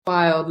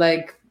wild.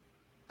 Like,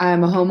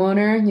 I'm a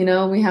homeowner,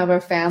 we have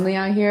our family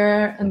out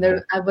here, and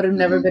I would have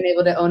never been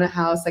able to own a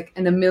house like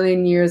in a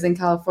million years in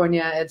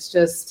California. It's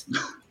just,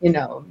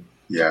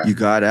 Yeah. You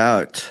got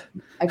out.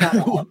 I got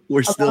out.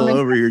 We're still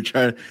over. You're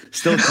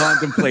still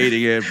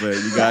contemplating it, but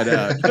you got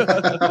out.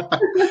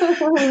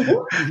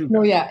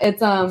 No, yeah.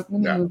 It's let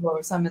me move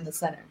over so I'm in the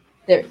center.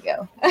 There we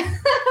go.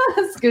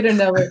 It's good to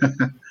know it.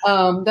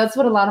 That's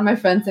what a lot of my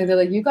friends say. They're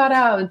like, you got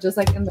out just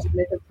like in the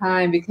nick of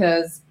time,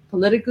 because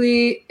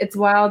politically it's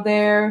wild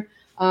there.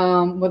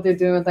 What they're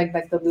doing with like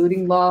the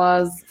looting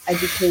laws,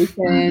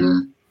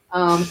 education.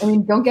 I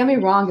mean, don't get me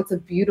wrong, it's a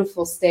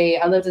beautiful state.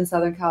 I lived in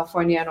Southern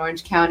California in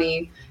Orange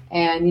County,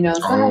 and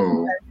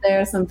some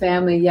there, some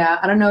family. Yeah,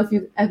 I don't know if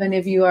any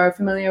of you are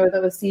familiar with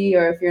OC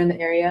or if you're in the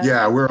area.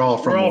 Yeah, we're all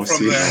from OC.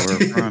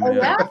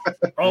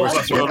 All of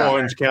us are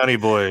Orange County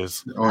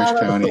boys. Orange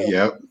County,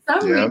 yep. For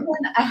some reason,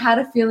 I had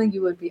a feeling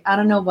you would be. I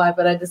don't know why,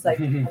 but I just I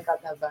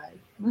got that vibe.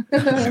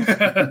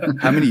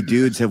 How many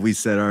dudes have we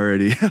said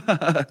already?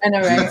 I know,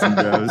 right? I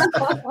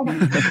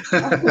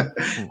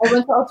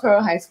went to El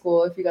Toro High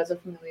School, if you guys are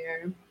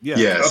familiar. Yeah.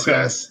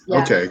 Yes.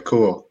 Yeah. Okay,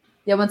 cool.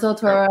 Yeah, went to El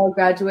Toro,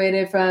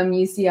 graduated from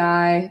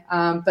UCI,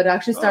 but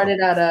actually started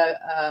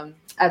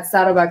at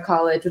Saddleback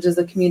College, which is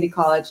a community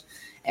college.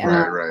 And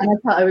I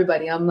tell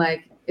everybody, I'm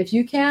like, if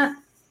you can't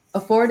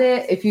afford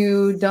it, if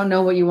you don't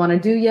know what you want to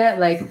do yet,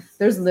 like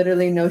there's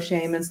literally no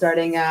shame in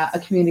starting at a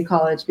community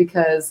college,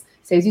 because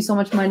it saves you so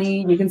much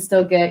money. You can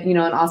still get, an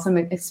awesome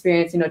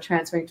experience,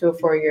 transferring to a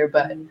 4-year.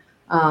 But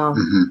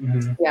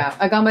yeah,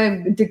 I got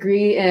my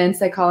degree in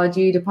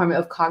psychology, Department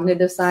of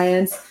Cognitive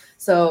Science.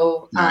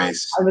 So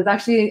nice. I was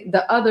actually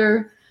the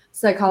other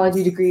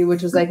psychology degree,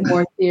 which was like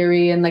more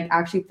theory and like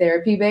actually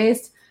therapy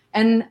based.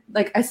 And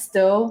like, I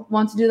still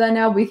want to do that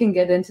now. We can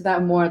get into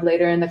that more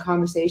later in the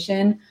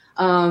conversation.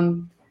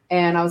 And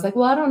I was like,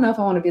 well, I don't know if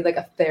I want to be like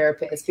a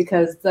therapist,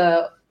 because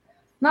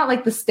not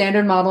like the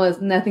standard model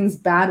is nothing's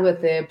bad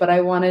with it, but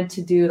I wanted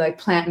to do like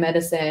plant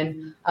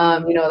medicine,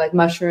 like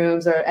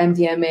mushrooms or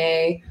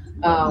MDMA,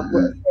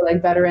 for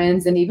like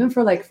veterans, and even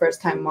for like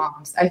first time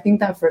moms. I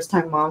think that first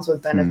time moms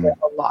would benefit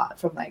a lot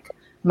from like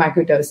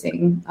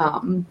microdosing.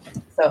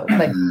 So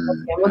like,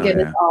 we'll get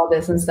into all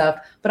this and stuff,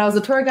 but I was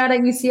a tour guide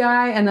at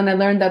UCI, and then I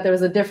learned that there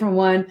was a different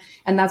one,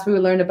 and that's where we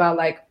learned about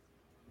like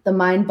the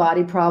mind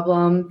body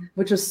problem,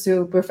 which was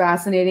super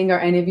fascinating. Are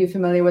any of you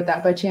familiar with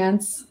that by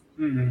chance?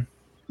 No.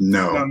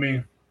 Not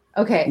me.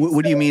 Okay.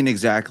 What do you mean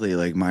exactly?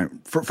 Like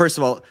first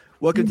of all,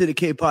 welcome to the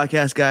K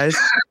Podcast, guys.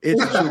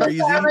 It's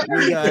Cheesy.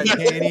 We got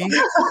Kenny,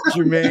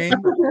 Jermaine,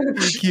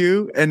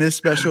 EQ, and this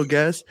special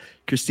guest,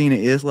 Christina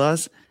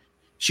Islas.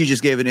 She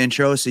just gave an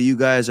intro, so you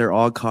guys are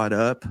all caught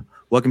up.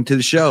 Welcome to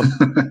the show.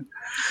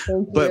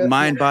 But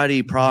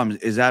mind-body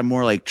problems, is that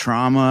more like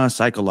trauma,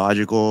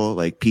 psychological,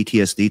 like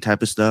PTSD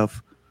type of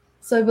stuff?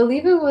 So I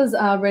believe it was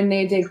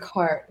Rene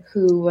Descartes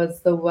who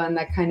was the one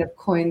that kind of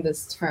coined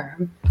this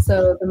term.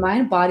 So the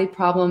mind-body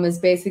problem is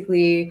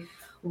basically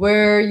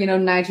where,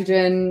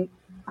 nitrogen,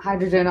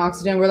 hydrogen,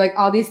 oxygen, we're like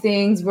all these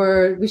things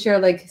we share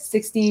like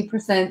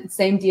 60%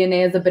 same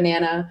DNA as a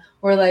banana.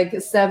 We're like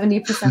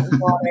 70%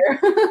 water.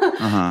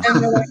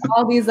 And we're like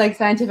all these like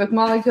scientific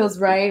molecules,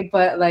 right?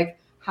 But like,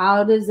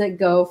 how does it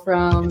go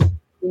from,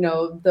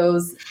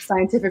 those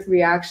scientific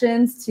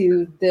reactions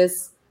to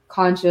this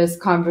conscious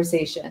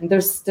conversation?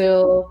 There's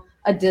still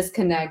a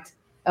disconnect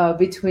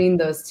between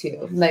those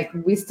two. Like,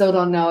 we still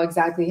don't know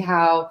exactly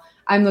how.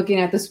 I'm looking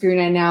at the screen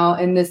right now,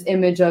 and this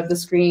image of the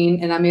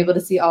screen, and I'm able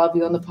to see all of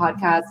you on the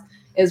podcast,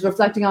 is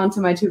reflecting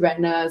onto my 2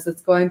 retinas.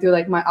 It's going through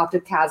like my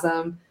optic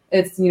chiasm.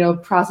 It's,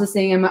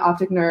 processing in my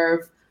optic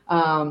nerve.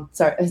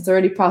 It's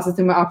already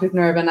processing my optic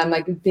nerve, and I'm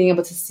like being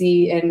able to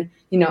see and,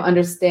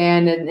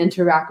 understand and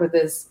interact with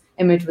this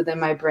image within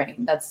my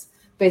brain. That's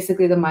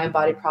basically the mind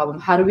body problem.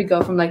 How do we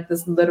go from like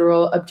this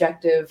literal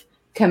objective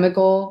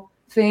chemical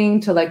thing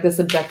to like this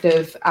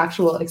objective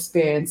actual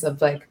experience of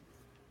like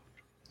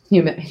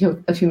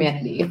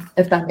humanity,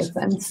 if that makes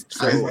sense?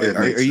 So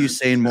are you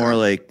saying more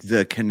like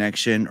the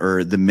connection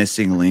or the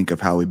missing link of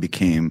how we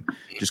became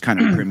just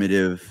kind of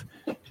primitive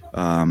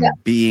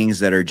beings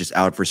that are just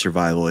out for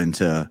survival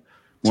into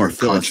more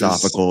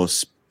philosophical,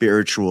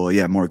 spiritual,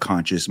 more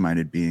conscious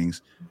minded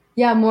beings?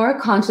 Yeah, more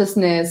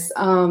consciousness.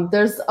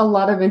 There's a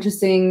lot of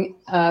interesting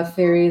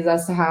theories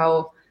as to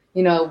how,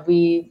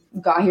 we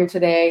got here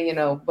today,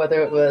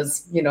 whether it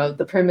was,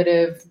 the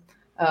primitive,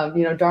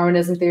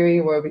 Darwinism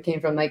theory, where we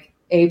came from like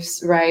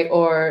apes, right?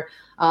 Or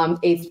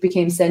apes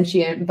became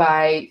sentient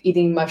by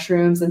eating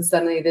mushrooms, and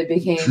suddenly they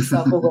became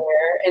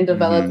self-aware and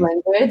developed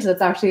language.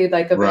 That's actually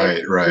like a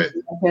right.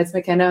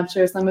 McKenna, I'm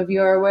sure some of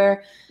you are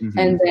aware.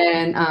 And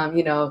then,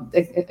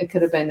 it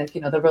could have been like,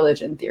 the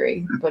religion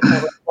theory,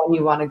 whichever one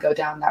you want to go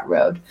down that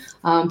road.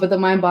 But the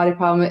mind-body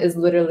problem is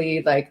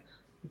literally like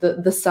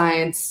the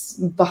science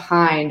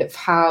behind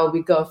how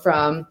we go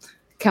from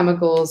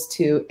chemicals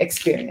to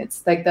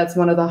experience. Like, that's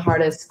one of the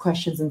hardest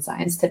questions in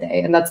science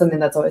today, and that's something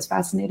that's always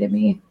fascinated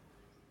me.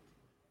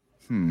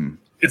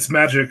 It's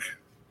magic.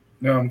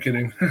 No, I'm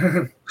kidding.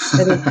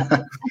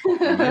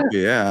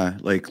 Yeah,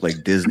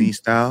 like Disney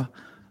style.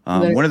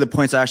 One of the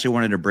points I actually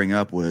wanted to bring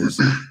up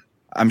was,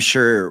 I'm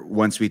sure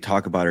once we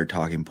talk about our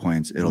talking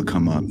points, it'll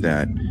come up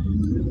that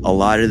a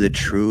lot of the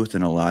truth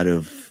and a lot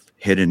of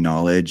hidden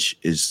knowledge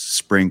is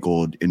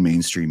sprinkled in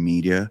mainstream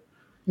media,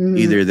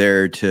 either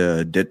there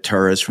to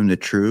deter us from the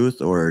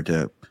truth or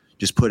to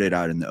just put it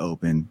out in the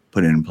open,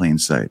 put it in plain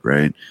sight,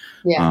 right?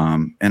 Yeah.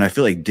 And I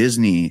feel like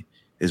Disney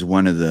is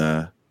one of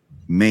the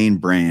main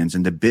brands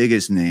and the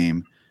biggest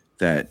name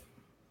that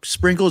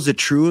sprinkles the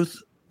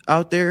truth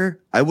out there.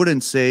 I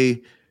wouldn't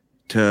say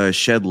to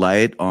shed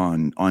light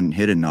on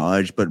hidden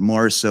knowledge, but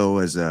more so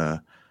as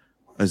a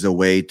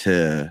way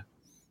to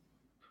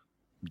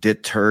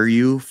deter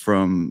you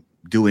from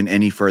doing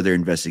any further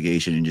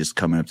investigation and just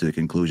coming up to the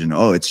conclusion,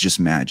 oh, it's just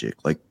magic,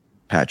 like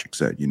Patrick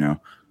said, you know?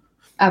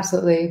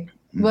 Absolutely.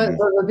 What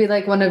would be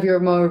like one of your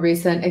more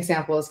recent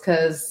examples?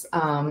 Because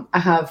I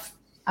have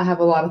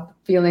a lot of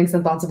feelings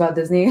and thoughts about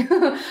Disney.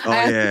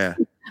 Yeah.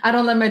 I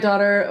don't let my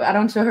daughter, I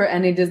don't show her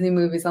any Disney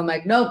movies. I'm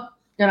like, nope,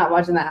 you're not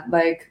watching that.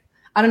 Like,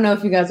 I don't know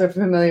if you guys are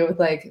familiar with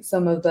like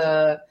some of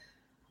the,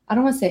 I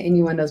don't want to say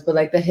innuendos, but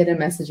like the hidden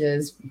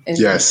messages.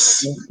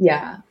 Yes.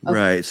 Yeah. Okay.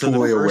 Right. So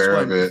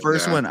the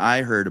first one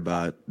I heard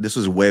about, this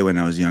was way when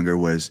I was younger,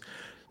 was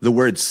the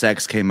word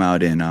sex came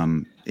out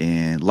in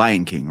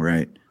Lion King,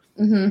 right?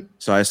 Mm-hmm.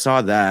 So I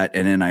saw that,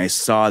 and then I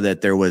saw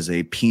that there was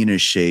a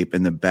penis shape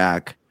in the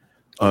back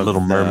of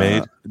Little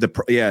Mermaid. The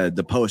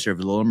poster of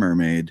the Little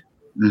Mermaid.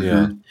 Mm-hmm.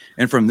 Yeah.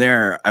 And from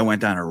there, I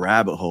went down a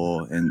rabbit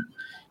hole, and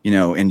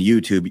in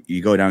YouTube,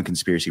 you go down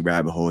conspiracy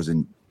rabbit holes,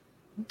 and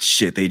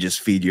shit, they just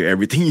feed you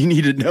everything you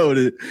need to know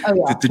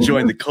to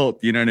join the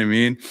cult. You know what I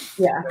mean?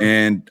 Yeah.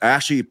 And I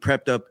actually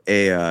prepped up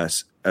a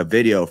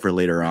video for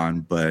later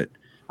on, but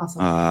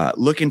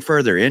awesome. Looking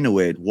further into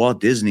it,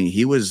 Walt Disney,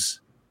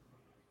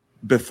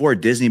 before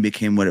Disney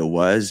became what it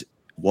was,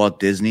 Walt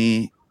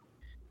Disney,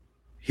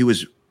 he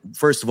was,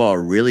 first of all,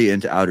 really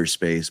into outer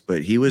space,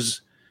 but he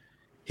was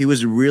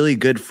really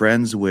good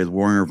friends with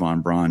Wernher von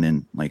Braun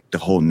and like the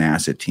whole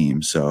NASA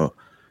team. So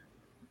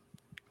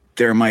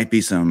there might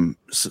be some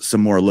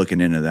more looking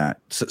into that.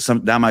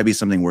 That might be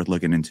something worth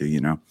looking into,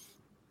 you know.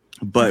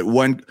 But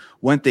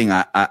one thing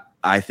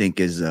I think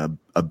is a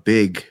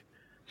big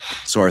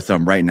sore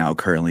thumb right now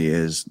currently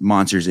is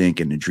Monsters Inc.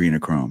 and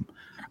Adrenochrome.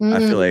 I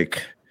feel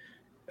like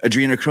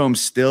Adrenochrome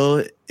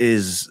still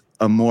is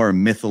a more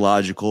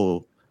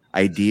mythological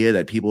idea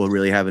that people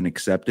really haven't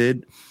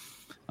accepted.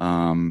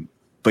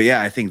 But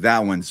yeah, I think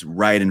that one's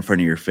right in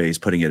front of your face,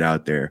 putting it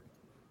out there.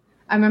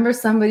 I remember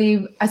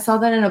I saw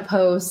that in a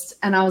post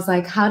and I was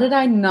like, how did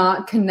I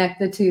not connect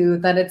the two?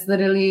 That it's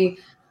literally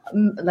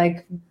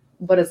like,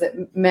 what is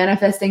it?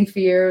 Manifesting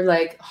fear,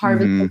 like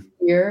harvesting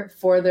fear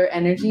for their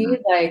energy.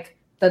 Like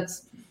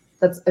that's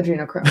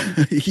adrenochrome.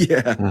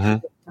 Yeah.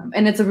 Mm-hmm.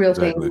 And it's a real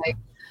thing. Like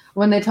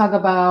when they talk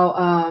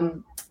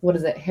about, what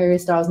is it? Harry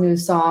Styles' new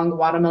song,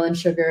 Watermelon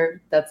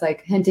Sugar, that's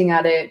like hinting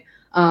at it.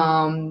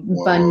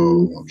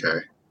 Bunnies.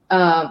 Okay.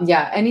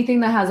 Anything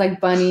that has like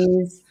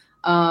bunnies,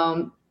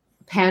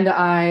 panda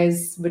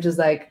eyes, which is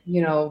like,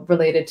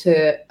 related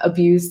to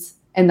abuse.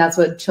 And that's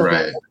what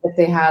children, if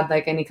they had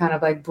like any kind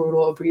of like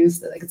brutal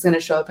abuse, like it's going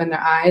to show up in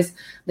their eyes.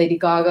 Lady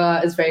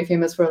Gaga is very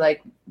famous for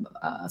like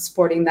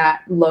sporting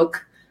that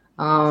look.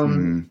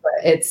 But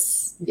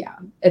it's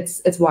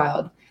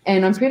wild.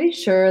 And I'm pretty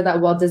sure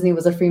that Walt Disney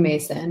was a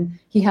Freemason.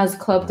 He has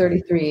Club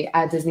 33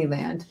 at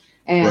Disneyland.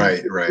 And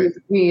right.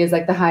 33 is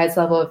like the highest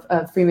level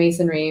of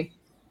Freemasonry.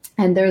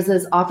 And there's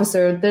this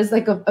officer, there's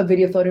like a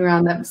video floating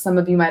around that some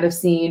of you might have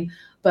seen,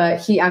 but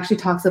he actually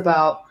talks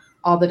about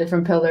all the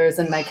different pillars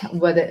and like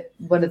what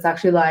it's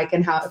actually like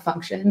and how it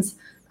functions.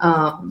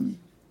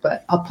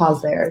 But I'll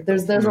pause there.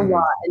 There's a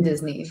lot in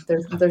Disney.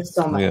 There's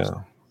so much. Yeah.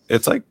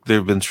 It's like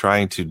they've been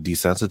trying to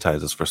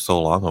desensitize us for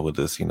so long with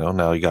this,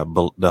 Now you got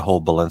the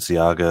whole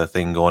Balenciaga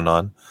thing going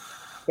on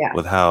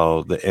with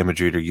how the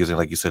imagery they're using,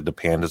 like you said, the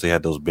pandas, they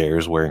had those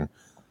bears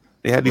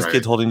they had these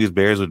kids holding these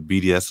bears with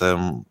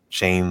BDSM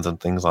chains and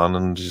things on,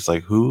 and just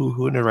like,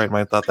 who in their right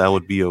mind thought that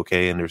would be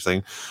okay? And they're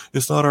saying,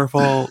 it's not our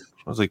fault.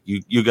 I was like,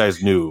 you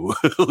guys knew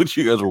what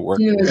you guys were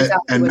working on.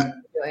 Exactly what you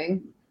were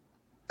doing.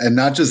 And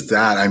not just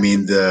that, I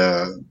mean,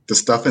 the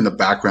stuff in the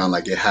background,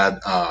 like it had,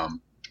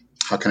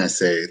 how can I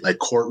say, like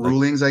court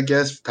rulings, I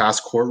guess,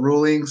 past court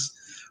rulings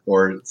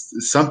or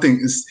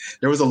something.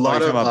 There was a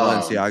lot of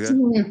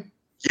Balenciaga.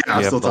 Yeah,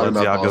 I'm still talking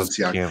about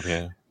Balenciaga.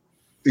 Campaign.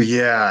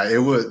 Yeah,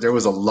 there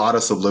was a lot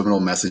of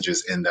subliminal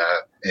messages in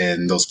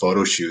those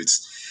photo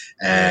shoots.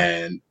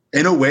 And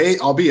in a way,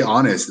 I'll be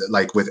honest,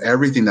 like with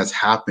everything that's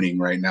happening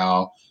right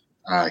now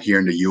here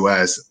in the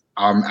US,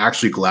 I'm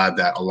actually glad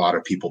that a lot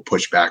of people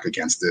push back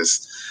against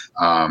this.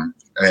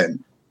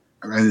 And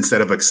instead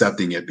of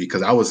accepting it,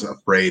 because I was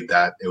afraid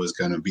that it was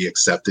going to be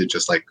accepted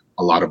just like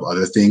a lot of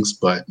other things,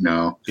 but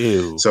no.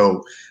 Ew.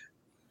 So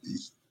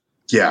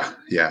yeah.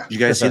 You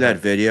guys see that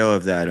video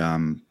of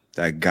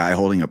that guy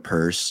holding a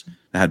purse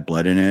that had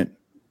blood in it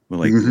with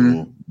like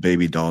little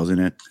baby dolls in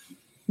it?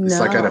 It's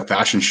like at a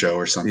fashion show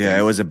or something. Yeah,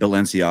 it was a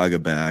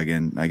Balenciaga bag,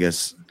 and I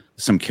guess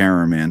some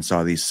cameraman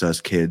saw these sus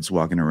kids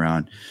walking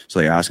around, so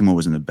they asked him what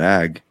was in the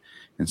bag,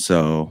 and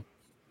so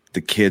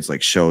the kids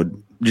like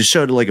showed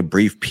like a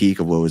brief peek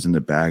of what was in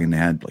the bag, and they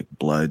had like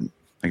blood,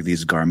 like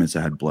these garments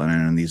that had blood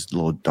on them, these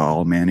little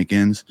doll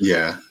mannequins.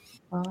 Yeah.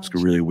 It's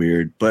really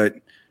weird. But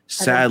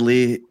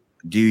sadly,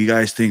 do you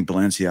guys think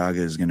Balenciaga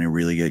is going to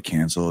really get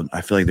canceled?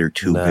 I feel like they're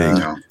too big.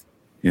 No.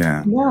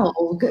 Yeah. No,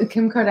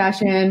 Kim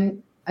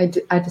Kardashian. I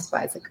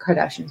despise the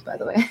Kardashians, by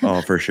the way.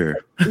 Oh, for sure.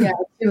 Yeah,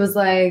 she was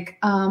like,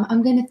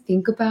 I'm going to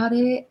think about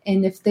it.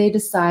 And if they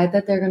decide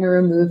that they're going to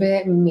remove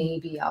it,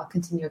 maybe I'll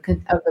continue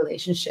a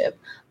relationship.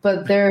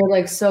 But they're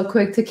like so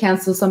quick to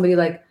cancel somebody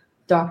like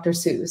Dr.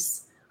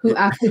 Seuss, who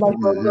actually like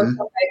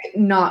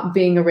not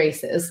being a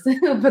racist.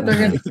 But they're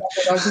going to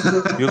cancel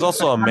Dr. Seuss. He was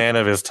also a man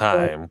of his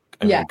time.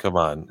 I mean, come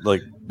on.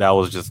 Like, that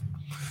was just...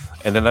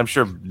 And then I'm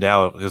sure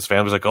now his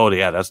family's like, oh,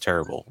 yeah, that's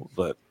terrible.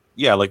 But...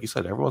 yeah, like you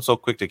said, everyone's so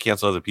quick to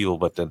cancel other people,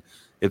 but then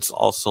it's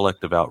all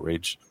selective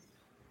outrage.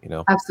 You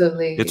know,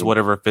 absolutely, it's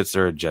whatever fits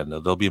their agenda.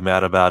 They'll be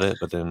mad about it,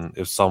 but then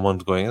if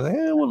someone's going,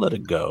 we'll let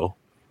it go.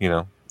 You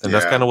know, and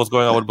that's kind of what's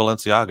going on with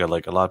Balenciaga.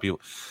 Like a lot of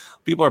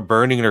people are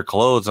burning their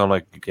clothes. I'm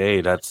like,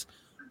 hey, that's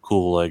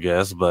cool, I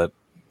guess, but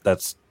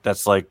that's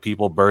like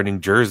people burning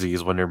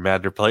jerseys when they're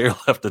mad their player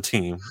left the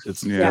team.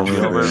 It's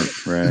over,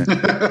 right?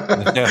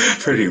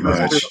 Pretty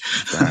much.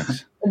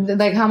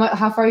 Like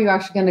how far are you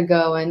actually going to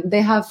go? And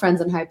they have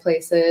friends in high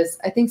places.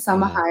 I think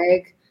Salma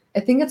Hayek, I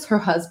think it's her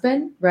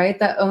husband, right,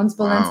 that owns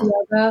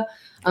Balenciaga.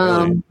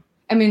 Really?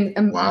 I mean,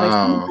 I'm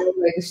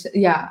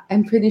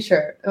pretty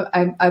sure.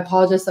 I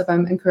apologize if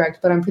I'm incorrect,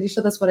 but I'm pretty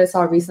sure that's what I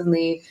saw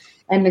recently.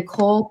 And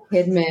Nicole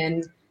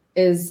Kidman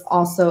is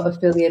also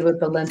affiliated with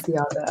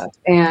Balenciaga,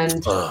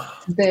 and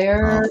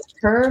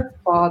her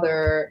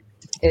father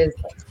is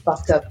like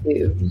fucked up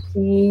dude.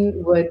 He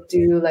would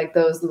do like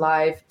those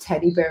live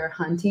teddy bear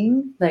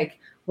hunting, like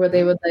where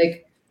they would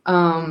like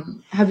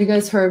have you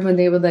guys heard when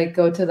they would like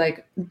go to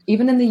like,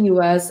 even in the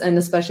US and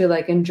especially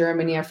like in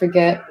Germany, I think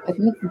it's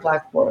the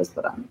Black Forest,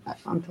 but I'm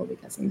totally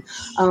guessing.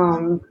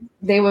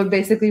 They would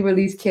basically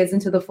release kids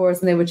into the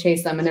forest and they would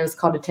chase them, and it was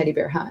called a teddy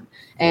bear hunt.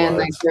 And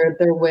like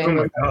their win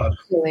was like,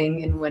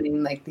 killing and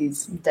winning like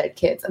these dead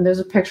kids. And there's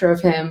a picture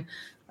of him,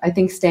 I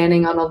think,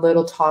 standing on a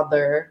little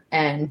toddler,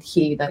 and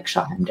he like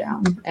shot him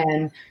down.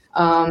 And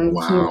he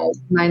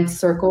was Ninth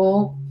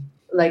Circle,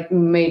 like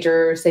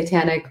major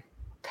satanic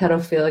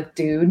pedophilic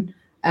dude.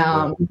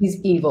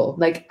 He's evil,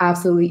 like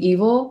absolutely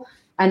evil.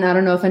 And I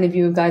don't know if any of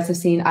you guys have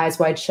seen Eyes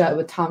Wide Shut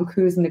with Tom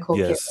Cruise and Nicole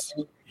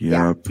Kidman.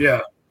 Yeah.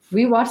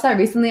 We watched that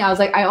recently. I was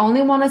like, I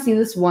only want to see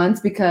this once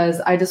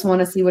because I just want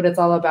to see what it's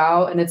all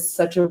about. And it's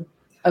such a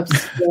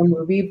obscure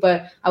movie,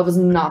 but I was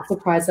not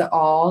surprised at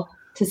all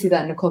to see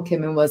that Nicole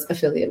Kidman was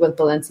affiliated with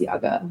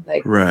Balenciaga.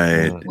 Like,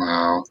 right.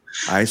 Wow.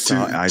 I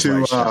saw Eyes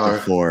Wide Shut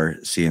before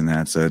seeing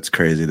that, so it's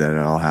crazy that it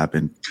all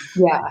happened.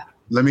 Yeah.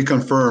 Let me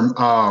confirm.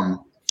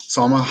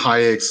 Salma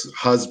Hayek's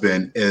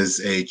husband is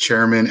a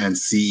chairman and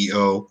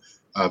CEO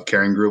of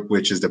Kering Group,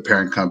 which is the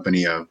parent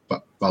company of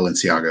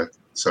Balenciaga.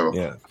 So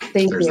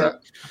Thank you.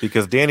 that.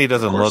 Because Danny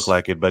doesn't look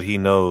like it, but he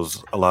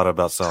knows a lot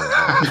about Salma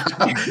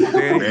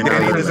Hayek.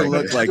 Danny doesn't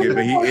look like it,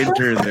 but he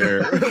entered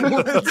there.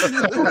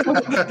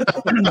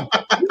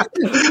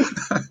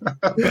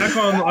 Back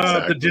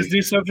on the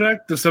Disney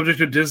subject, the subject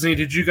of Disney,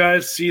 did you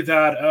guys see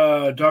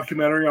that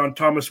documentary on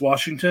Thomas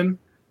Washington?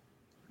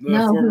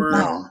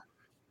 No.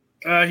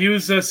 He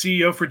was a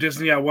CEO for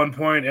Disney at one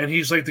point, and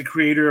he's like the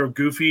creator of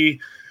Goofy.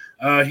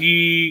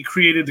 He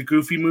created the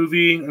Goofy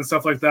movie and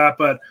stuff like that.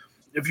 But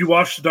if you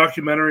watch the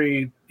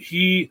documentary,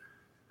 he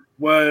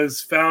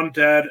was found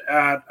dead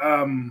at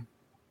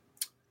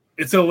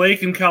it's a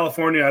lake in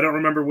California. I don't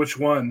remember which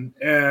one,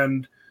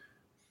 and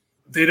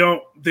they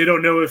don't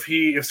know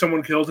if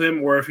someone killed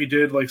him or if he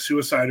did like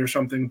suicide or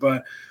something.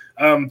 But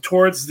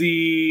towards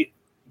the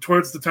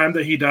time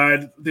that he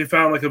died, they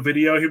found like a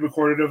video he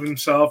recorded of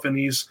himself, and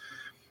he's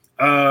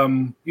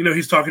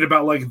he's talking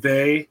about like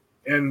they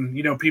and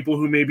people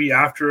who may be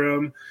after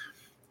him,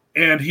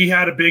 and he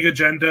had a big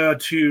agenda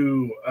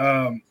to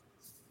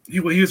he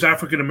was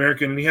African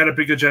American, and he had a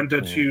big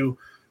agenda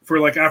for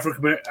like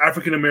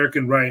African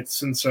American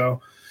rights. And so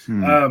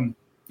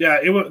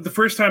it was the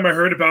first time I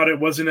heard about it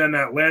was in an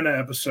Atlanta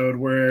episode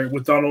where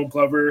with Donald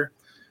Glover,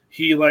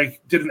 he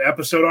like did an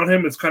episode on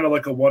him. It's kind of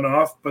like a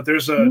one-off, but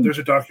there's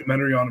a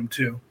documentary on him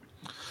too.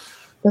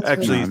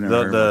 Actually,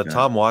 the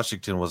Tom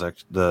Washington was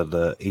actually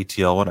the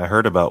ATL one. I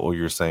heard about what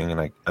you were saying,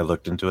 and I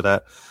looked into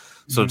that.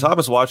 So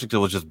Thomas Washington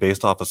was just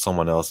based off of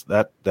someone else.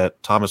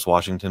 That Thomas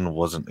Washington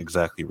wasn't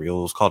exactly real.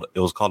 It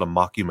was called a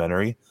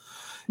mockumentary,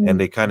 and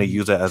they kind of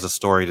use it as a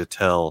story to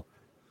tell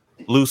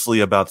loosely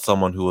about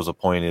someone who was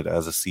appointed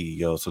as a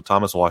CEO. So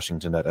Thomas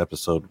Washington, that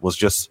episode was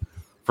just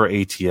for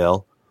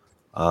ATL.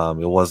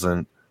 It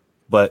wasn't,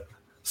 but.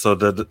 So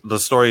the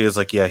story is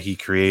like, he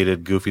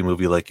created Goofy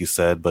movie, like you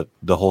said, but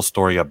the whole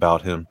story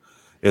about him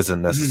isn't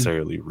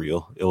necessarily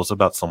real. It was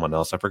about someone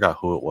else. I forgot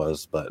who it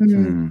was, but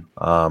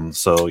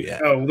so yeah.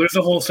 Oh, there's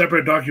a whole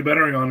separate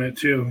documentary on it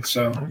too.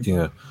 So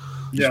yeah,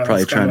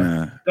 probably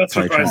that's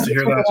surprised to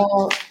hear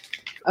that.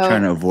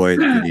 Trying to avoid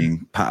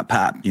getting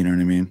pop. You know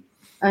what I mean?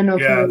 I know.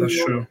 Yeah,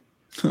 that's true.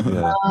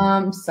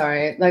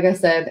 Sorry. Like I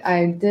said,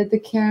 I did the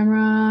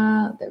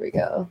camera. There we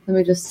go. Let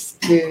me just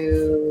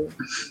do.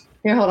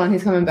 Here, hold on.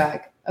 He's coming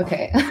back.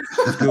 Okay.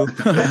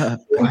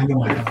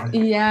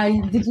 Yeah.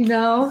 Did you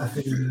know?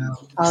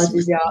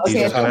 Apologies, y'all.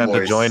 Okay. He's gonna have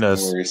to join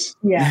us.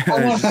 Yeah.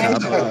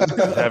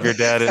 Have your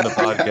dad in the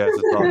podcast.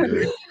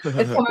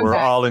 It's all good. We're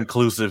all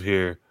inclusive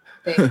here.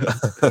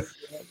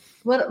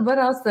 What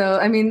else though?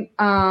 I mean,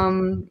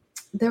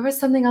 there was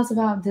something else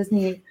about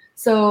Disney.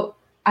 So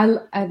I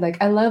love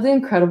The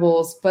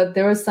Incredibles, but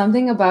there was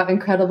something about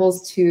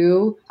Incredibles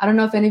 2. I don't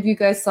know if any of you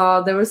guys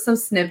saw. There was some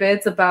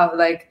snippets about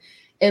like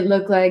it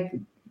looked like.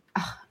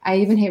 I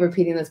even hate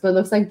repeating this, but it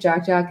looks like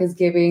Jack is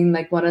giving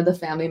like one of the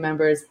family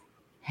members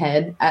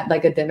head at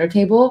like a dinner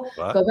table.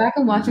 What? Go back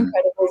and watch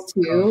Incredibles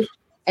 2,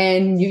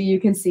 and you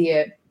can see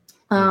it.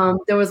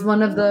 There was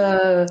one of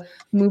the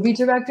movie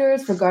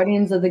directors for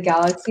Guardians of the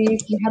Galaxy.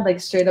 He had like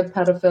straight up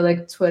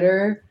pedophilic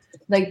Twitter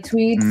like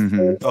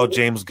tweets. Oh,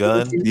 James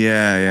Gunn.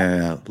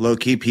 Yeah. Low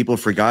key, people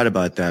forgot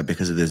about that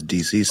because of this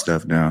DC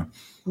stuff now.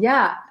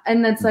 Yeah,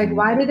 and it's like,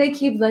 why do they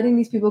keep letting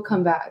these people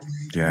come back?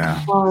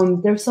 Yeah.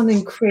 There's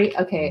something crazy.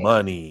 Okay.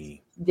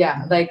 Money.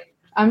 Yeah, like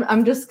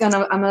I'm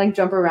gonna like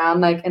jump around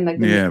like in like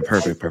the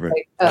perfect.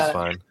 Like, that's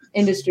fine.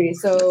 Industry.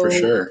 So for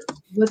sure.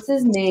 What's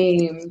his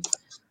name?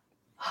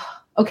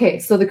 Okay,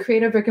 so the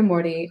creator of Rick and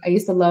Morty. I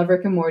used to love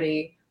Rick and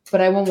Morty, but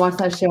I won't watch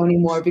that show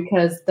anymore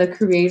because the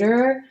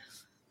creator.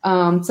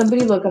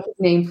 Somebody look up his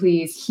name,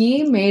 please.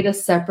 He made a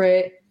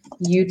separate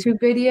YouTube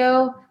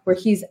video where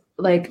he's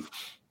like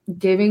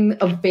giving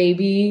a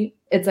baby.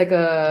 It's like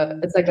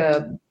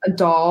a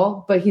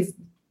doll, but he's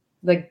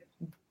like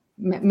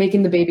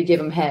making the baby give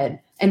him head,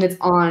 and it's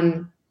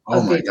on.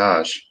 Oh my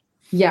gosh!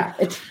 Yeah,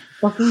 it's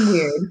fucking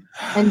weird.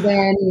 And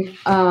then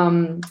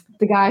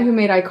the guy who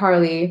made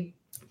iCarly,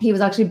 he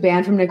was actually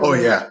banned from Nickelodeon. Oh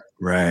yeah.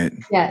 Right.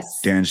 Yes.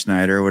 Dan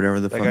Schneider or whatever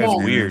the that fuck.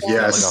 guy's weird.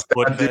 Yes.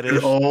 Like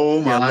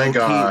oh my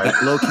god.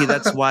 Low key,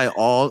 that's why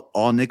all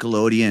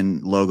Nickelodeon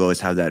logos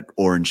have that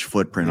orange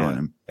footprint on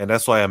them. And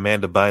that's why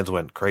Amanda Bynes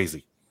went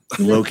crazy.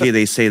 Low key,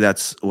 they say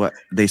that's what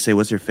they say.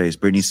 What's her face?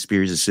 Britney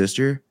Spears'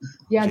 sister.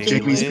 Yeah,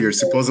 Jamie Spears.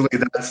 Supposedly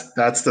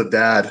that's the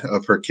dad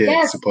of her kid.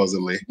 Yes.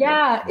 Supposedly.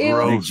 Yeah.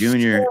 Nick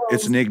Jr.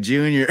 It's Nick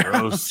Jr.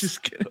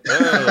 Just kidding.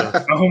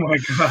 Oh my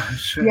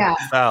gosh. Yeah.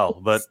 Foul,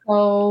 but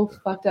so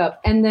fucked up.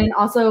 And then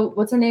also,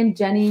 what's her name?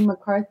 Jenny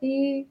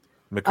McCarthy.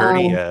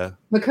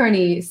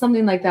 McCurney,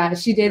 something like that.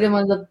 She dated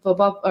one of the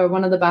football or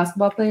one of the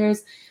basketball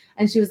players,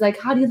 and she was like,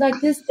 "How do you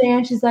like this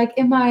dance?" She's like,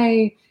 "Am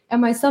I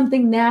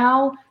something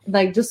now?"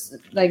 Like just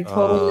like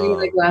totally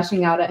like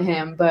lashing out at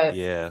him. But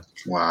yeah,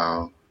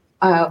 wow.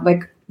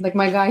 Like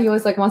my guy, he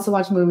always like wants to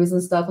watch movies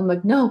and stuff. I'm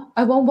like, no,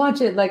 I won't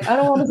watch it. Like I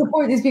don't want to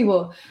support these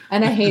people,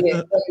 and I hate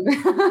it.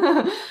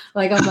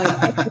 Like I'm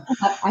like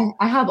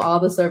I have all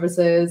the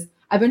services.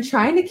 I've been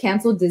trying to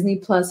cancel Disney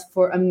Plus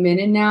for a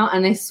minute now,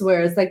 and I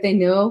swear it's like they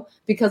know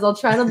because I'll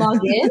try to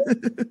log in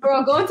or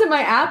I'll go into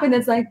my app and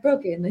it's like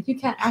broken. Like you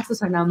can't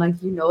access right now. I'm like,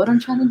 you know what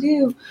I'm trying to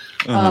do.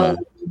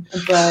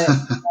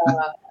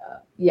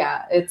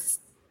 Yeah, it's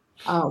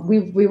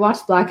we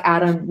watched Black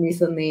Adam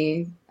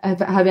recently.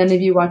 Have any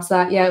of you watched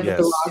that yet? Yes.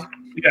 With The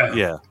Rock?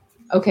 Yeah.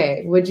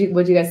 Okay, what'd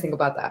you guys think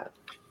about that?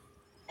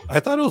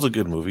 I thought it was a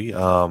good movie.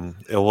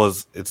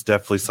 It's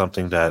definitely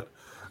something that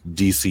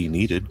DC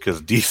needed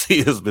because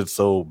DC has been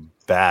so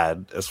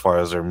bad as far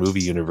as their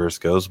movie universe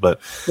goes.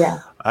 But yeah,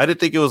 I didn't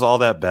think it was all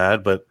that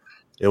bad. But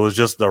it was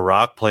just The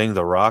Rock playing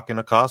The Rock in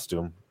a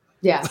costume.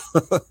 Yeah,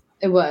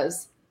 it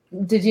was.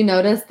 Did you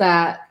notice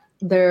that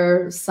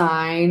their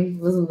sign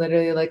was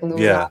literally like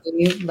Illuminati?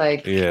 Yeah.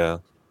 Like yeah,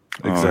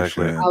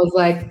 exactly. I was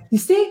like, you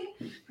see?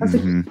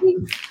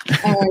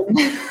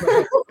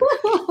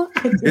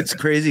 It's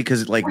crazy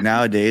because like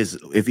nowadays,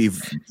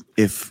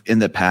 if in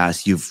the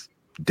past you've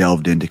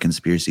delved into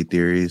conspiracy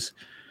theories,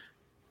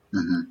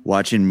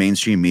 watching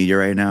mainstream media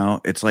right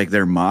now, it's like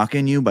they're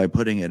mocking you by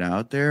putting it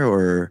out there,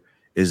 or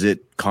is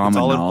it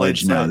common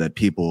knowledge now that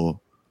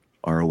people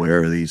are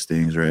aware of these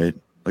things, right?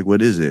 Like,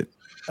 what is it?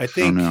 I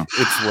think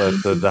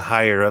it's what the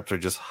higher ups are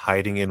just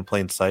hiding in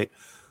plain sight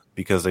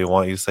because they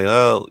want you to say,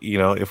 oh,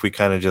 if we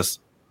kind of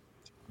just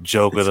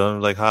joke with them,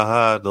 like,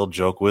 haha, they'll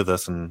joke with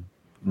us and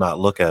not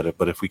look at it.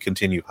 But if we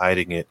continue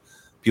hiding it,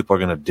 people are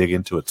going to dig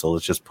into it. So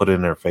let's just put it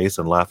in their face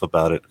and laugh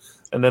about it.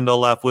 And then they'll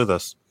laugh with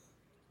us.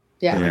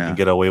 Yeah. And we can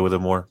get away with it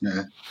more.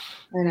 Yeah.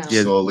 I know.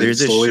 Yeah,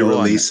 slowly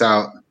release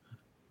out.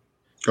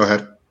 Go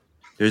ahead.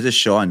 There's this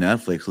show on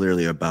Netflix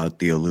literally about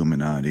the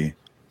Illuminati.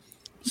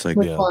 It's like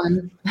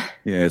fun.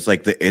 Yeah, it's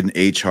like an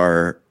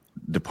HR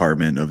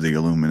department of the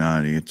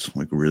Illuminati. It's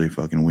like really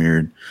fucking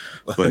weird.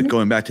 But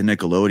going back to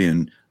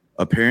Nickelodeon,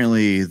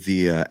 apparently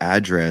the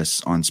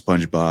address on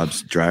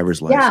SpongeBob's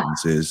driver's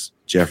license is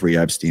Jeffrey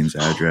Epstein's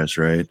address,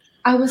 right?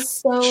 I was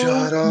so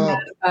mad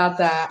about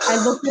that.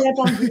 I looked it up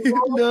on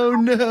Google.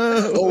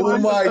 No. Oh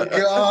my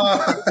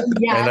god.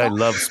 Yeah. And I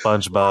love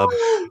SpongeBob.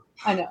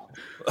 I know.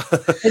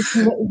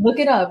 Look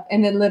it up,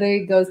 and it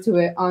literally goes to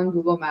it on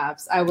Google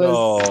Maps. I was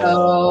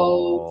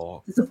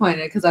so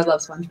disappointed because I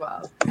love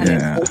SpongeBob.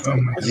 Yeah.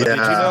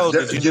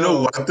 You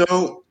know what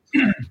though?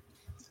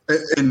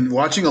 And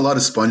watching a lot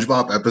of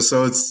SpongeBob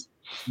episodes,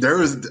 there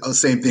was the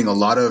same thing. A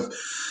lot of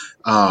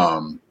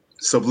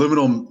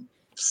subliminal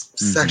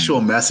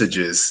sexual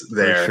messages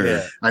there. For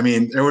sure. I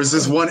mean, there was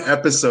this one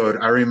episode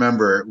I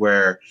remember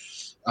where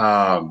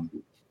Mr.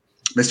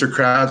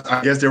 Krabs,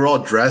 I guess they were all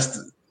dressed.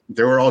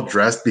 They were all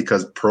dressed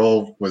because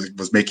Pearl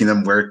was making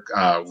them wear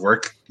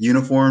work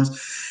uniforms,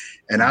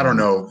 and I don't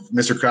know.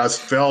 Mr. Krabs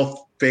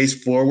fell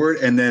face forward,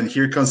 and then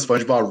here comes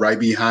SpongeBob right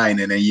behind,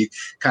 and then you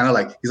kind of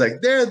like he's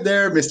like there,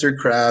 Mr.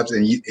 Krabs,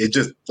 and it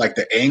just like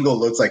the angle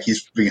looks like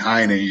he's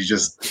behind, and you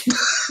just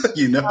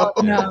you know,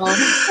 Oh,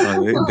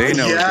 no. They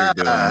know Yeah.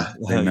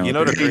 what they're doing. They You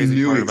know the they crazy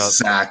knew part about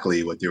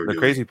exactly what they were the doing.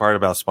 crazy part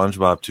about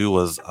SpongeBob too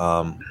was,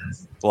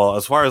 well,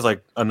 as far as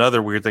like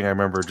another weird thing I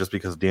remember, just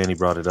because Danny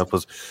brought it up,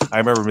 was I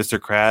remember Mr.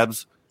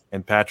 Krabs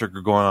and Patrick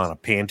are going on a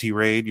panty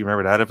raid. You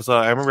remember that episode?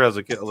 I remember as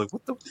a kid, I was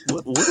like,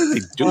 what are they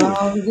doing?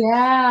 Oh,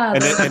 yeah.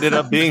 And it ended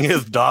up being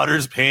his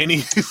daughter's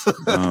panties.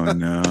 Oh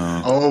no.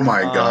 Oh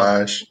my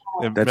gosh.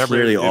 And That's remember,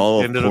 literally it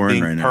all ended up porn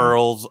being right now.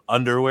 Pearl's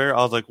underwear.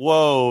 I was like,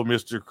 whoa,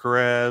 Mr.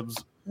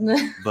 Krabs.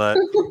 But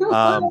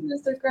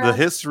Mr. the Krabs.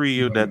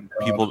 history that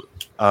people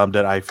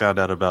that I found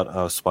out about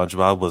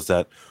SpongeBob was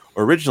that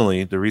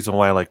originally the reason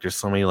why like there's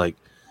so many like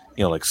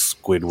like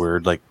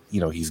Squidward, like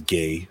he's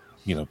gay,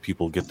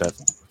 people get that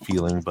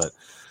feeling, but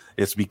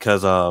it's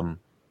because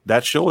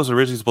that show was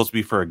originally supposed to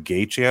be for a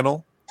gay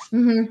channel.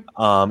 Mhm.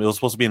 It was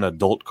supposed to be an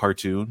adult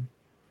cartoon,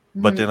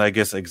 but then I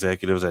guess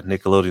executives at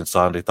Nickelodeon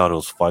saw it and they thought it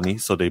was funny,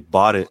 so they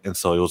bought it, and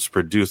so it was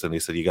produced, and they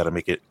said you got to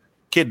make it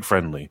kid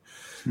friendly.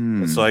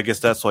 And so I guess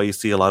that's why you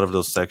see a lot of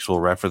those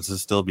sexual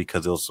references still,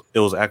 because it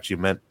was actually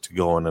meant to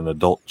go on an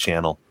adult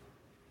channel.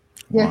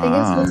 Yeah, I think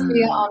it's supposed to Wow.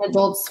 be on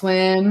Adult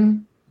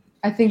Swim.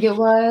 I think it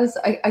was.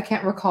 I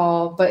can't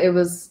recall, but it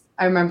was.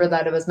 I remember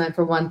that it was meant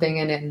for one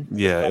thing, and then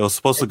Yeah, it was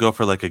supposed to go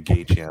for like a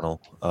gay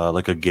channel,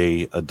 like a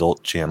gay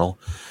adult channel.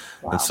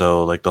 Wow. And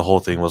so like the whole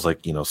thing was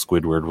like,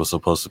 Squidward was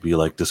supposed to be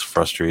like this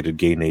frustrated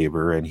gay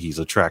neighbor, and he's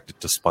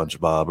attracted to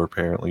SpongeBob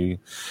apparently.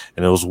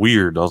 And it was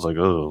weird. I was like,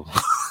 oh.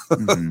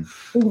 Mhm.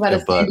 think about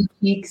his but- sandy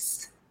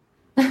cheeks.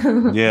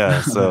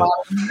 Yeah, so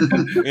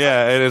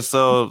yeah, and it's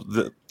so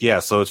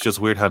so it's just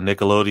weird how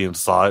Nickelodeon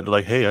saw it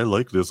like, hey, I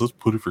like this, let's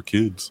put it for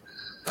kids.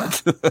 Oh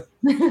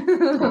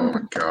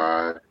my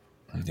god.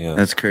 Yeah.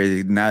 That's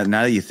crazy. Now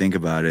that you think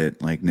about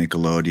it, like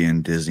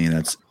Nickelodeon, Disney,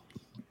 that's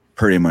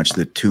pretty much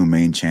the two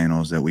main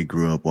channels that we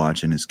grew up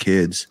watching as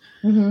kids.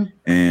 Mhm.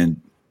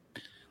 And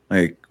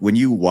like when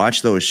you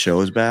watch those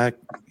shows back,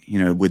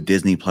 with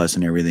Disney Plus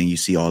and everything, you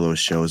see all those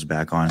shows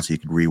back on so you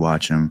could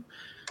rewatch them.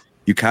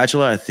 You catch a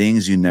lot of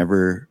things you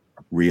never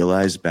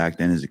realized back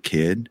then as a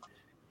kid,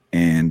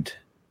 and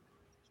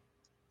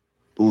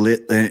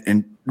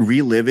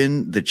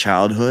reliving the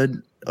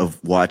childhood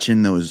of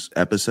watching those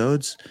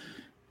episodes,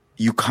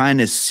 you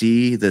kind of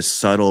see the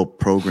subtle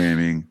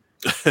programming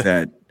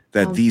that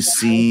these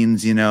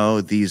scenes,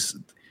 these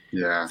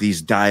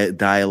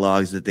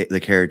dialogues that the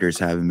characters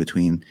have in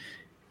between,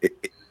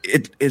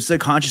 it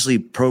subconsciously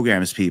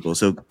programs people.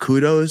 So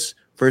kudos,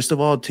 first of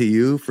all, to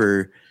you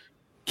for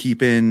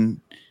keeping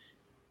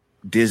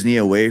Disney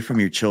away from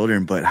your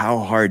children. But how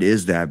hard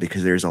is that?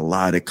 Because there's a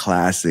lot of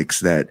classics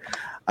that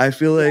I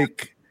feel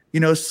like,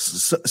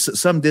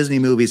 some Disney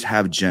movies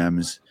have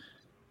gems.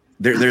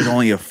 There's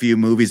only a few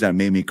movies that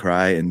made me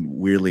cry, and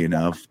weirdly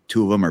enough,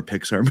 2 of them are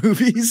Pixar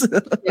movies.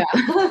 Yeah.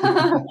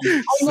 I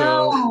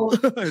know.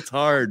 It's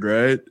hard,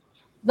 right?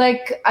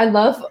 Like I'm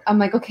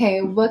like, okay,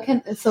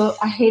 so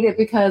I hate it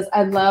because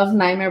I love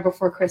Nightmare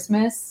Before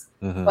Christmas,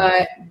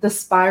 but the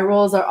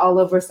spirals are all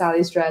over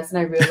Sally's dress, and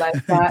I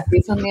realized that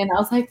recently, and I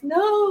was like,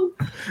 no.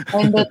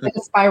 And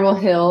the spiral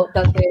hill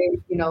that they,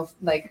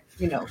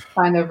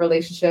 find their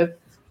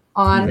relationship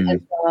on,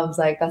 and so I was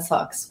like, that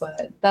sucks.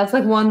 But that's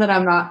like one that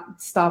I'm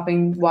not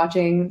stopping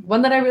watching.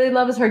 One that I really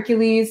love is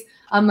Hercules.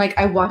 I'm like,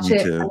 I watch Me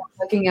it, too. I'm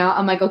looking out.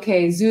 I'm like,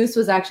 okay, Zeus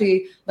was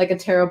actually like a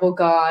terrible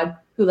god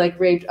who like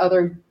raped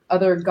other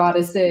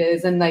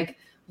goddesses and like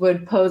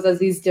would pose as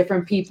these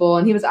different people,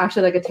 and he was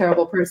actually like a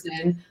terrible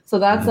person. So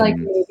that's like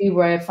maybe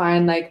where I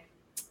find like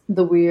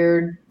the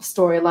weird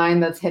storyline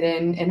that's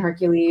hidden in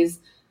Hercules.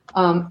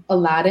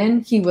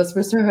 Aladdin, he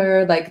whispers to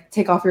her like,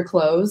 take off your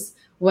clothes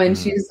when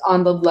she's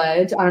on the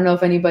ledge. I don't know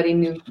if anybody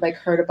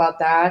heard about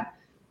that.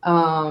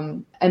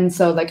 And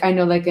so like I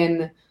know like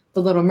in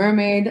The Little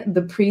Mermaid,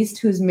 the priest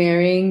who's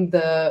marrying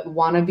the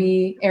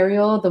wannabe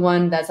Ariel, the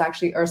one that's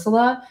actually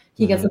Ursula,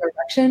 he gets an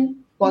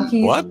erection while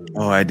he's What?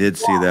 Oh, I did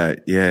see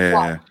that.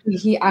 Yeah.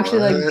 he actually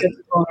like gets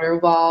a boner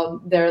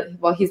while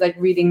he's like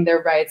reading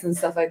their rights and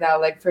stuff like that,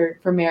 like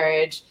for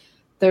marriage.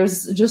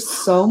 There's just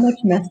so much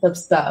messed up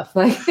stuff.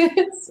 Like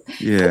it's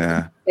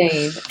insane.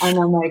 And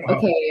I'm like,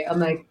 okay,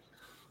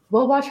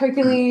 we'll watch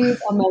Hercules.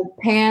 I'm like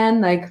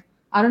Pan. Like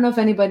I don't know if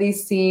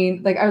anybody's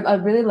seen. Like I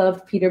really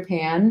loved Peter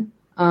Pan.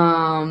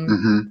 I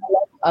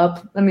love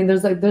Up. I mean,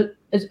 there's like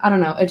I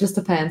don't know. It just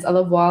depends. I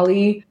love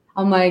Wall-E.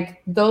 I'm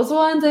like those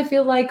ones. I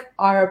feel like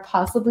are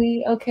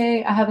possibly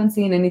okay. I haven't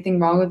seen anything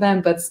wrong with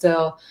them, but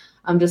still,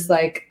 I'm just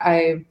like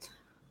I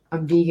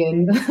I'm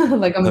vegan.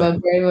 Like I'm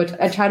very much.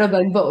 I try to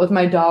like vote with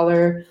my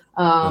dollar.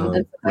 And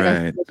so, like,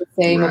 I feel the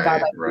same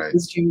about like the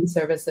streaming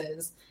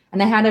services.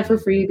 And I had it for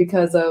free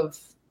because of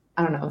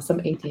I don't know some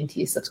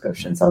AT&T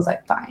subscription. So I was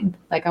like, fine.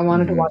 Like I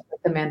wanted to watch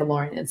like The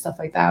Mandalorian and stuff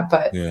like that.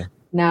 But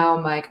now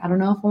I'm like, I don't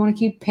know if I want to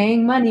keep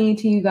paying money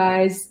to you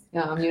guys.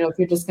 If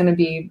you're just gonna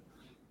be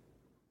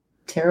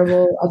a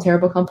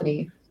terrible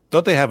company.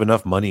 Don't they have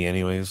enough money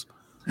anyways?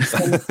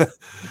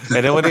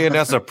 And then when they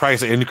announced a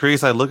price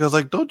increase, I was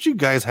like, don't you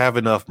guys have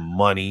enough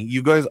money?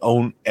 You guys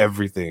own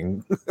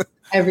everything.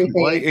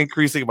 Everything. Why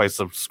increasing my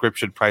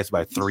subscription price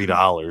by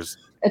 $3?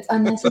 It's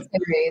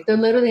unnecessary. They're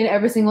literally in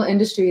every single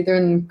industry. They're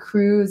in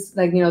cruise,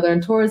 like, they're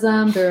in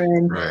tourism, they're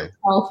in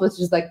health, which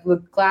is like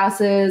with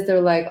glasses.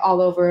 They're like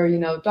all over,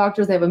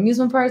 doctors. They have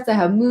amusement parks, they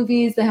have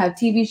movies, they have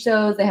TV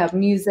shows, they have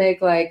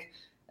music. Like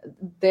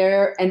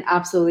they're in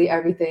absolutely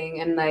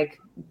everything. And like,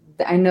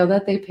 I know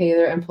that they pay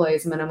their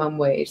employees minimum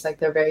wage. Like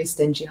they're very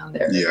stingy on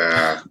their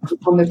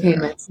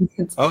payments.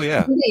 I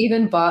think they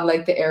even bought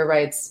like the air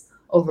rights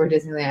over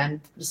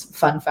Disneyland. Just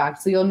fun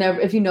fact. So you'll never,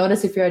 if you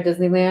notice, if you're at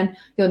Disneyland,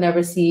 you'll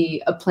never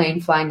see a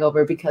plane flying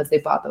over because they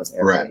bought those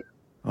air rights.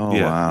 Oh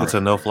wow! It's a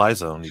no-fly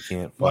zone. You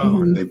can't fly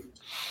over.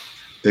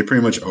 They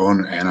pretty much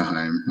own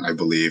Anaheim, I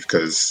believe,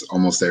 because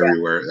almost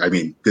everywhere. I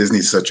mean,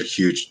 Disney's such a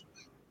huge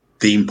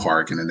theme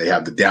park, and then they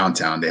have the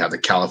downtown, they have the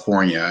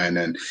California, and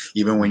then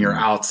even when you're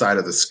outside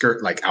of the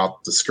skirt, like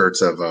out the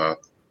skirts of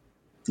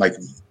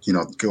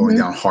going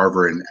down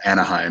Harbor in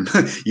Anaheim,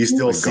 you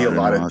still see a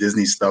lot of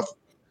Disney stuff.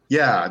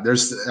 Yeah, they're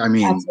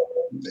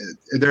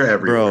everywhere.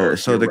 Bro,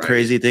 so the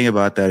crazy thing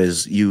about that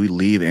is you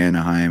leave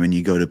Anaheim and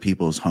you go to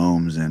people's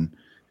homes and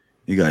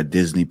you got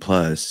Disney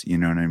Plus, you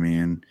know what I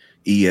mean?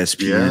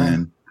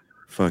 ESPN,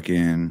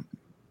 fucking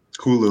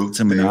Hulu. It's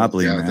a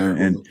monopoly, man.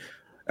 And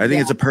I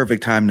think it's a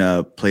perfect time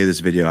to play this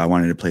video. I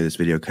wanted to play this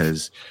video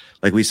because,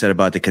 like we said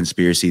about the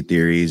conspiracy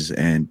theories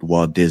and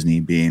Walt Disney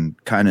being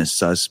kind of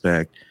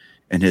suspect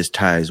in his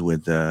ties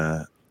with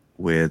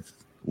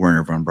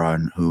Werner von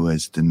Braun, who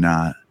is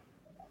the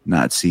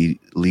Nazi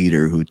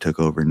leader who took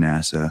over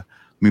NASA. Let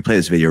me play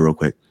this video real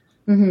quick.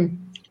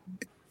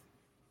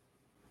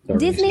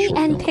 Disney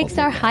and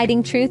Pixar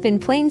hiding truth in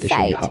plain sight. They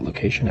show you hot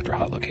location after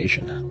hot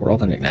location, where all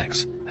the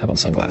knickknacks have on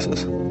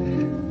sunglasses.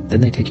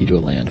 Then they take you to a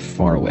land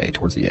far away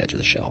towards the edge of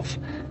the shelf.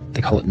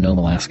 They call it Nome,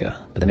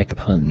 Alaska, but they make the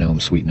pun Nome,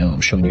 Sweet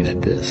Nome, showing you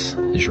that this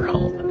is your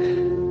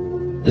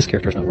home. This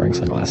character is not wearing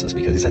sunglasses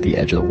because he's at the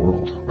edge of the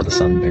world, where the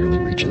sun barely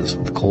reaches,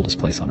 the coldest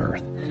place on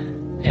Earth,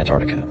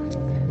 Antarctica.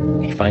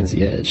 He finds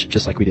the edge,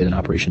 just like we did in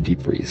Operation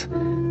Deep Freeze.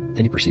 Then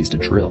he proceeds to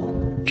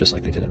drill, just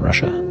like they did in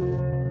Russia.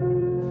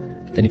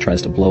 Then he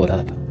tries to blow it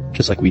up,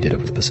 just like we did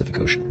over the Pacific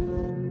Ocean.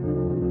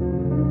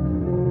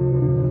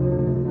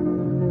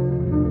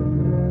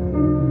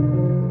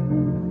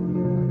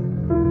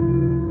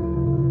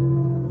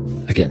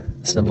 Again,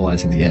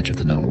 symbolizing the edge of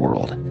the known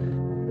world.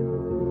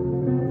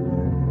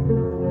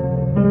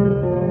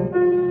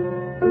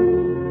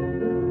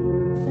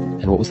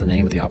 And what was the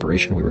name of the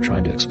operation we were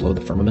trying to explode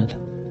the firmament?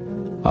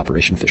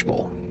 Operation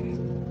Fishbowl.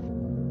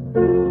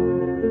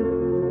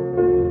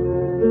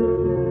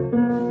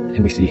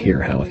 And we see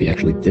here how if he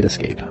actually did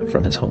escape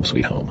from his home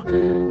sweet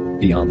home,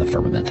 beyond the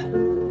firmament,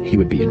 he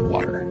would be in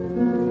water.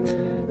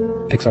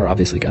 Pixar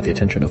obviously got the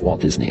attention of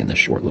Walt Disney in this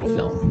short little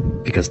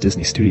film, because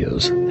Disney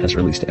Studios has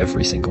released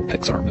every single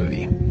Pixar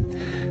movie.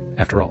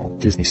 After all,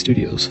 Disney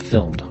Studios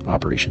filmed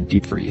Operation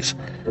Deep Freeze,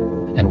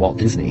 and Walt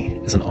Disney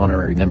is an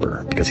honorary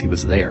member because he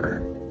was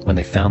there when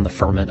they found the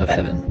firmament of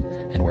heaven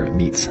and where it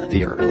meets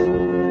the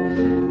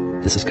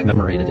earth. This is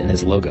commemorated in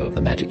his logo of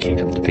the Magic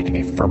Kingdom, depicting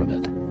a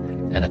firmament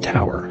and a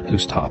tower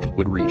whose top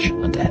would reach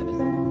unto heaven.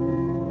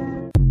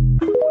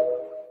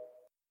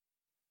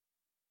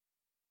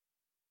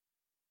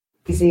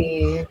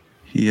 Easy.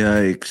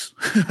 Yikes.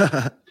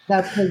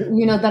 That's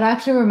that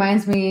actually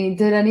reminds me.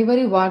 Did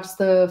anybody watch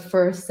the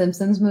first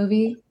Simpsons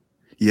movie?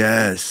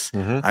 Yes.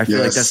 I feel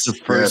like that's the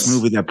first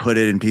movie that put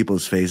it in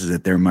people's faces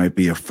that there might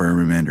be a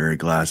firmament or a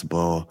glass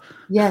bowl.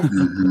 Yes.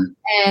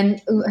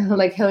 And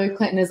like Hillary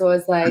Clinton is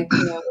always like,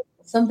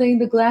 something,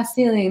 the glass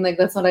ceiling. Like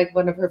that's like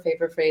one of her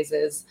favorite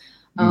phrases.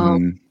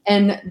 And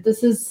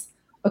this is,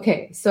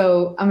 okay,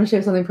 so I'm going to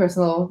share something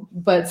personal,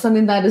 but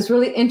something that is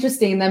really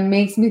interesting that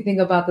makes me think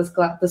about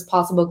this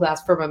possible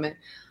glass firmament.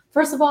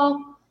 First of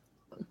all,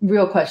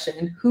 real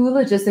question, who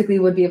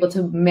logistically would be able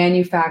to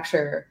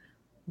manufacture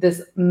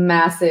this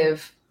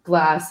massive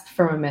glass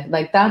firmament?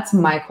 Like, that's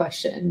my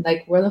question.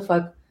 Like, where the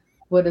fuck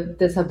would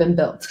this have been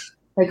built?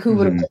 Like, who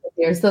would have put it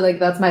here? So, like,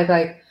 that's my,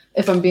 like,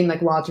 if I'm being,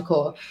 like,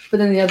 logical. But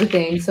then the other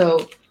thing,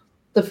 so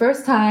the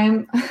first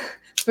time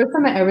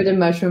I ever did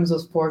mushrooms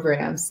was 4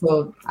 grams.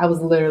 So I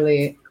was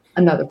literally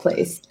another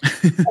place.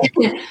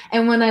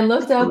 And when I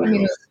looked up,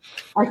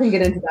 I can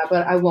get into that,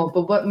 but I won't.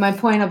 But what my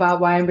point about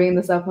why I'm bringing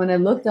this up, when I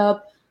looked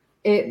up,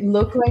 it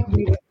looked like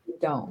we were in the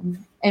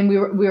dome. And we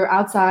were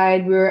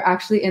outside. We were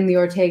actually in the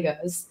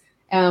Ortegas.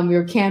 We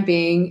were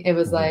camping. It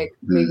was like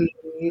maybe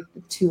maybe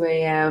 2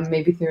 a.m.,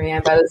 maybe 3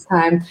 a.m. by this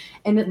time.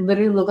 And it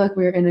literally looked like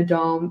we were in a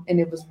dome, and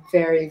it was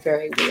very,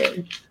 very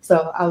weird.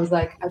 So I was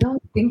like, I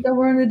don't think that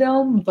we're in a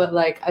dome, but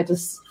like, I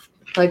just,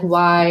 like,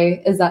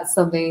 why is that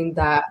something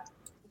that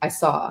I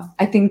saw?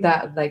 I think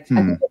that, like, I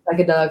think the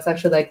psychedelics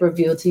actually, like,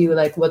 reveal to you,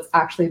 like, what's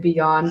actually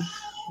beyond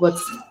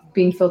what's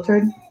being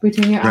filtered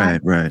between your eyes.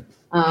 Right.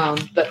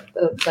 But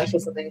that's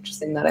just something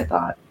interesting that I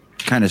thought.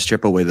 Kind of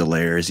strip away the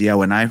layers. Yeah,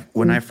 when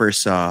I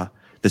first saw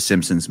the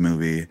Simpsons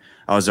movie,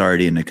 I was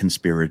already in a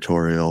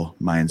conspiratorial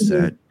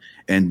mindset,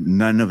 and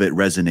none of it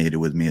resonated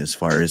with me as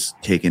far as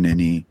taking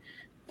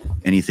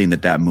anything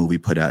that movie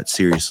put out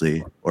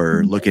seriously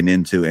or looking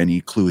into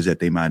any clues that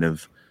they might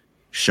have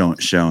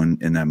shown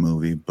in that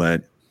movie.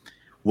 But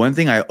one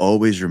thing I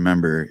always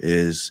remember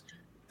is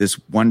this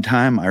one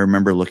time I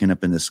remember looking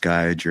up in the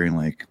sky during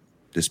like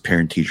this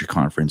parent-teacher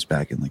conference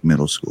back in like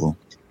middle school.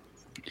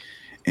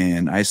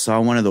 And I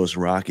saw one of those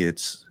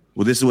rockets.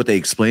 Well, this is what they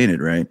explain it,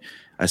 right?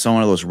 I saw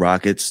one of those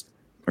rockets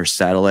or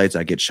satellites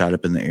that get shot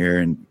up in the air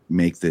and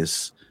make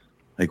this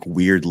like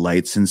weird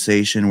light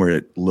sensation where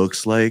it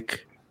looks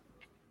like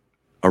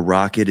a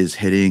rocket is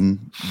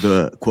hitting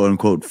the quote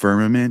unquote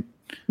firmament.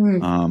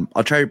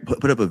 I'll try to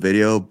put up a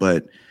video,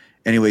 but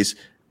anyways,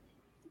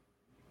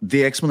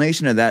 the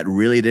explanation of that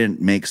really didn't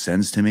make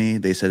sense to me.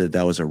 They said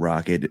that was a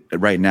rocket.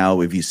 Right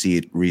now, if you see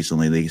it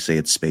recently, they say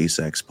it's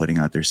SpaceX putting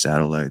out their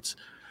satellites.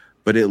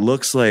 But it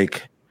looks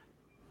like,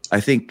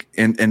 I think,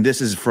 and this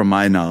is from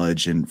my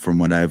knowledge and from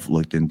what I've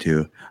looked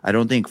into, I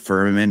don't think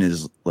firmament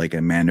is like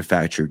a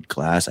manufactured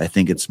glass. I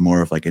think it's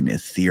more of like an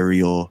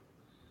ethereal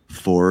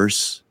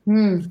force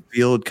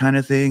field kind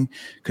of thing.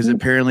 Because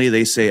apparently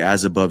they say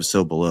as above,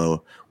 so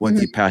below. Once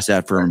you pass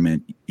that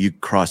firmament, you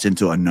cross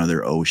into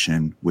another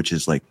ocean, which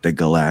is like the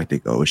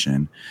galactic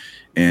ocean.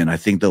 And I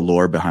think the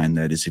lore behind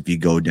that is if you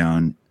go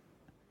down,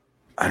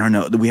 I don't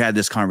know. We had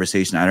this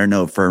conversation. I don't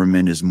know if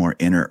firmament is more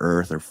inner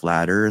Earth or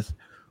flat Earth,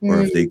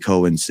 or if they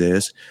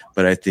coexist.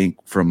 But I think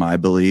from my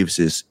beliefs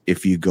is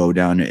if you go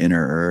down to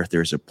inner Earth,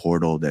 there's a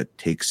portal that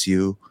takes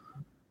you.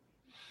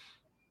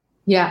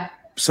 Yeah.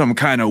 Some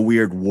kind of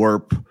weird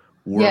wormhole.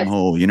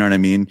 Yes. You know what I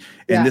mean?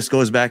 And this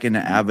goes back into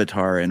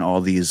Avatar and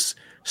all these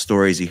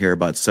stories you hear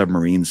about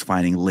submarines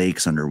finding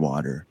lakes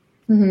underwater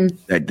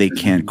that they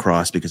can't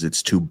cross because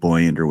it's too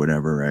buoyant or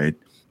whatever, right?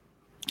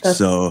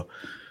 So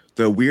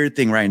the weird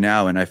thing right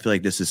now, and I feel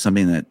like this is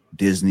something that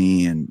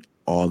Disney and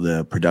all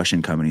the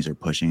production companies are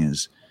pushing,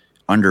 is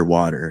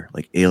underwater,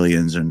 like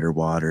aliens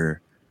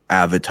underwater,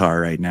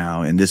 Avatar right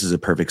now. And this is a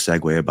perfect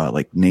segue about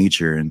like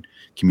nature and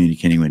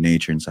communicating with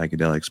nature and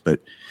psychedelics. But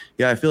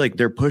yeah, I feel like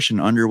they're pushing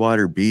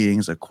underwater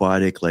beings,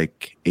 aquatic,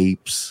 like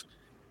apes,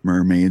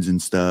 mermaids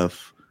and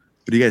stuff.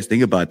 What do you guys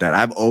think about that?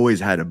 I've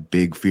always had a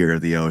big fear of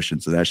the ocean,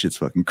 so that shit's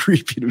fucking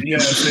creepy to me. Yeah,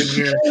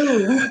 same here.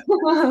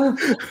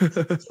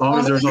 As long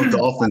as there's no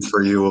dolphins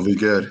for you, we'll be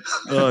good.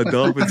 Oh,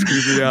 dolphins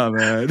creep me out,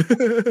 man.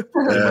 You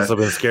must have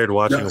been scared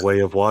watching A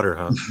Way of Water,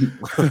 huh?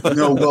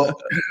 No, well,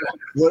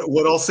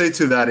 what I'll say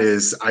to that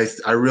is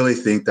I really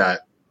think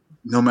that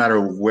no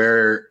matter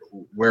where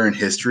in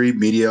history,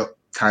 media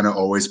kind of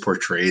always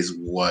portrays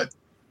what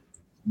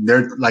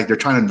they're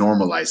trying to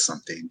normalize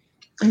something.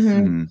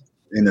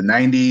 In the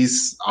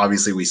 90s,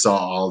 obviously, we saw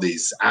all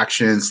these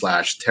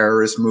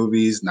action/terrorist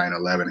movies.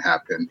 9/11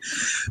 happened.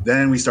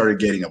 Then we started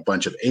getting a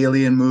bunch of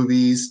alien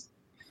movies.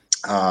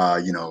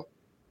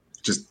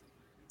 Just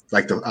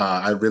like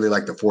I really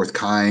like The Fourth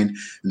Kind.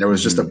 And there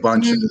was just a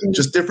bunch of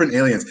just different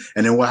aliens.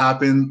 And then what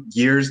happened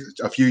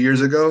a few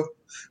years ago,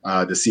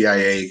 the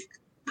CIA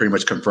pretty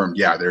much confirmed,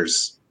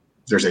 there's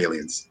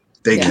aliens.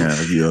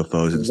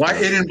 UFOs. And why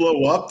it didn't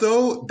blow up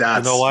though?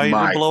 That's why it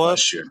didn't blow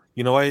question. Up?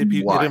 You know why it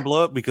didn't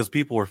blow up? Because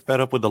people were fed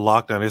up with the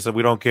lockdown. They said,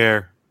 "We don't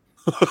care.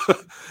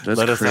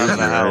 Let us out of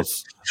the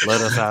house.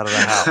 Let us out of the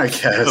house." I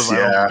guess, I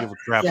don't give a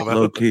crap about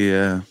low-key,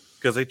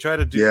 because they try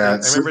to do. I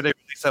remember they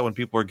released that when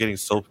people were getting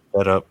so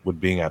fed up with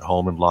being at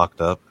home and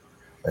locked up,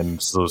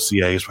 and so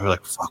CIA's were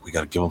like, "Fuck, we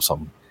got to give them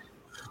something.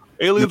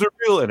 Aliens are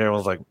real," and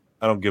everyone's like,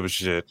 "I don't give a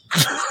shit."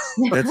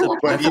 But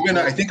even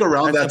I think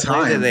around that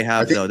time,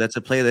 that's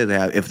a play that they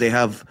have. If they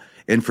have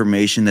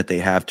information that they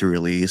have to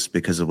release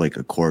because of like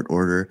a court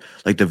order,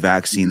 like the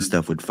vaccine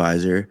stuff with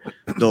Pfizer,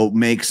 they'll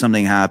make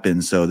something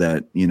happen so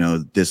that,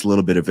 this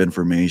little bit of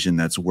information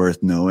that's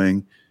worth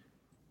knowing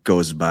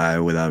goes by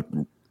without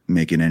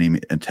making any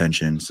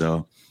attention.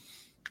 So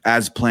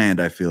as planned,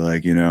 I feel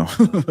like,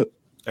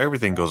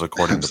 everything goes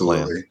according to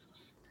plan.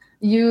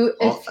 No,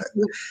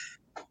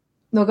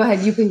 go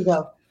ahead. You please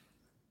go.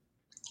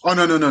 Oh,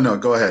 no.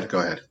 Go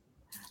ahead.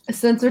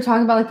 Since we're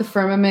talking about like the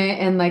firmament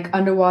and like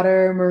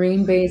underwater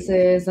marine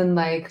bases, and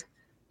like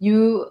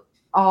you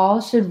all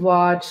should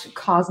watch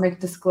Cosmic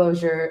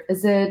Disclosure.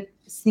 Is it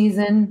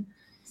season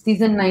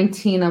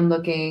 19? I'm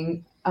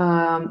looking.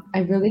 I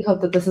really hope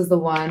that this is the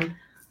one.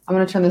 I'm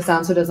gonna turn this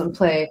down so it doesn't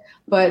play.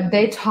 But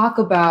they talk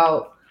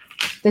about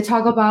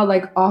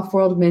like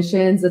off-world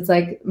missions. It's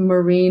like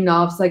marine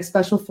ops, like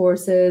special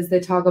forces. They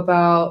talk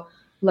about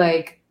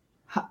like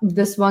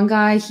this one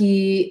guy,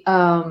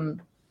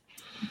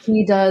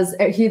 he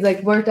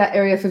like worked at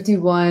Area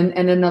 51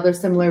 and another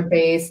similar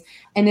base,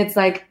 and it's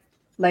like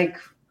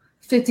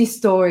 50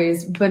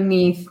 stories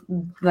beneath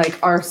like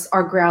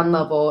our ground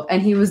level,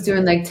 and he was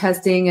doing like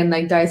testing and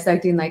like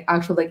dissecting like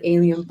actual like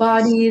alien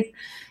bodies.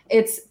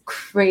 It's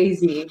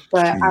crazy,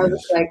 but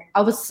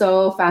I was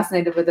so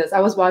fascinated with this. I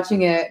was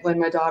watching it when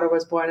my daughter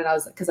was born,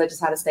 and because I just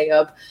had to stay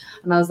up,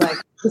 and I was like,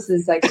 this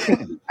is like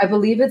crazy. I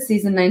believe it's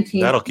season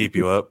 19. That'll keep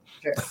you up.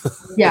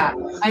 Yeah,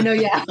 I know.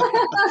 Yeah.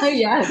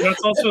 Yeah.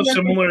 That's also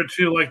similar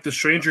to like the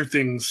Stranger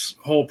Things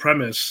whole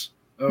premise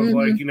of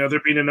like, you know,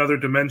 there being another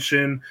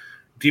dimension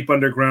deep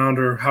underground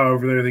or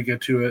however they get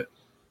to it.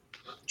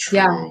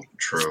 True.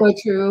 So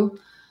true.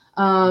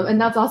 And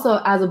that's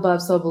also as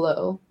above, so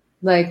below.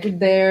 Like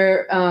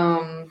they're,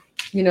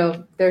 you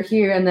know, they're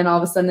here, and then all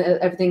of a sudden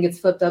everything gets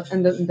flipped up,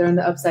 and they're in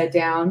the upside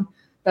down.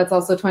 That's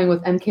also toying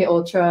with MK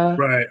Ultra.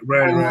 Right.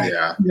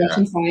 Yeah.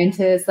 Russian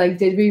scientists. Like,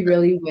 did we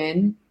really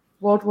win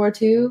World War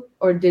II,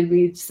 or did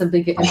we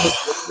simply get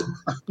infiltrated?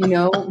 You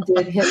know,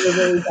 did Hitler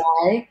really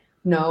die?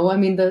 No. I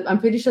mean, I'm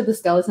pretty sure the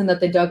skeleton that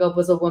they dug up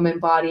was a woman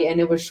body,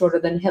 and it was shorter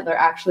than Hitler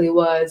actually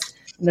was.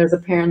 And there's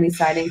apparently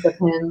sightings of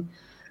him.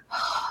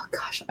 Oh,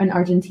 gosh, in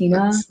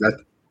Argentina.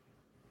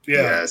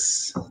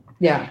 Yes.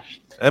 Yeah.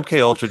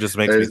 MK Ultra just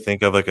makes me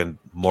think of like a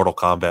Mortal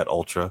Kombat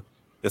Ultra.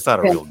 It's not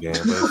a real game,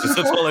 but it's just,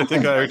 that's all I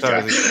think of every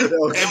time.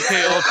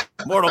 MK Ultra,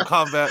 Mortal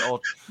Kombat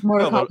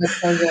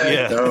Ultra.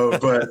 Yeah. No,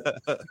 but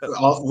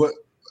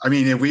I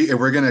mean, if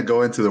we're gonna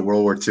go into the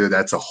World War II,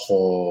 that's a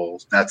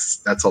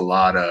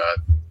lot of.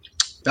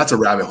 That's a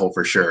rabbit hole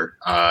for sure,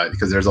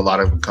 because there's a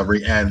lot of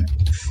recovery, and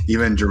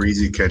even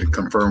Jarizi could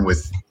confirm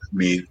with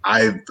me.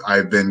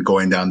 I've been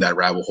going down that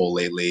rabbit hole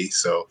lately.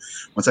 So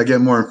once I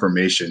get more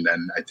information,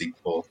 then I think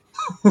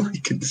we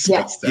can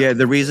discuss that. Yeah,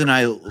 the reason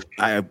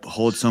I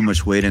hold so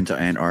much weight into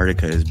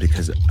Antarctica is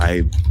because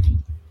I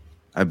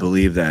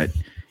believe that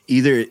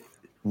either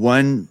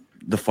one,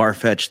 the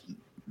far-fetched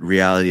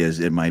reality is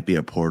it might be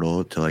a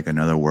portal to like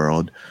another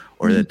world,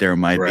 or that there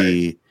might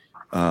be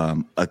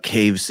a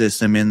cave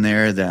system in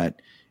there that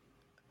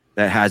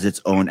has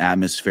its own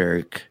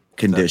atmospheric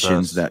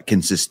conditions that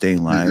can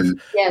sustain life.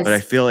 Yes. But I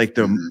feel like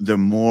the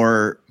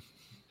more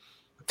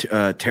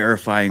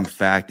terrifying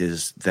fact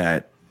is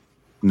that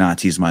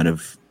Nazis might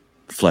have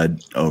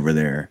fled over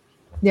there,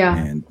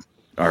 and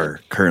are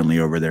currently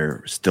over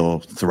there, still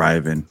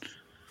thriving.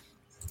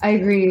 I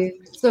agree.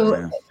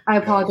 So I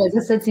apologize.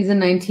 I said season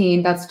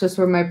 19. That's just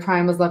where my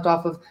prime was left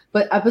off of.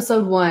 But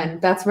episode 1,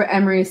 that's where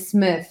Emery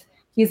Smith,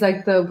 he's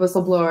like the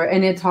whistleblower,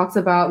 and it talks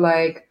about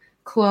like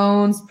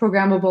clones,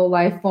 programmable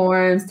life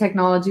forms,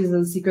 technologies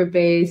of the secret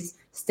base,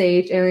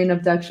 staged alien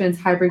abductions,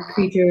 hybrid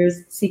creatures,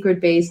 secret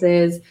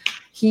bases.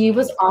 He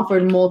was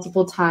offered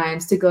multiple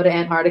times to go to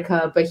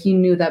Antarctica, but he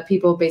knew that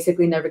people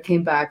basically never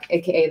came back,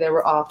 aka they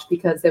were offed,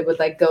 because they would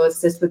like go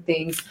assist with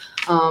things,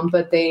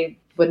 but they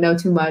would know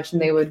too much,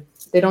 and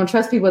they don't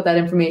trust people with that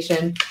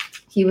information.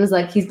 He was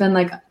like, he's been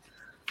like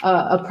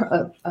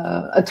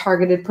a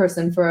targeted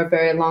person for a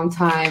very long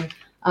time.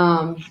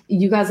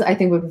 You guys, I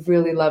think, would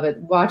really love it.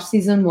 Watch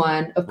season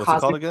 1 of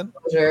Cosmic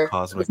Disclosure.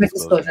 Cosmic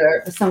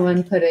Disclosure.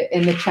 Someone put it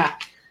in the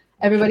chat.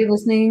 Everybody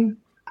listening,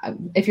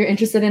 if you're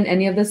interested in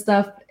any of this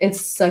stuff, it's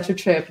such a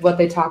trip what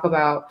they talk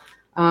about.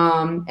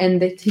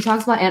 And he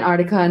talks about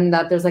Antarctica and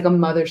that there's like a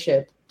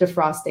mothership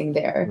defrosting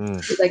there.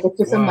 He's like, it's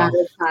just a matter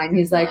of time.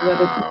 He's like,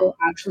 whether people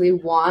actually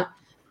want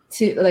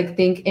to like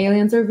think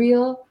aliens are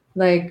real,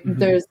 like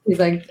he's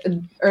like,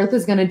 Earth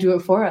is gonna do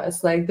it for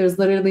us. Like there's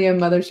literally a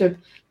mothership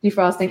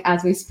defrosting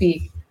as we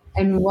speak.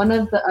 And one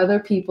of the other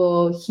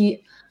people,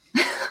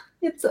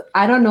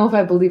 I don't know if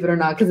I believe it or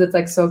not, because it's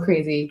like so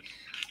crazy.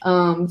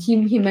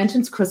 He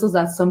mentions crystals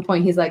at some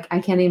point. He's like, I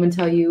can't even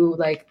tell you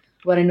like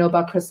what I know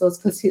about crystals,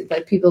 because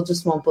like people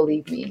just won't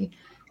believe me.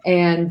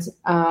 And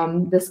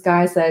this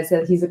guy says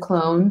that he's a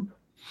clone.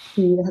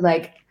 He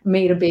like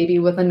made a baby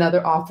with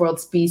another off-world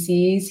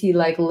species. He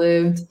like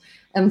lived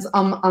on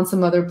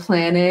some other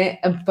planet,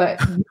 but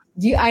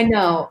I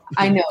know.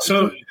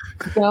 So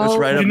it's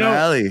right up my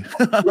alley.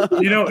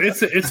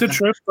 It's a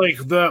trip. Like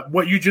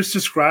what you just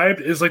described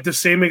is like the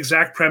same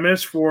exact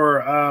premise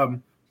for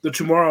the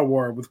Tomorrow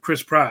War with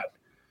Chris Pratt,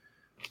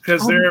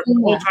 because their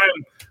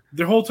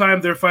whole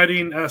time they're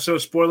fighting. So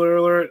spoiler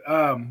alert.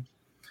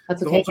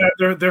 That's okay. The whole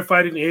time they're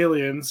fighting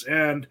aliens,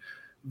 and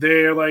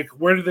they're like,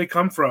 where did they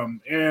come from?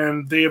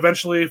 And they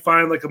eventually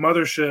find like a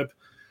mothership.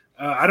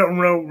 I don't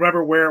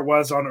remember where it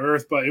was on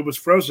Earth, but it was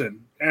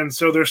frozen, and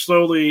so they're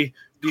slowly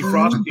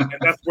defrosting,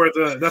 and that's where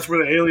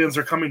the aliens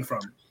are coming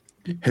from.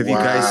 Have you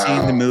guys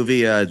seen the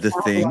movie The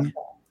Thing?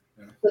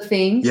 The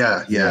Thing?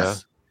 Yeah,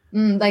 yes.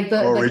 Like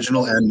the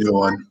original and new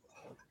one.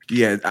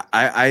 Yeah,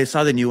 I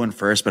saw the new one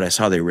first, but I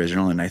saw the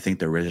original, and I think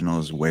the original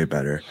is way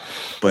better.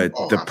 But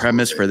the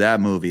premise for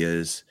that movie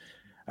is,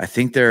 I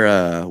think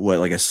they're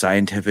like a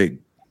scientific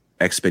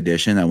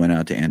expedition that went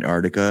out to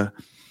Antarctica,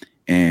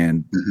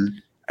 and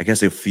I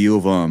guess a few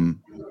of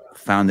them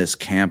found this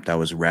camp that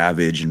was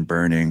ravaged and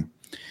burning,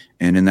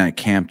 and in that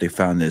camp they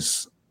found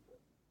this.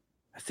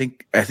 I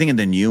think in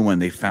the new one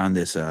they found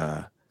this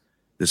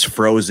this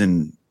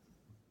frozen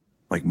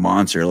like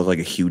monster. It looked like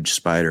a huge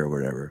spider or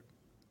whatever.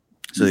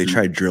 So they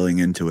tried drilling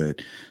into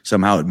it.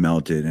 Somehow it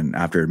melted, and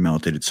after it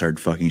melted, it started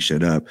fucking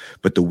shit up.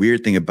 But the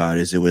weird thing about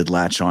it is it would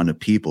latch on to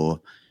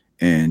people,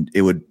 and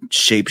it would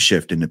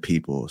shapeshift into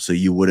people. So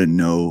you wouldn't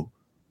know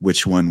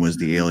which one was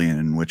the alien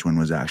and which one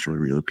was actually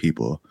real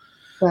people.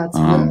 That's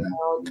wild.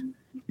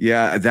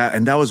 Yeah,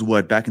 that was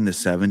what, back in the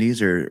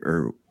 70s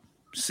or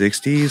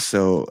 60s.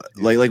 So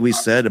like we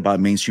said about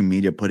mainstream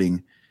media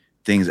putting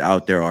things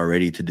out there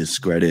already to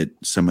discredit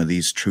some of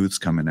these truths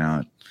coming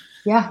out.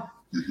 Yeah.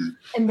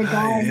 And the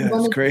guy,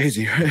 it's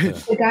crazy, right?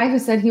 The guy who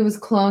said he was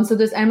cloned. So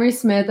there's Emery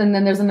Smith, and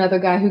then there's another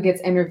guy who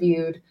gets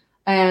interviewed,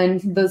 and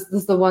this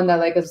is the one that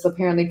like is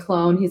apparently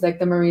cloned. He's like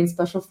the Marine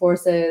Special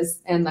Forces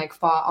and like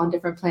fought on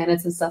different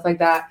planets and stuff like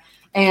that.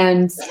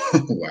 And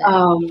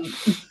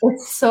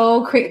it's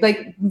so crazy.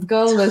 Like,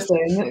 go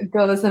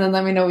listen, and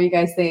let me know what you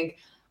guys think.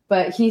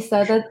 But he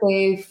said that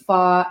they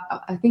fought.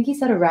 I think he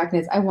said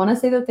arachnids. I want to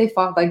say that they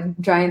fought like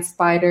giant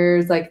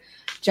spiders, like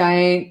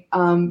giant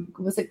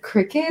was it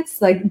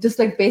crickets, like just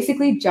like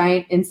basically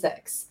giant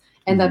insects,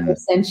 and that they're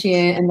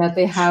sentient, and that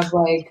they have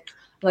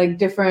like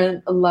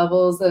different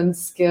levels and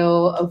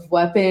skill of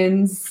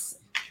weapons.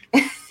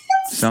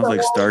 Sounds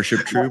like Starship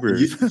Troopers.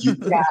 You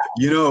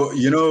know,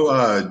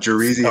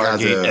 Jarizi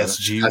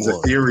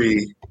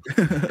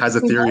has a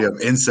theory of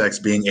insects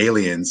being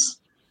aliens.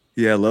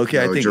 Yeah, Loki,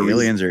 I think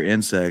aliens are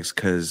insects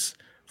because,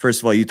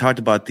 first of all, you talked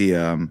about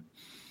the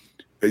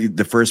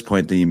first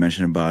point that you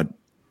mentioned about,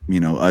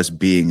 us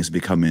beings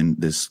becoming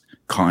this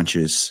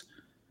conscious,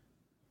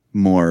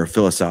 more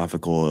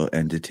philosophical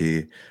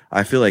entity.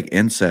 I feel like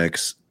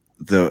insects,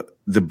 the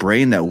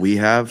brain that we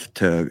have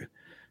to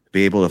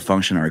be able to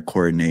function our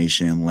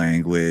coordination,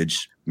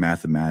 language,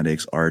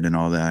 mathematics, art, and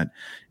all that.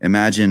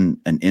 Imagine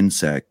an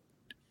insect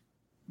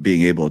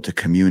being able to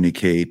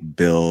communicate,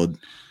 build,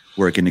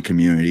 work in the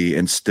community,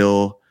 and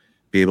still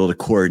be able to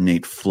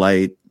coordinate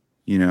flight,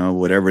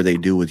 whatever they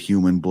do with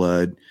human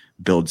blood,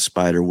 build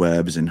spider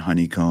webs and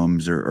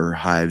honeycombs or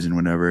hives and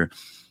whatever.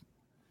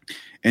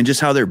 And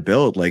just how they're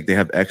built, like they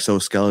have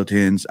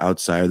exoskeletons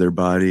outside of their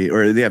body,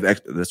 or they have,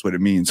 that's what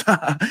it means.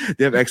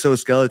 They have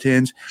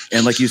exoskeletons.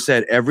 And like you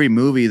said, every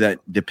movie that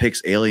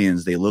depicts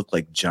aliens, they look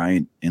like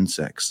giant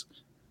insects,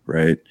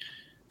 right?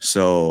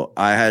 So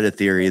I had a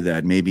theory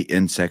that maybe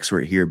insects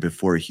were here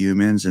before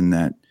humans and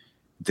that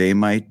they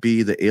might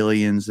be the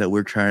aliens that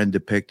we're trying to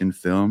depict in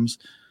films,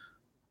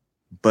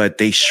 but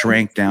they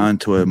shrank down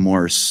to a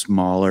more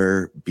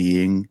smaller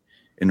being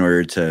in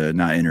order to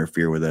not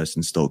interfere with us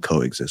and still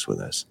coexist with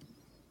us.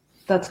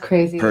 That's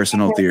crazy.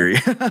 Personal theory.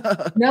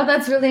 No,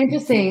 that's really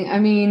interesting. I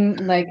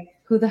mean, like,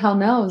 who the hell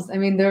knows? I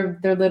mean, they're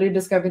literally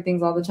discovering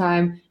things all the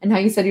time. And how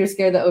you said you're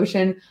scared of the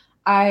ocean.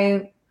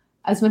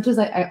 As much as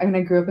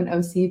I grew up in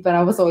OC, but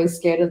I was always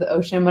scared of the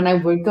ocean. When I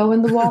would go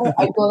in the water,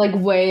 I'd go like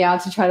way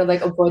out to try to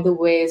like avoid the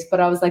waves. But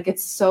I was like,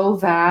 it's so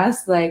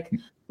vast. Like,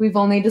 we've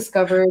only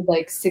discovered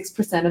like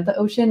 6% of the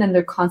ocean, and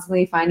they're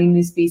constantly finding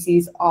new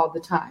species all the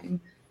time.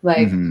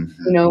 Like,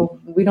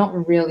 we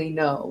don't really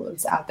know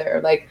what's out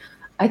there. Like,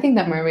 I think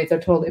that mermaids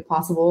are totally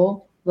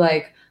possible.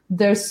 Like,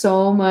 there's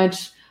so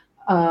much,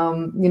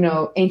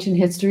 ancient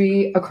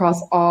history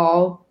across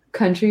all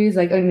countries,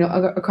 like,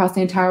 across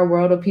the entire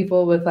world of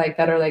people with like,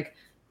 that are like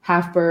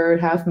half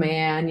bird, half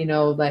man,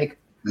 like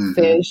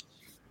fish,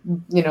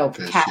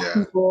 cat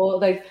people,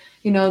 like,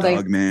 like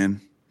dog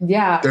man.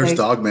 Yeah. There's like,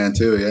 dog man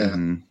too. Yeah.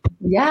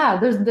 Yeah.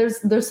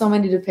 There's so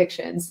many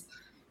depictions,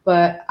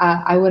 but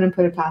I wouldn't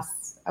put it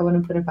past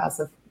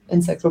if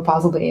insects were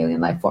possibly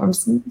alien life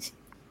forms.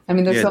 I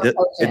mean,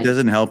 it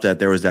doesn't help that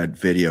there was that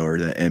video or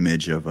the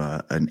image of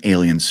an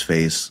alien's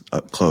face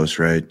up close,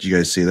 right? Did you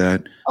guys see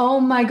that?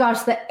 Oh my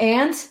gosh, the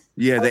ant?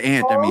 Yeah, the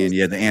ant. I mean,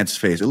 the ant's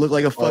face. It looked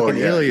like a fucking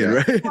alien,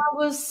 right? I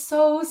was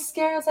so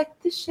scared. I was like,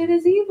 this shit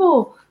is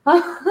evil.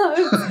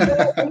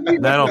 I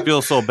don't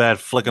feel so bad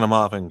flicking them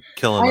off and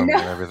killing them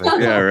and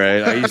everything. Yeah,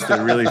 right. I used to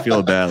really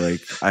feel bad.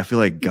 Like, I feel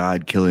like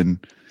God killing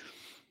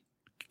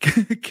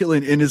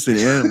innocent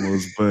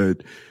animals.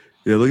 But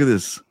yeah, look at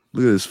this.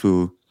 Look at this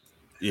fool.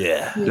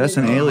 Yeah. That's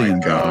an alien.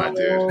 God,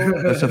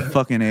 dude. That's a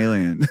fucking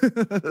alien.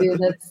 Dude,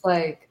 that's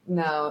like,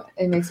 no,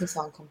 it makes me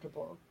so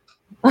uncomfortable.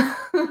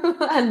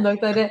 I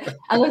looked at it.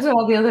 I looked at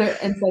all the other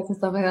insects and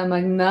stuff like that. I'm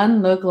like,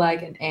 none look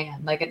like an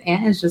ant. Like, an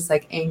ant is just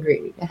like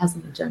angry. It has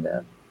an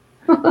agenda.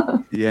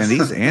 Yeah, and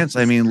these ants,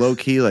 I mean, low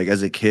key, like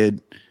as a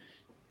kid,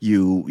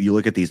 you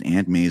look at these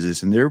ant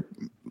mazes, and they're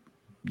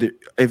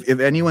if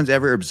anyone's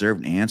ever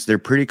observed ants, they're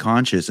pretty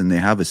conscious and they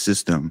have a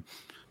system.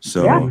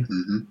 So,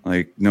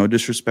 like, no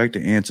disrespect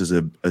to ants as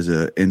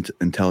a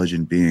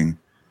intelligent being.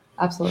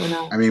 Absolutely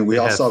not. I mean, we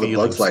all saw the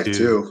bug flight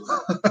too.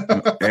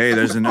 Hey,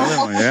 there's another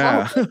one.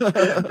 Yeah.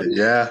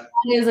 Yeah. That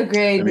is a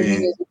great movie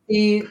to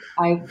see.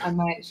 I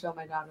might show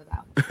my daughter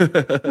that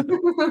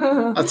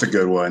one. That's a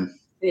good one.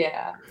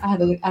 Yeah. I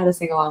had a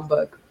sing-along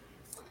book.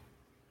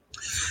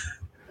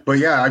 But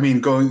yeah, I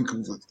mean,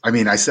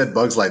 I said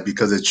Bugs Life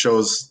because it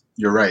shows,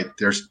 you're right,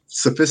 they're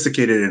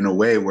sophisticated in a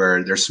way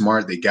where they're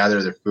smart. They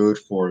gather their food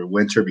for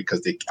winter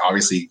because they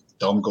obviously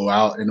don't go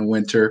out in the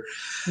winter.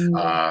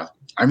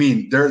 I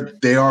mean,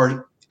 they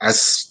are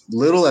as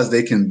little as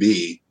they can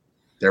be.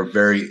 They're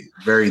very,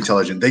 very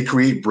intelligent. They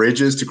create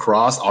bridges to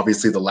cross.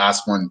 Obviously, the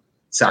last one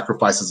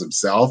sacrifices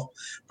himself,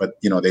 but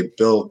they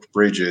build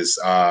bridges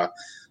to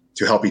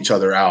help each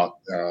other out.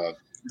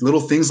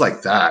 Little things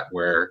like that,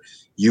 where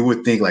you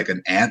would think like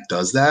an ant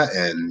does that,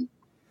 and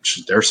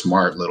they're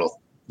smart little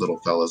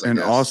fellas. I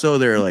guess. Also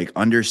they're like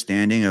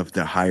understanding of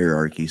the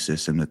hierarchy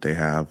system that they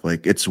have.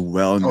 Like it's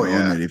well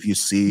known that if you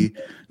see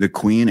the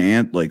queen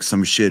ant, like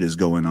some shit is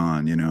going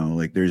on,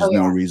 like there's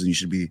no reason you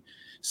should be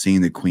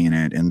seeing the queen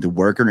ant. And the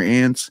worker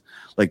ants,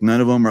 like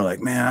none of them are like,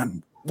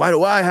 man, why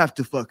do I have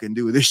to fucking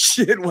do this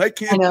shit? Why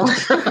can't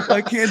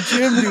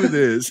Jim do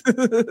this?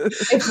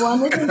 If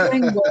one isn't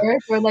doing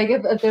work, or like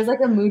if there's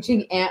like a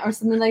mooching ant or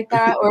something like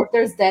that, or if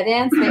there's dead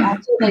ants, they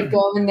actually like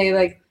go and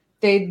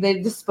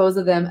they dispose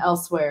of them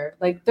elsewhere.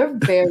 Like they're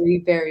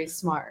very, very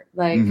smart.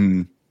 Like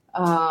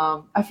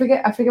I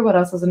forget what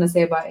else I was gonna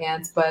say about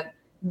ants, but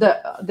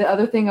the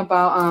other thing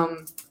about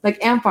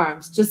like ant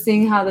farms, just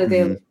seeing how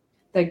they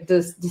like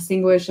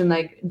distinguish and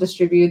like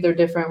distribute their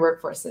different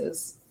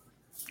workforces.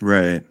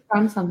 Right.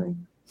 From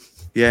something.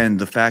 Yeah, and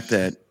the fact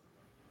that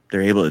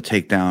they're able to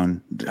take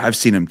down, I've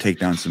seen them take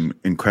down some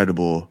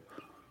incredible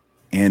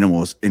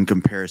animals in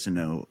comparison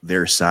to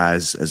their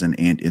size as an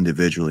ant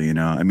individually,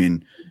 I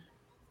mean,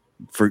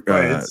 for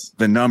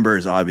the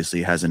numbers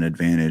obviously has an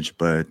advantage,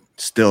 but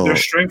still their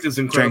strength is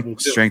incredible.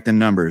 Strength in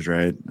numbers,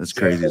 right? That's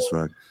crazy as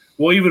fuck.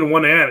 Well, even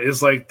one ant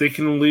is like they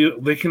can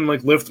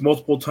like lift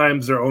multiple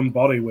times their own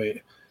body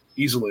weight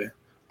easily.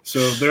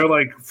 So they're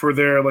like, for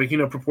their like,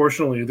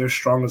 proportionally, they're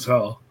strong as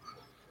hell.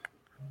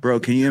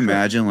 Bro, can you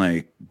imagine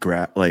like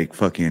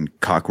fucking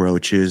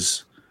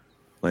cockroaches,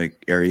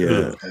 like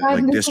area,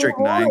 like District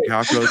 9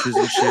 cockroaches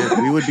and shit?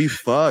 We would be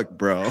fucked,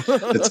 bro.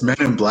 It's Men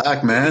in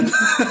Black, man.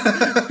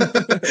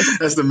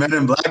 That's the Men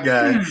in Black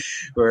guy,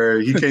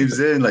 where he comes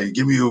in like,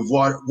 give me a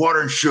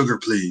water and sugar,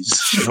 please.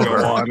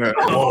 Sugar,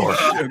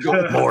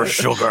 more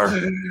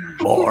sugar,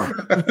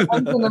 more.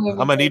 I'm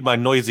gonna need my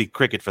noisy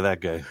cricket for that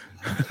guy.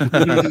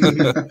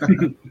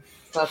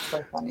 That's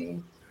so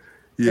funny.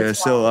 Yeah.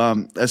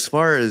 So, as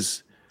far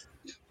as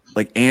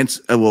like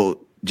ants,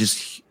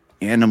 just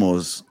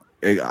animals.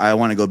 I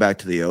want to go back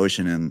to the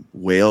ocean and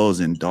whales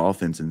and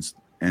dolphins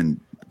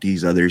and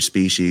these other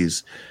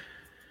species.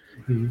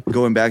 Mm-hmm.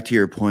 Going back to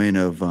your point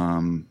of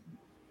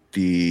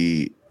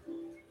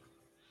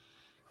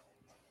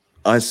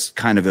us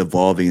kind of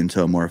evolving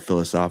into a more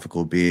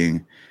philosophical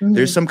being,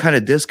 there's some kind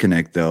of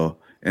disconnect though.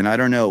 And I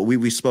don't know,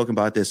 we've spoken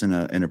about this in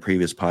a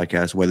previous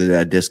podcast, whether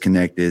that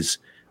disconnect is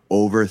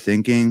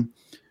overthinking,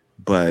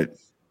 but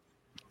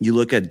you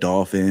look at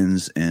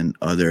dolphins and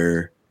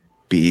other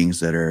beings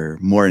that are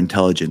more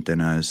intelligent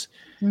than us,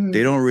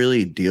 they don't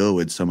really deal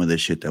with some of the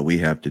shit that we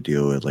have to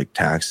deal with, like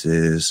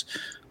taxes.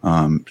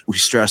 We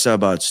stress out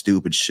about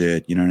stupid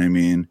shit, you know what I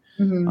mean?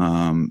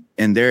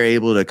 And they're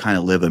able to kind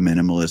of live a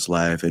minimalist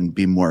life and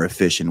be more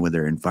efficient with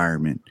their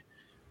environment.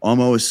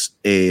 Almost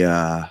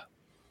a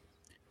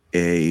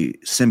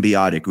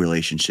symbiotic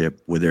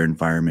relationship with their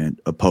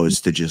environment,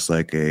 opposed to just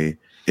like a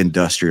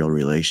industrial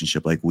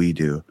relationship like we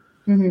do.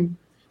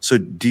 So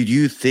did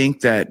you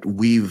think that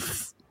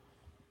we've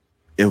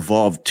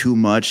evolved too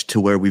much to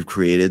where we've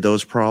created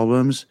those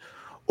problems?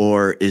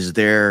 Or is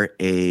there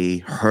a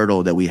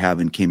hurdle that we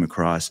haven't came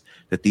across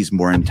that these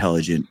more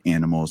intelligent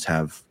animals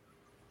have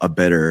a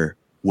better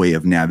way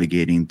of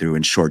navigating through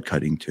and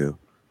shortcutting to?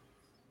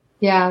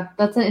 Yeah,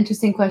 that's an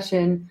interesting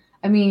question.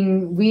 I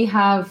mean, we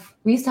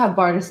used to have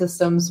barter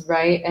systems,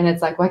 right? And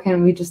it's like, why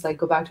can't we just like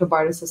go back to a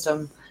barter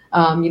system?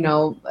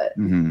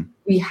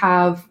 We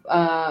have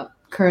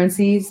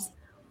currencies.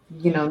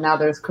 Now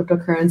there's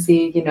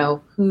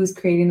cryptocurrency. Who's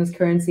creating this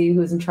currency?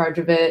 Who's in charge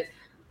of it?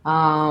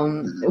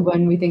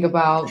 When we think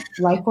about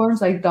life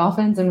forms like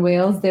dolphins and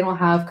whales, they don't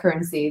have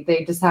currency.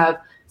 They just have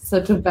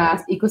such a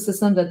vast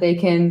ecosystem that they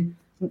can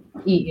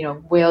eat.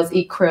 Whales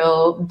eat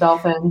krill,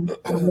 dolphin,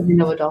 I don't really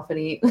know what dolphin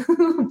eat,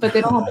 but they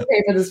don't have to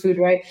pay for this food,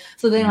 right?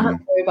 So they don't have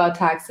to worry about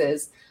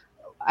taxes.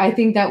 I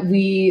think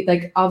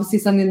that obviously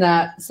something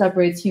that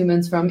separates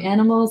humans from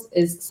animals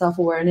is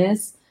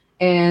self-awareness,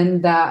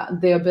 and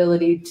that the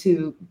ability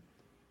to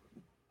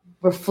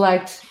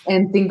reflect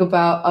and think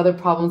about other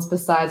problems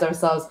besides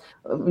ourselves,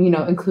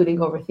 including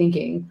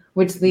overthinking,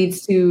 which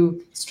leads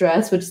to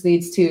stress, which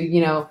leads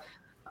to,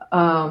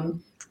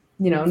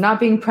 not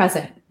being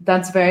present.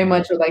 That's very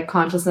much what like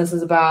consciousness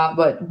is about,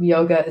 what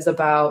yoga is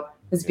about,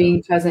 is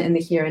being present in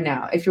the here and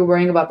now. If you're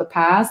worrying about the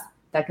past,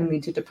 that can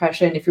lead to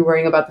depression. If you're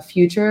worrying about the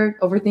future,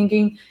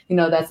 overthinking,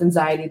 that's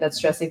anxiety, that's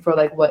stressing for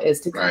like what is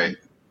to come. Right.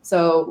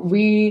 So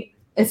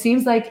it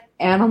seems like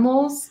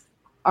animals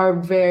are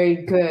very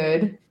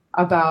good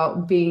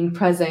about being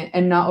present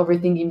and not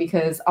overthinking,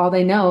 because all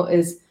they know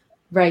is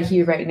right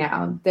here, right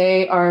now.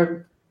 They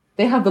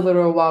have the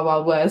literal wild,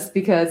 wild west,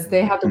 because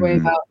they have to worry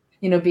about,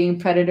 being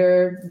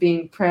predator,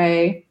 being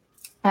prey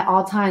at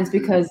all times,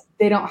 because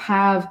they don't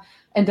have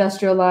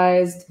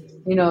industrialized,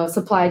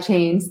 supply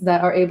chains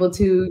that are able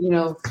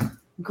to,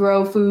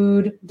 grow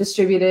food,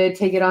 distribute it,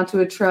 take it onto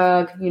a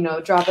truck,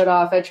 drop it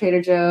off at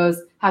Trader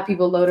Joe's, have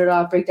people load it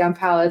up, break down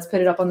pallets, put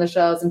it up on the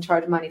shelves, and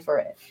charge money for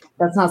it.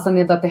 That's not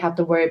something that they have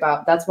to worry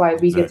about. That's why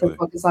we get to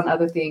focus on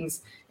other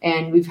things.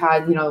 And we've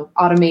had,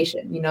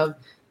 automation,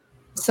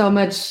 so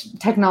much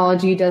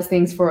technology does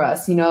things for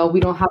us. We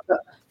don't have to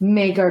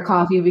make our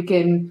coffee. We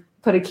can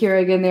put a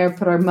Keurig in there,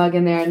 put our mug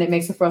in there, and it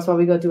makes it for us while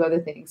we go do other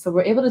things. So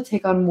we're able to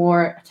take on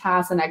more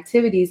tasks and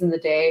activities in the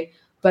day,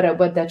 but at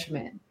what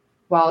detriment?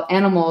 While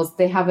animals,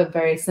 they have it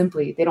very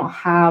simply. They don't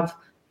have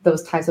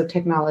those types of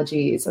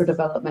technologies or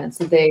developments.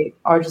 So they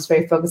are just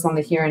very focused on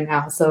the here and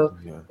now. So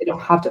they don't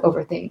have to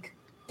overthink.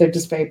 They're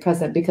just very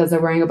present because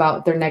they're worrying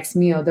about their next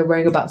meal. They're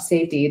worrying about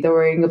safety. They're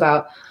worrying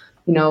about,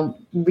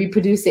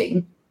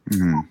 reproducing.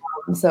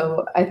 Mm-hmm.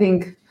 So I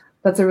think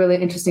that's a really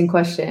interesting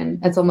question.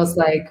 It's almost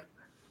like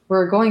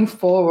we're going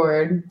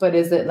forward, but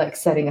is it like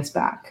setting us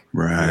back?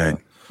 Right.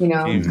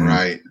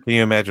 Right. Can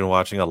you imagine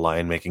watching a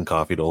lion making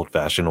coffee the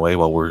old-fashioned way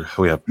while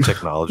we have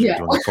technology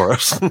doing it for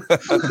us?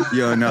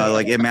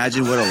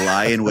 Imagine what a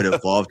lion would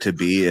evolve to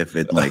be if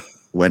it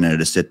went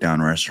at a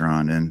sit-down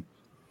restaurant and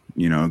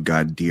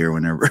got deer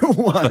whenever it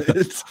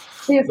wanted.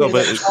 No,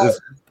 but it's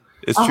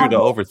true, the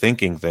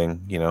overthinking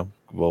thing.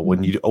 Well,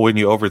 when you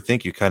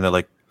overthink, you kind of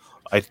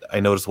I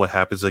noticed what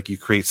happens. You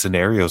create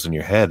scenarios in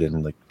your head,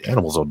 and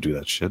animals don't do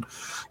that shit.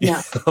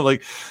 Yeah.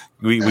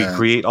 We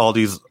create all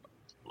these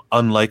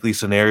unlikely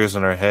scenarios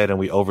in our head, and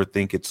we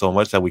overthink it so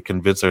much that we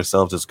convince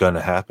ourselves it's going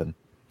to happen.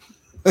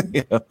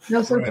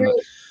 No, so true.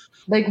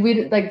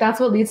 That's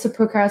what leads to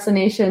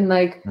procrastination.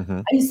 I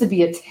used to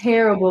be a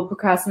terrible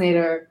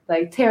procrastinator,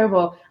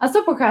 terrible. I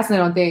still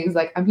procrastinate on things.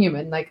 I'm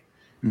human.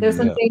 There's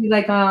some things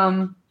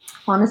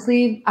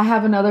honestly, I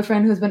have another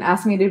friend who's been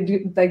asking me to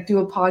do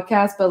a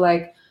podcast, but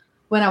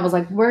when I was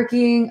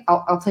working,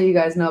 I'll tell you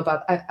guys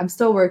about. I'm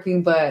still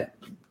working, but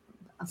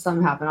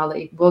something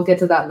happened. We'll get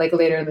to that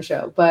later in the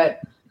show.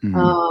 But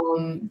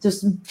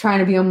just trying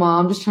to be a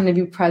mom, just trying to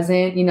be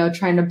present.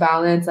 Trying to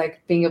balance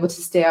being able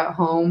to stay at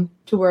home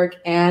to work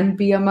and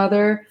be a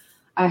mother.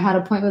 I had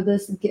a point with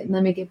this.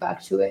 Let me get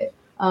back to it.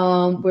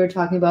 We're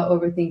talking about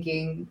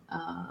overthinking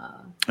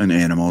and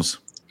animals.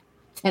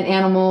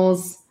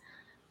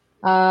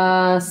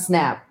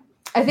 Snap.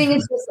 I think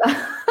it's just.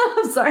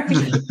 I'm sorry.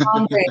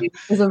 Mom brain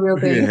is a real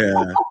thing.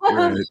 Yeah,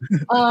 right.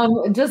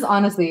 Just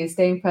honestly,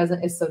 staying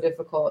present is so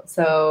difficult.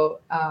 So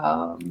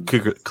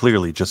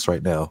clearly, just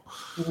right now.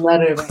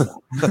 Literally.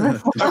 I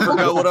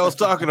forgot what I was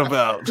talking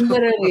about.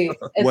 Literally.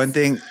 One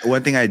thing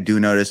I do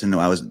notice, and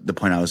the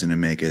point I was going to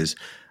make is,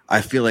 I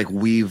feel like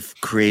we've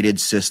created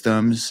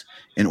systems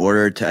in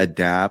order to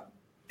adapt,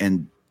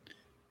 and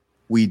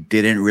we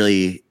didn't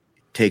really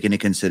take into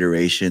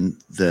consideration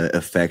the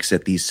effects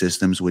that these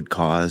systems would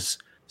cause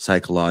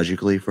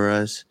psychologically for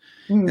us.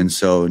 And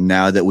so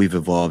now that we've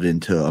evolved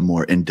into a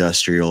more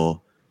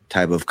industrial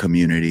type of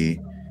community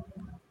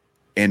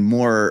and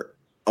more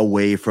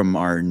away from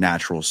our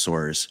natural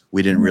source,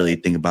 we didn't really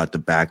think about the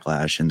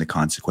backlash and the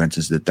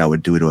consequences that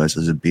would do to us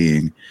as a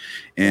being.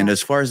 And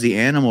as far as the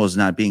animals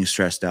not being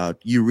stressed out,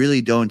 you really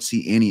don't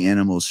see any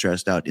animals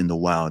stressed out in the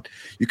wild.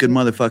 You could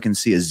motherfucking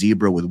see a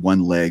zebra with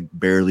one leg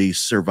barely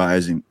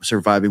surviving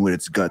with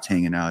its guts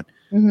hanging out.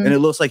 And it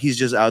looks like he's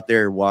just out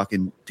there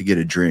walking to get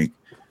a drink.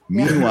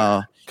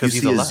 Meanwhile, you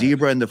see a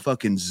zebra in the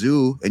fucking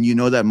zoo and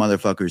that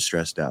motherfucker's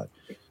stressed out.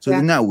 So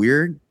isn't that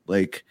weird?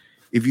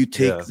 If you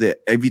take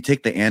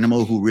the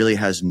animal who really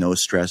has no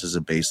stress as a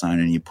baseline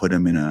and you put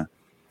him in a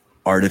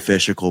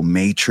artificial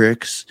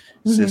matrix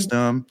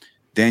system,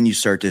 then you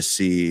start to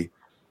see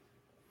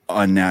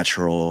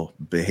unnatural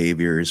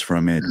behaviors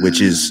from it, which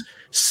is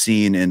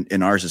seen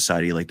in our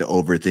society, the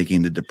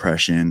overthinking, the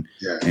depression,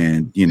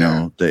 and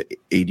the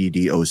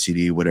ADD,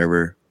 OCD,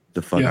 whatever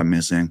the fuck I'm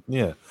missing.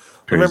 Yeah.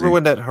 Remember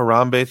when that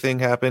Harambe thing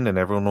happened and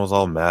everyone was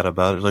all mad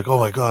about it? Oh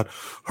my God,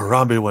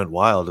 Harambe went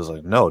wild. It's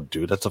no,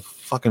 dude, that's a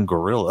fucking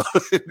gorilla.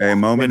 Hey,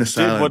 moment of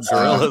silence.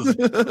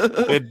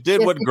 It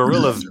did what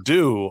gorillas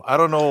do. I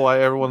don't know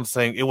why everyone's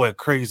saying it went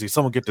crazy.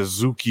 Someone get the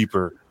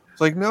zookeeper.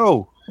 It's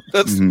no,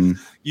 that's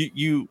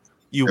you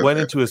went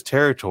into his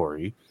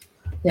territory.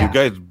 Yeah. You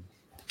guys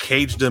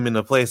caged him in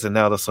a place, and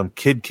now some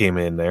kid came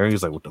in there.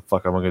 He's what the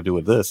fuck am I going to do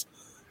with this?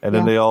 And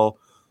then they all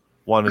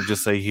want to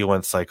just say he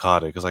went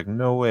psychotic. It's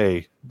no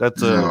way.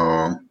 That's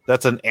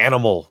an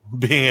animal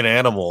being an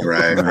animal.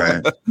 Right.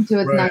 To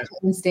its natural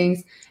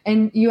instincts.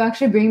 And you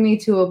actually bring me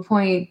to a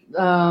point,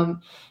 how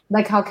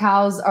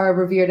cows are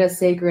revered as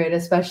sacred,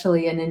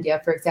 especially in India,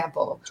 for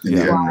example.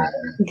 Yeah.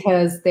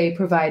 Because they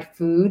provide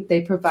food,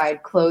 they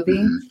provide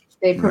clothing,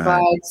 they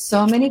provide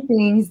so many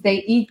things.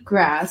 They eat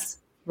grass,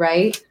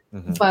 right?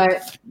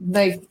 But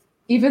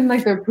even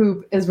their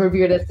poop is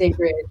revered as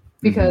sacred.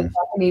 Because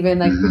that can even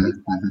produce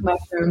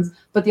mushrooms.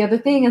 But the other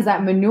thing is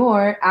that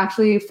manure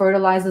actually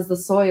fertilizes the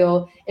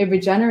soil, it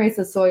regenerates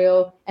the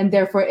soil, and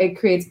therefore it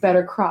creates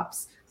better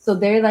crops. So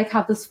they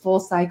have this full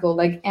cycle.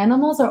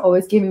 Animals are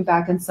always giving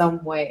back in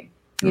some way.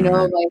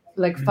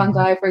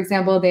 Fungi, for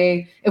example,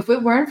 if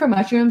it weren't for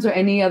mushrooms or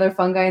any other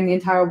fungi in the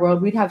entire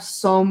world, we'd have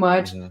so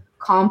much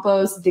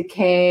compost,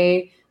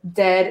 decay,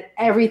 dead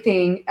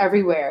everything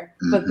everywhere,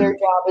 but their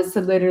job is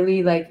to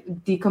literally like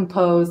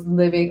decompose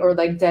living or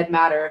like dead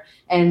matter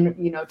and,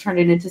 you know, turn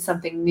it into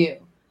something new.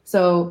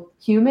 So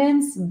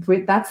humans,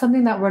 that's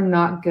something that we're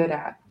not good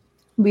at.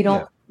 We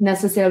don't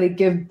necessarily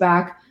give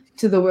back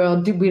to the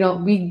world.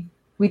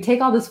 We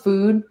take all this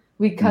food,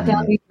 we cut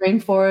down these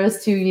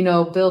rainforests to, you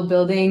know, build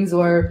buildings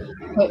or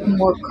put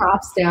more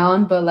crops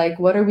down, but like,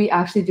 what are we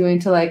actually doing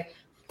to like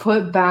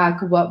put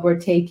back what we're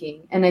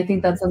taking? And I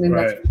think that's something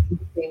that's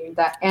interesting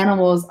that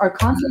animals are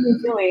constantly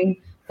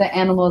doing that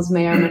animals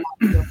may or may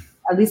not do,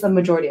 at least a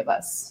majority of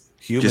us.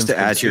 Humans just to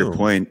add to your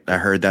point, I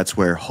heard that's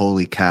where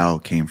holy cow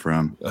came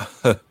from.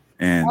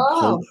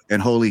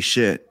 And holy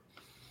shit.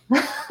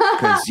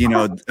 Because, you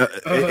know,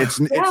 it's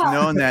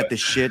known that the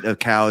shit of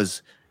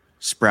cows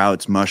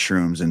sprouts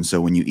mushrooms, and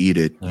so when you eat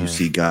it, you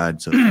see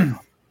God. So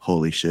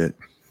holy shit.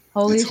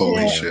 Holy shit.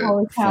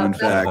 Holy cow. Fun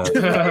fact.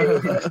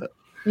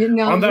 You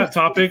know, on that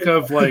topic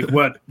of like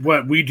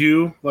what we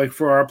do like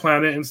for our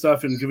planet and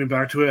stuff and giving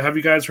back to it, have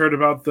you guys heard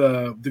about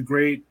the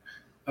Great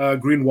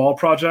Green Wall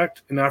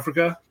Project in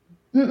Africa?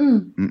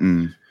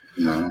 Mm-mm.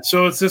 No.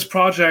 So it's this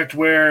project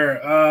where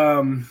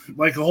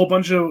like a whole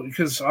bunch of,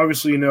 because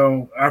obviously, you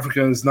know,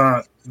 Africa is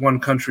not one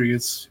country,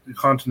 it's a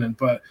continent,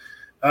 but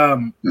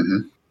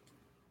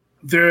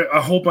there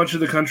a whole bunch of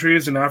the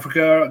countries in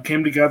Africa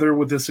came together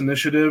with this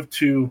initiative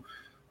to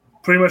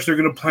pretty much they're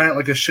going to plant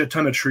like a shit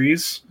ton of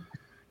trees,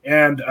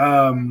 and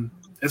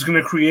it's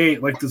going to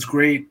create like this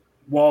great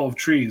wall of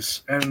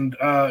trees, and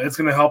it's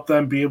going to help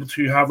them be able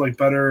to have like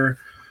better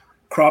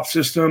crop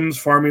systems,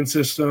 farming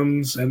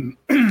systems, and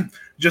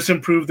just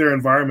improve their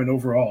environment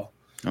overall.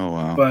 Oh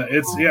wow! But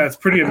it's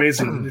pretty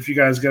amazing if you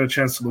guys get a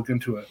chance to look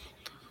into it.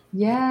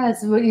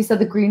 Yes, what you said,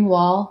 the Green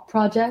Wall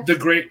Project, the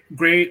Great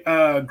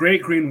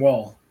Green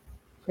Wall.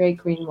 Great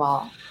Green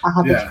Wall. I'll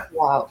have to check it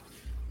out.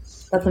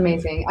 That's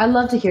amazing. I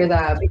love to hear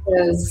that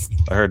because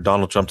I heard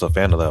Donald Trump's a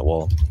fan of that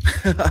wall.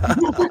 The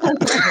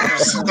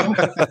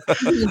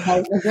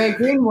Great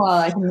Green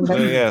Wall.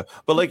 Yeah,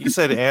 but like you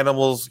said,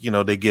 animals, you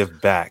know, they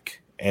give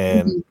back,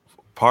 and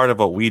part of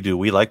what we do,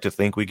 we like to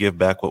think we give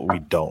back what we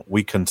don't.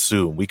 We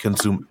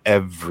consume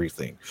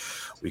everything.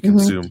 We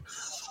consume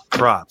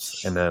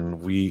crops, and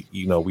then we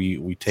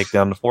take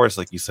down the forest,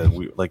 like you said.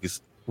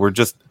 We're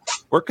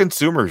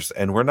consumers,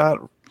 and we're not.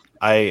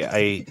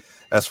 I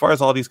as far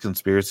as all these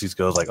conspiracies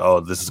goes, like,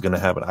 oh, this is going to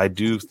happen. I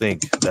do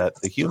think that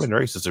the human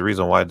race is the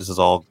reason why this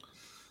whole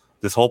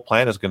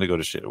planet is going to go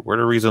to shit. We're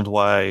the reasons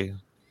why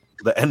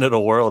the end of the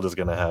world is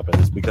going to happen.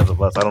 It's because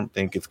of us. I don't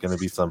think it's going to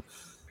be some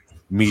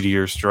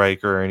meteor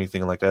strike or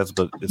anything like that,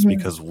 but it's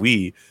because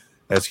we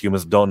as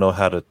humans don't know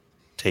how to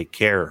take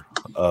care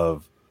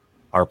of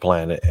our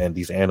planet, and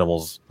these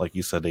animals, like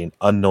you said, they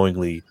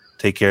unknowingly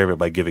take care of it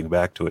by giving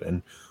back to it,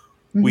 and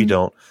we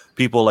don't.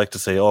 People like to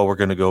say, oh, we're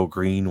going to go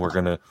green, we're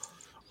going to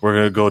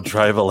go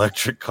drive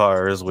electric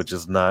cars, which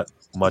is not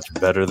much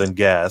better than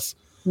gas.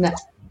 No.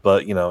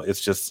 But you know, it's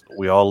just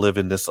we all live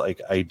in this like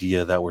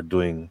idea that we're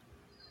doing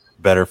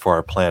better for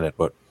our planet,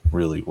 but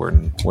really we're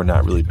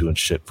not really doing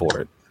shit for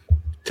it.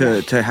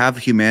 To have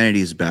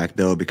humanity's back,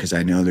 though, because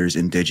I know there's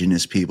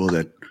indigenous people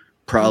that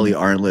probably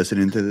aren't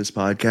listening to this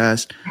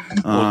podcast.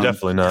 Well,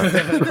 definitely not.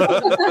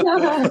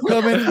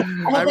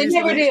 They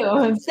never do.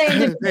 I'm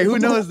saying hey, who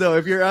knows though?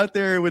 If you're out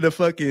there with a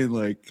fucking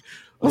like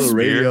a little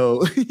radio,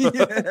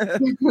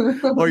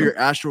 or you're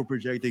astral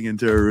projecting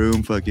into a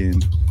room,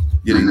 fucking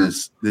getting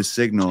this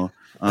signal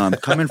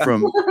coming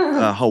from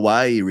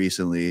Hawaii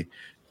recently,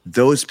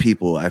 those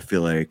people I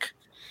feel like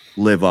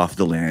live off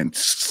the land,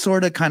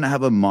 sort of kind of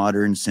have a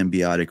modern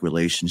symbiotic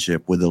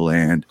relationship with the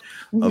land,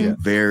 a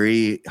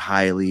very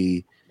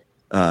highly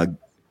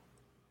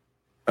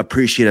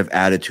appreciative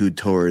attitude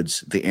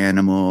towards the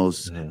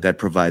animals that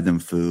provide them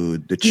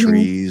food, the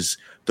trees,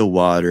 the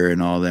water,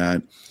 and all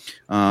that.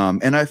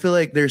 And I feel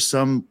like there's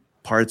some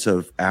parts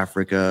of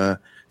Africa,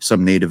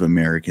 some Native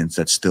Americans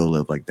that still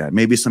live like that.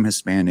 Maybe some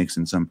Hispanics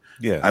and some.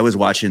 Yeah. I was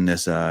watching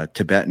this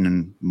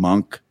Tibetan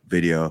monk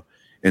video,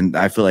 and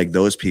I feel like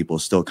those people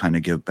still kind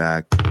of give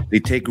back. They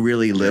take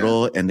really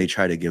little and they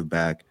try to give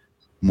back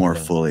more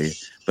fully.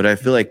 But I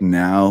feel like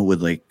now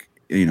with like,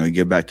 you know,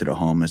 give back to the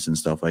homeless and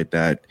stuff like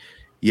that.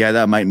 Yeah,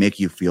 that might make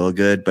you feel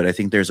good, but I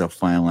think there's a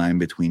fine line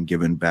between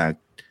giving back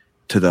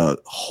to the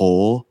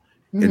whole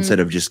instead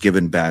of just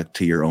giving back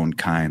to your own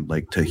kind,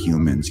 like to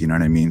humans. You know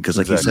what I mean? Because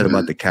like you said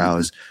about the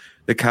cows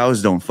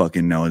don't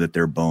fucking know that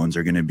their bones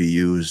are going to be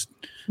used.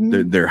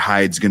 Their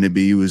hide's going to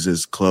be used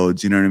as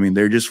clothes. You know what I mean?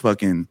 They're just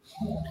fucking.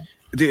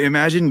 Dude,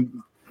 imagine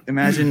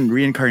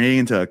reincarnating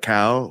into a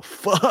cow.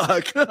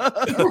 Fuck. You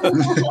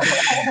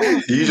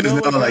just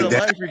know like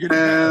that.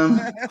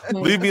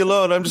 Leave me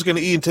alone. I'm just gonna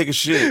eat and take a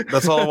shit.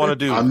 That's all I want to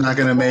do. I'm not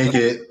gonna make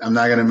it,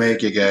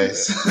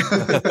 guys.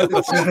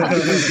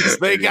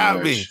 They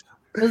got me.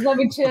 Just let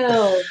me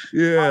chill.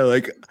 Yeah,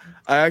 like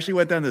I actually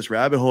went down this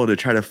rabbit hole to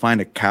try to find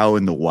a cow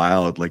in the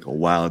wild, like a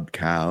wild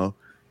cow.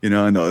 You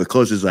know, and the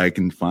closest I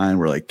can find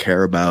were like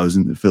carabaos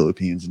in the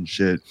Philippines and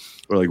shit,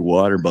 or like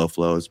water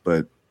buffaloes,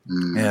 but.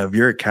 Yeah, if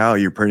you're a cow,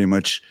 you're pretty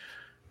much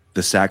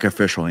the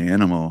sacrificial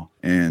animal.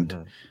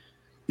 And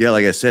Yeah,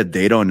 like I said,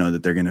 they don't know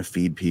that they're going to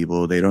feed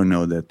people. They don't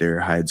know that their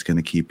hide's going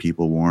to keep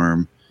people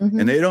warm. Mm-hmm.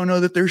 And they don't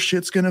know that their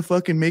shit's going to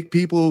fucking make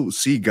people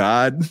see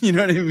God. You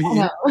know what I mean?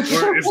 Or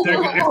if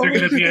they're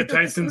going to be at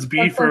Tyson's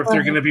beef or if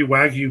they're going to be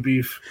Wagyu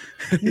beef.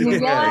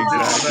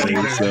 Yeah, exactly.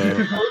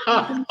 So.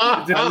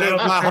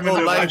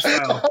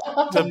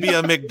 To be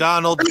a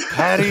McDonald's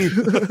patty.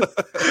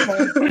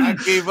 I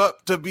gave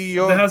up to be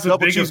your that has a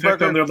big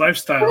effect on their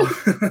lifestyle.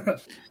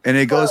 And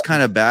it goes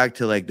kind of back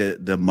to like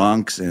the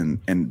monks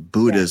and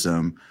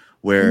Buddhism,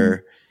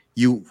 where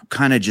you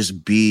kind of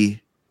just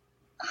be,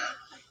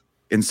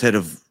 instead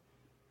of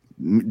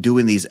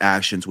doing these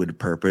actions with a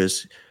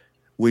purpose,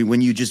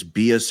 when you just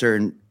be a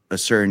certain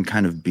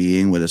kind of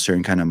being with a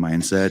certain kind of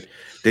mindset,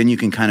 then you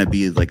can kind of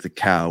be like the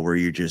cow, where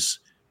you're just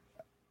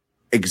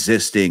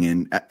existing,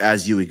 and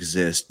as you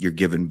exist, you're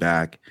giving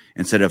back,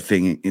 instead of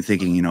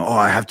thinking, oh,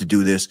 I have to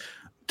do this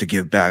to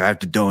give back. I have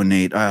to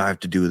donate. I have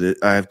to do this.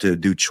 I have to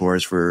do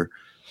chores for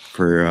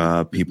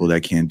people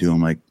that can't do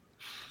them, like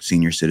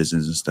senior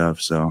citizens and stuff.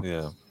 So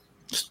yeah,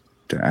 just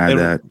to add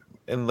that,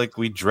 and like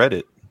we dread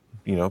it.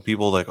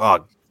 People like,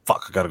 oh,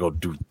 fuck, I gotta go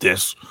do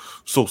this.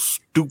 So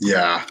stupid.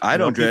 Yeah, I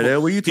don't dread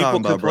it. What are you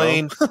talking about, bro?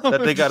 People complain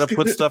that they gotta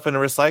put stuff in a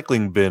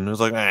recycling bin. It's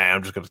like,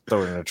 I'm just gonna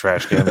throw it in a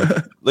trash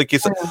can. Like you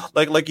said,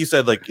 like you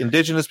said, like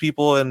indigenous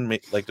people and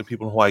like the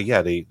people in Hawaii,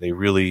 yeah, they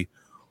really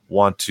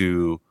want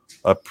to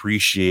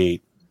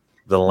appreciate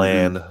the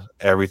land,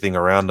 everything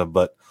around them,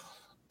 but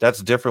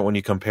that's different when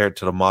you compare it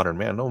to the modern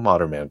man. No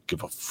modern man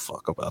give a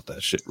fuck about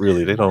that shit.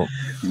 Really, they don't.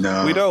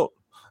 No, we don't.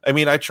 I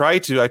mean, I try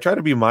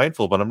to be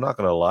mindful, but I'm not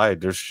gonna lie.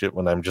 There's shit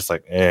when I'm just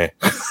like, I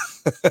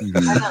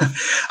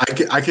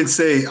can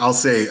say, I'll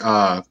say,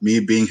 me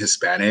being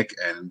Hispanic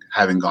and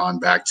having gone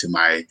back to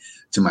my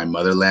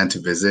motherland to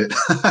visit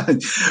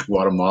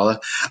Guatemala,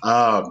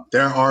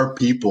 there are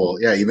people,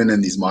 even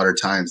in these modern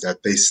times,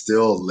 that they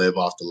still live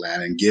off the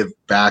land and give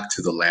back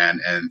to the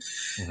land. And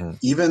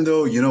even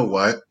though, you know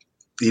what,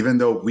 even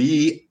though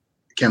we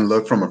can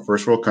look from a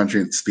first world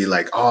country and be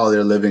like, oh,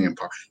 they're living in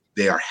poverty,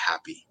 they are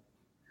happy.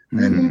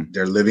 And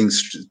they're living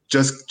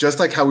just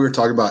like how we were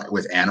talking about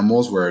with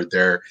animals, where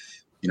they're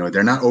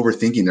not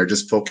overthinking. They're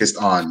just focused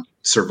on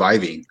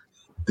surviving.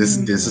 This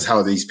is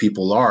how these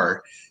people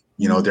are.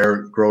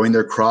 They're growing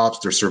their crops.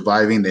 They're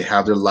surviving. They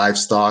have their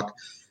livestock,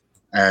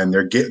 and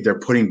they're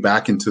putting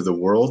back into the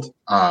world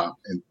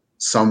in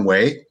some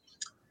way.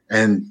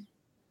 And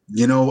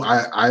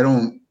I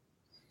don't.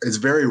 It's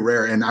very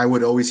rare. And I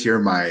would always hear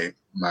my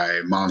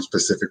mom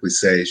specifically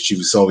say, she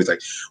was always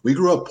like, "We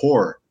grew up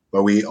poor,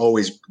 but we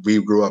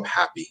grew up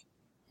happy,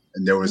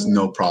 and there was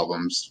no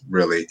problems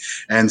really."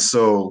 And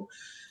so,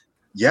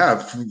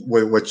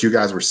 what you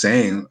guys were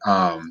saying,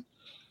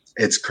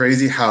 it's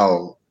crazy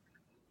how,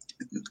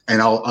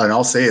 and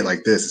I'll say it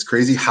like this: it's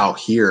crazy how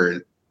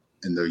here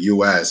in the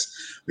U.S.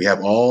 we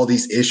have all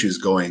these issues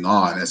going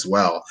on as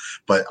well,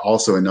 but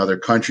also in other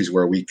countries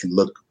where we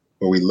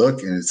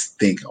look and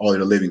think, oh,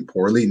 they're living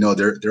poorly. No,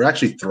 they're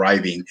actually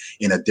thriving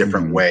in a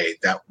different way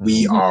that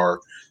we are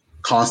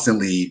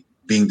constantly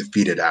being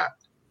defeated at.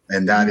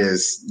 And that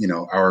is,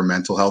 our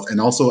mental health. And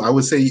also I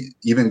would say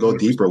even go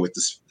deeper with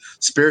the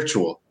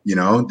spiritual,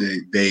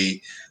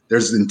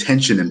 there's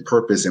intention and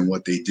purpose in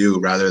what they do,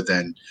 rather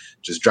than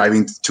just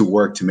driving to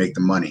work to make the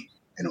money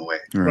in a way.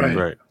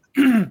 Right.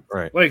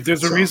 Right. Like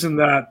there's a reason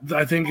that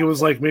I think it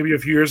was like maybe a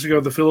few years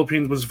ago, the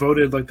Philippines was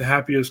voted like the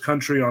happiest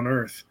country on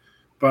earth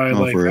by I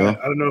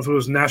don't know if it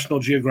was National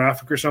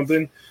Geographic or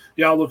something.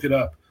 Yeah, I'll look it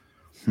up.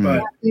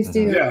 But please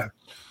do.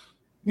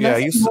 Yeah,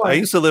 I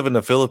used to live in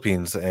the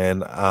Philippines,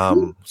 and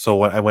so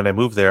when I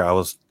moved there, I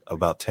was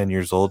about 10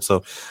 years old.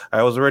 So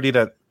I was already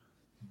that,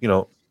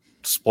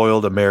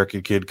 spoiled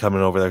American kid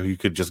coming over there who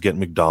could just get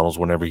McDonald's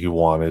whenever he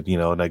wanted,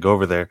 and I go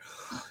over there.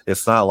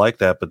 It's not like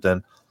that. But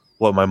then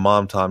what my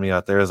mom taught me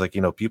out there is like,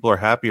 people are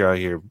happier out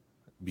here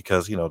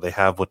because, they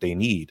have what they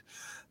need.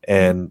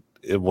 And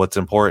what's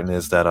important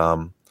is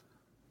that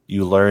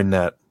you learn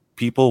that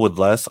people with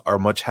less are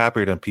much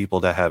happier than people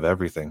that have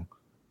everything.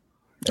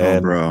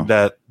 And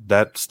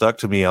that stuck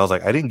to me. I was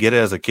like, I didn't get it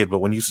as a kid, but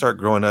when you start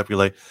growing up, you're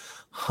like,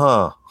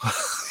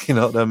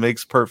 that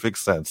makes perfect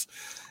sense.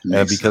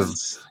 And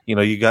because,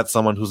 you got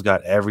someone who's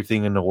got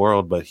everything in the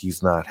world, but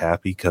he's not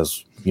happy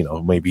because,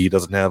 maybe he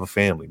doesn't have a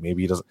family.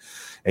 Maybe he doesn't.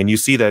 And you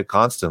see that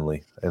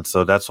constantly. And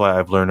so that's why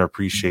I've learned to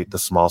appreciate the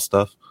small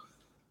stuff,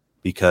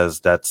 because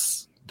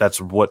that's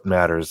what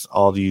matters.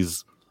 All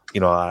these,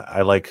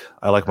 I like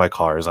my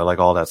cars. I like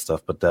all that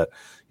stuff, but that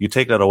you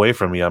take that away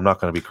from me, I'm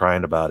not going to be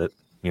crying about it.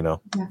 You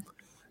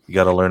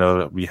got to learn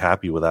to be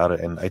happy without it.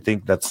 And I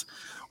think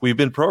we've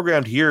been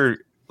programmed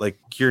here, like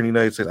here in the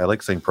United States. I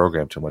like saying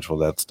program too much for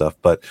that stuff,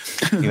 but,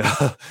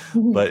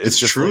 but it's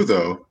just true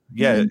though.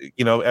 Yeah.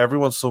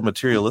 Everyone's so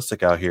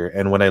materialistic out here.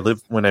 And when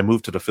I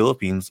moved to the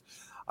Philippines,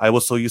 I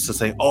was so used to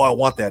saying, oh, I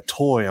want that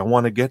toy. I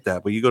want to get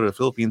that. But you go to the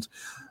Philippines,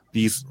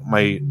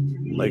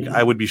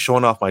 I would be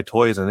showing off my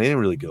toys and they didn't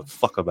really give a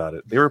fuck about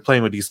it. They were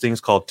playing with these things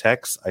called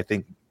techs. I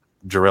think,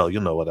 Jarrell, you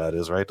know what that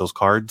is, right? Those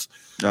cards.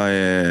 Oh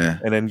yeah.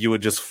 And then you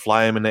would just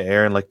fly them in the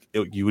air, and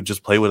you would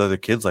just play with other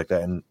kids like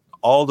that. And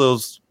all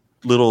those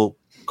little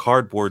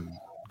cardboard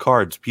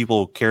cards.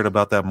 People cared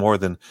about that more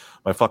than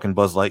my fucking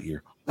Buzz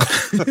Lightyear.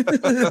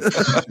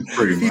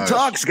 He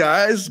talks,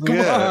 guys. Come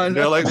on.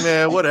 They're like,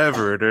 man,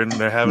 whatever.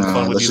 They're having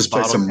fun with let's these just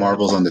play some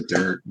marbles on the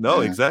dirt.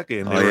 No, exactly.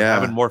 And they were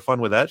having more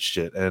fun with that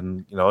shit.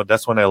 And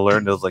that's when I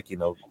learned it was like,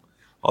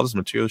 all this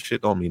material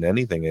shit don't mean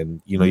anything.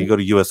 And you go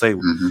to USA,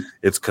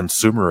 it's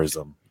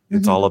consumerism.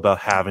 It's all about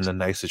having the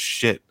nicest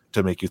shit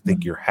to make you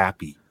think you're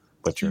happy,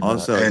 but you're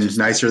also not. And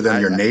nicer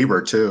than your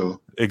neighbor too.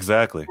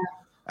 Exactly.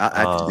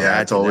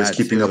 It's always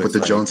keeping up with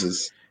the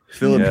Joneses.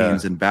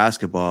 Philippines and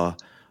basketball.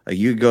 Like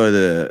you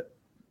go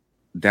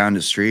down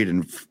the street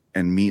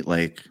and meet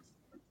like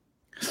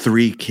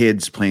 3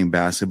 kids playing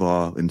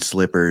basketball in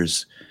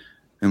slippers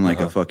and like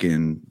a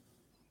fucking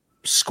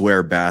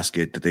square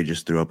basket that they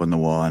just threw up on the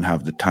wall and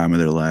have the time of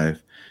their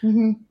life.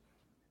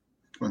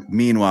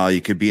 Meanwhile,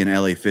 you could be in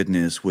LA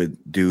Fitness with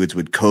dudes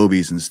with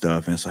Kobe's and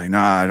stuff, and it's like,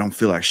 nah, I don't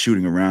feel like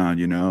shooting around,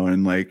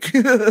 and like,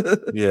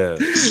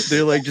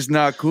 they're like just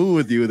not cool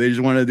with you. They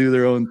just want to do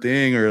their own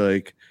thing, or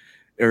like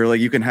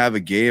you can have a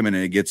game and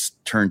it gets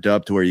turned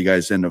up to where you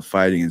guys end up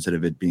fighting instead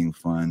of it being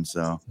fun.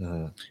 So,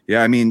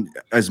 I mean,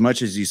 as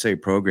much as you say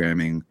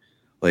programming,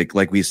 like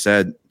we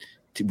said,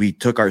 we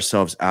took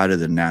ourselves out of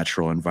the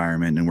natural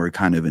environment and we're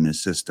kind of in a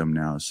system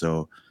now.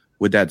 So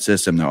with that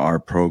system, there are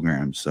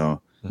programs.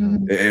 So.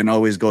 It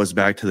always goes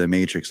back to the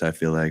Matrix, I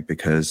feel like,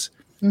 because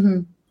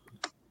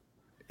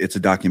it's a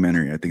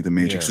documentary. I think the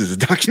Matrix is a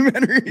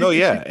documentary. No,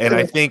 yeah. And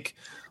I think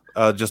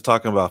just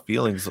talking about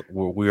feelings,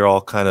 we're all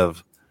kind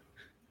of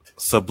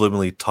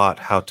subliminally taught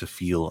how to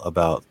feel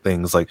about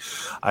things. Like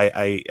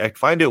I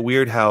find it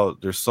weird how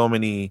there's so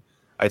many.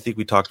 I think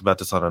we talked about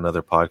this on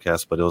another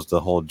podcast, but it was the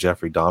whole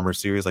Jeffrey Dahmer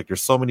series. Like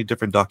there's so many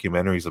different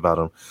documentaries about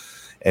him.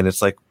 And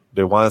it's like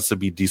they want us to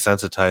be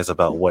desensitized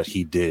about what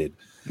he did.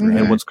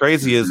 And what's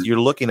crazy is you're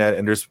looking at it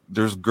and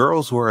there's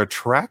girls who are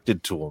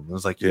attracted to him.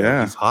 It's like,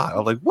 he's hot.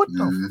 I'm like, what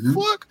the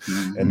fuck?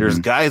 And there's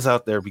guys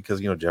out there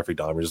because, Jeffrey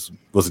Dahmer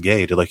was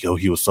gay. They're like,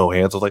 he was so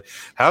handsome. Like,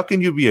 how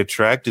can you be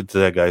attracted to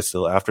that guy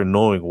still after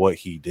knowing what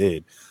he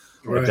did?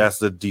 Right.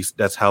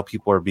 That's how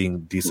people are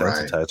being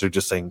desensitized. Right. They're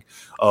just saying,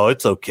 oh,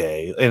 it's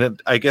okay.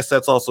 And I guess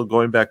that's also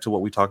going back to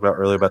what we talked about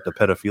earlier about the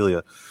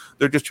pedophilia.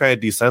 They're just trying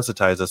to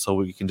desensitize us so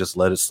we can just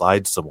let it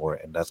slide some more.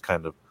 And that's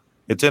kind of,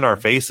 it's in our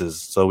faces,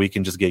 so we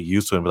can just get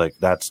used to it and be like,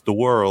 that's the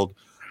world,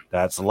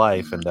 that's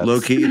life. And that's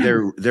low-key,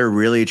 they're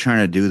really trying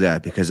to do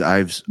that because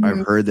I've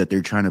heard that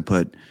they're trying to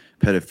put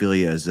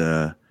pedophilia as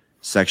a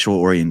sexual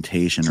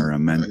orientation or a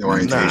mental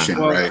illness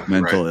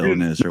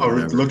or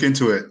whatever. Look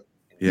into it.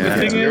 Yeah,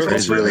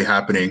 it's really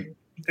happening.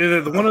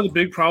 One of the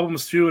big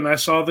problems too, and I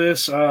saw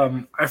this.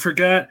 I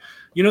forget.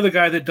 The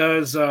guy that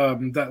does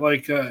that,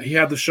 like he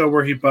had the show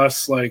where he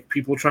busts like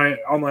people trying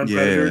online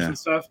predators and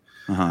stuff.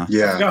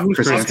 Yeah, I forgot whose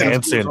Chris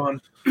podcast he was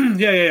on.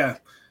 yeah,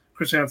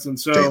 Chris Hansen.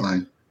 So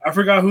I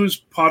forgot whose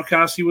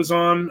podcast he was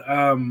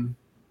on.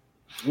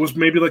 It was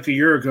maybe like a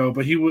year ago,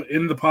 but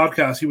in the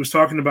podcast he was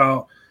talking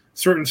about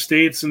certain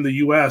states in the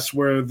U.S.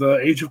 where the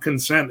age of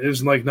consent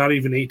is like not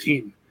even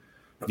 18.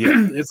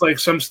 Yeah, it's like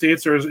some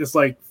states it's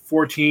like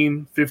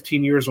 14,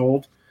 15 years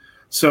old.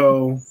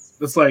 So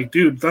it's like,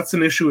 dude, that's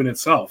an issue in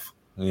itself.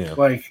 Yeah,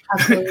 like,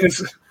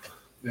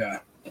 yeah.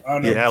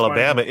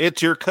 Alabama,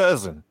 it's your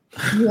cousin.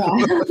 Yeah.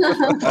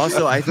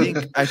 Also, I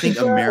think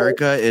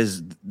America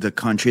is the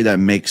country that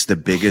makes the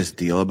biggest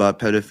deal about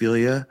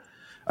pedophilia.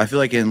 I feel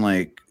like in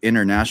like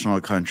international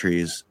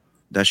countries,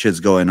 that shit's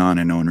going on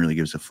and no one really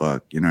gives a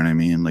fuck. You know what I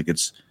mean? Like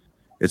it's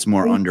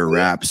more under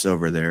wraps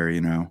over there.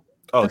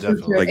 Oh,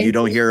 definitely. Like you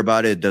don't hear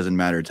about it doesn't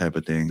matter type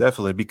of thing.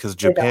 Definitely, because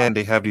Japan,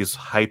 they have these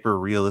hyper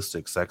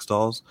realistic sex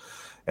dolls,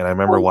 and I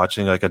remember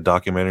watching like a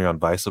documentary on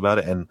Vice about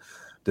it, and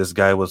this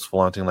guy was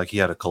flaunting like he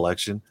had a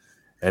collection.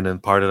 And then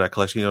part of that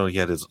collection, he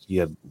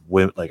had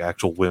women, like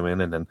actual women,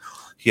 and then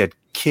he had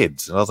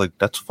kids. And I was like,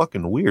 that's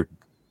fucking weird.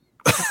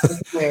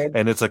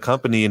 And it's a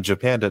company in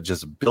Japan that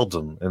just builds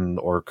them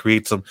or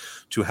creates them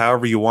to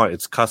however you want.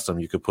 It's custom.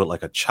 You could put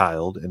like a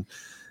child, and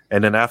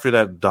then after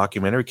that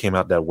documentary came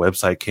out, that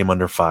website came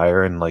under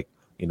fire, and like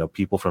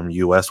people from the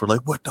US were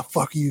like, "What the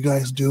fuck are you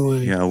guys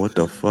doing?" Yeah, what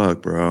the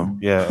fuck, bro?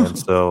 Yeah, and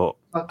so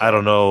I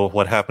don't know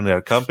what happened to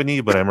that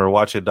company, but I remember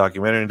watching a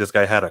documentary, and this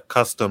guy had a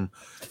custom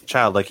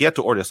child. Like he had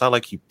to order. It's not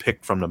like he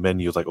picked from the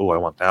menu. It's like, oh, I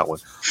want that one.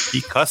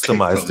 He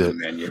customized it.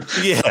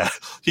 Yeah.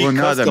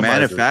 The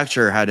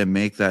manufacturer had to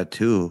make that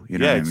too.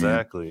 Yeah,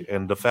 exactly. I mean?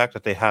 And the fact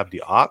that they have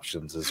the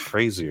options is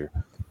crazier.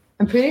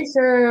 I'm pretty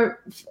sure.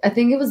 I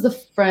think it was the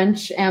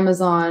French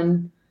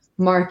Amazon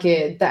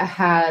market that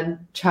had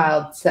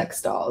child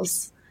sex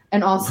dolls,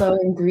 and also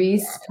in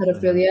Greece,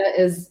 pedophilia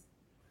is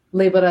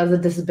labeled as a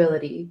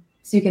disability,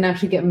 so you can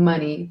actually get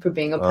money for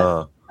being a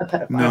pedophile.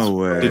 No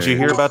way. Did you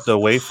hear about the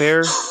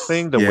Wayfair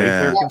thing? The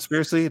Wayfair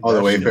conspiracy? Oh,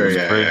 the Wayfair,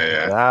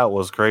 yeah. That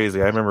was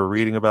crazy. I remember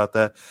reading about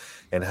that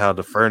and how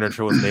the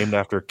furniture was named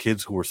after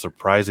kids who were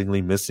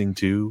surprisingly missing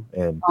too.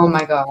 And oh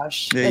my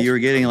gosh. Yeah, you were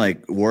getting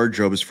like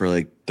wardrobes for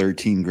like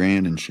 13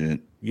 grand and shit.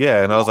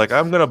 Yeah, and I was like,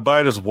 I'm gonna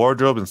buy this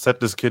wardrobe and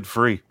set this kid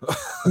free.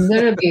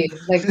 Literally,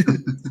 like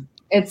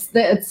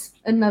it's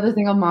another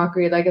thing of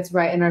mockery. Like it's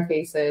right in our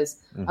faces.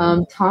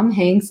 Tom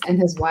Hanks and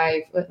his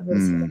wife,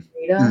 Rita,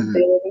 they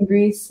live in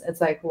Greece.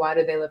 It's like, why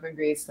do they live in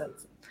Greece?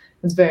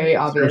 It's very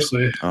obvious.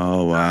 Seriously.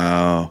 Oh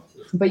wow.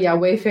 But yeah,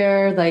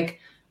 Wayfarer, like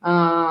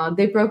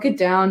they broke it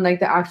down, like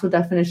the actual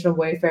definition of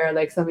Wayfarer,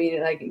 like somebody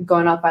like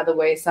going off by the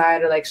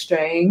wayside or like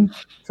straying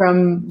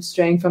from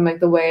like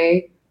the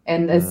way,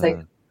 and it's like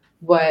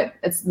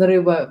it's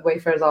literally what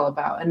Wayfarer is all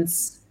about, and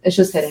it's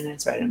just hidden.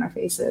 It's right in our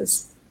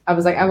faces. I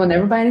was like, I will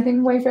never buy anything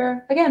from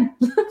Wayfarer again.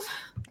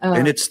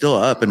 And it's still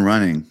up and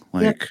running,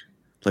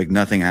 like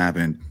nothing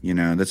happened. You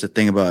know, that's the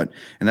thing about,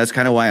 and that's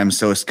kind of why I'm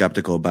so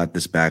skeptical about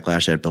this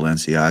backlash that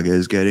Balenciaga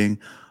is getting.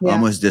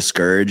 Almost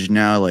discouraged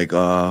now, like,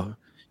 oh,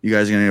 you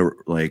guys are gonna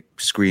like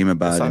scream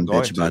about and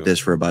bitch about this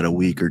for about a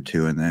week or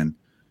two, and then,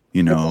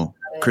 you know,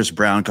 Chris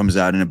Brown comes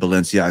out in a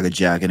Balenciaga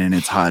jacket and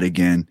it's hot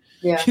again.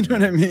 Yeah, you know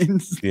what I mean?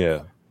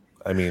 Yeah,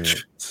 I mean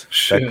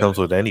that comes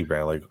with any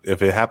brand. Like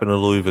if it happened to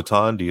Louis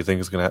Vuitton, do you think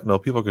it's gonna happen? No,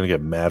 people are gonna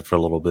get mad for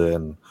a little bit,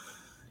 and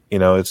you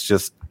know, it's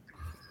just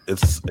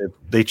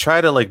they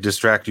try to like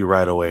distract you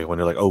right away when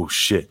they're like, oh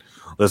shit,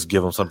 let's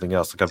give them something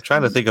else. Like I'm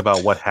trying to think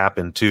about what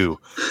happened too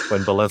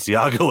when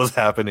Balenciaga was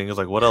happening. It's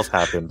like, what else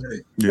happened?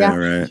 Yeah,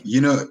 right.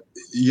 You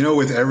know,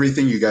 with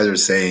everything you guys are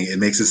saying, it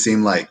makes it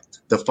seem like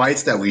the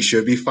fights that we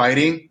should be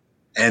fighting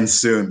end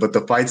soon, but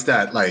the fights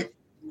that like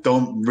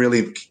don't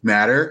really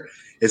matter,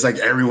 it's like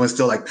everyone's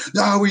still like,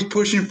 no, we're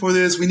pushing for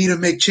this. We need to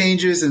make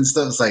changes and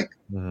stuff. It's like,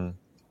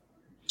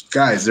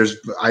 guys,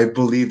 I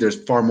believe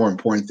there's far more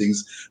important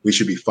things we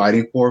should be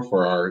fighting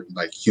for our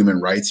like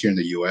human rights here in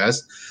the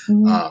U.S.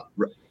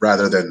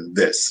 Rather than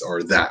this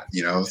or that,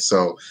 you know.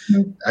 So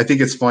I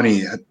think it's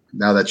funny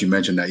now that you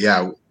mentioned that.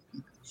 Yeah,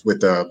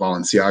 with the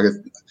Balenciaga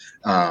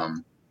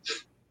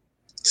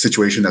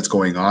situation that's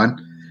going on,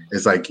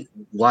 it's like,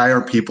 why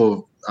are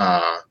people,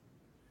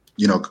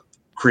 you know,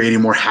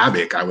 creating more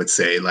havoc? I would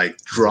say, like,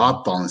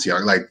 drop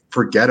Balenciaga, like,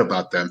 forget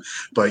about them.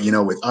 But you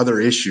know, with other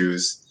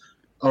issues.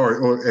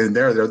 And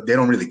they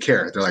don't really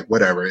care. They're like,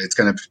 whatever.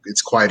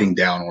 It's quieting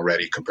down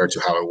already compared to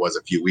how it was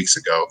a few weeks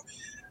ago.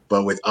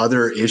 But with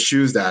other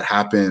issues that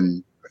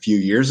happened a few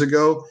years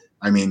ago,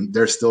 I mean,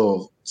 they're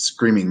still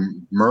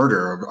screaming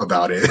murder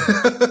about it.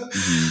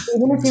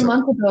 Even a few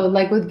months ago,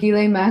 like with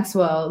Ghislaine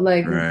Maxwell,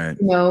 like you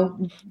know,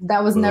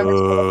 that was never.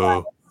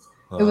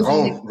 It was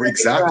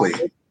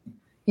exactly.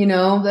 You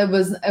know, that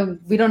was.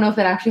 We don't know if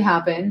it actually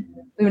happened.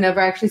 We've never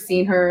actually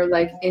seen her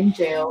like in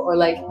jail or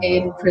like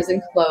in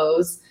prison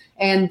clothes.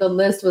 And the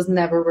list was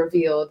never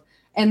revealed.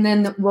 And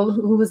then,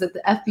 who was it?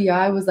 The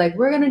FBI was like,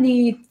 we're going to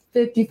need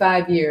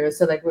 55 years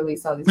to like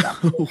release all these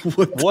documents.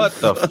 What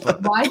the fuck?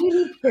 Why did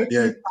you pick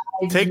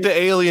take the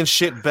alien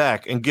shit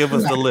back and give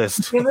us the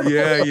list?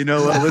 Yeah, you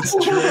know what? Let's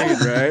trade,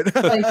 right?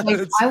 like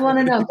I want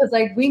to know, because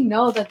like we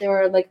know that there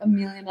were like a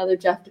million other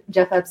Jeff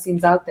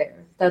Epsteins out there.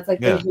 That's like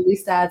the really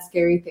sad,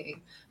 scary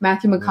thing.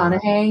 Matthew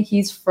McConaughey,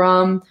 he's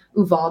from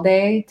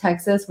Uvalde,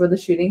 Texas, where the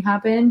shooting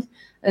happened.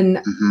 And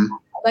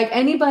like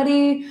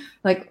anybody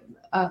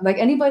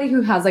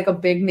who has like a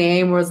big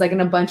name or is like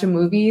in a bunch of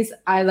movies,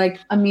 I like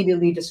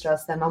immediately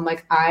distrust them. I'm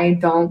like, I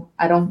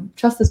don't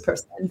trust this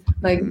person.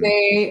 Like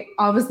they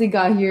obviously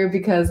got here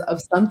because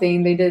of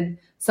something. They did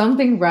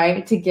something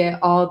right to get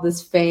all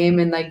this fame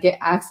and like get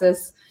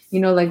access. You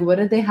know, like what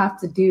did they have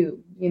to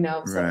do? You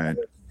know, so right.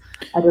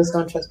 I just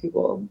don't trust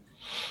people.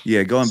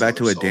 Yeah, going back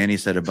to what Danny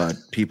said about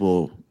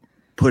people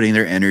putting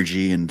their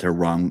energy into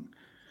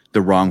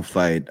the wrong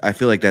fight. I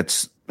feel like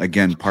that's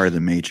again part of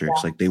the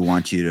matrix. Like they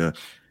want you to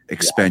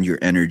expend your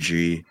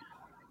energy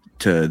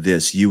to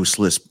this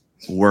useless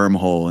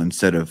wormhole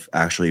instead of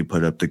actually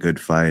put up the good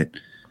fight.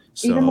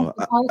 So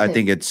I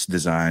think it's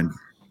designed.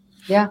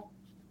 Yeah,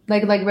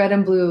 like red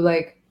and blue.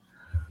 Like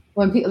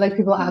when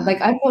people have, like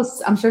I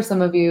post. I'm sure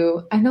some of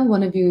you. I know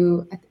one of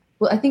you.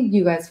 Well, I think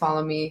you guys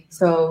follow me,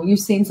 so you've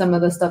seen some of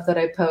the stuff that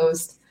I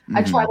post.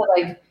 I try to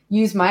like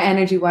use my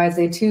energy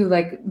wisely too.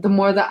 Like the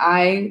more that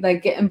I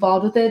like get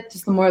involved with it,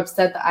 just the more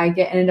upset that I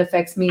get, and it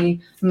affects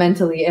me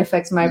mentally. It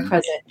affects my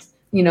present,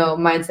 you know,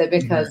 mindset,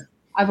 because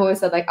I've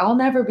always said like I'll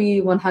never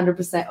be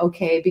 100%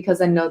 okay,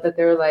 because I know that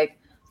there are like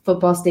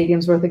football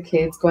stadiums worth of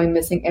kids going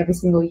missing every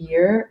single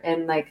year,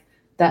 and like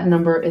that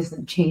number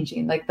isn't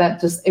changing. Like that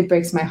just it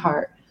breaks my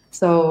heart.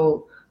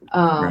 So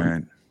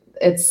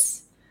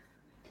it's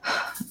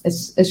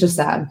just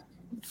sad.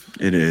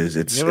 It is.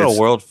 It's a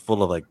world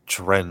full of like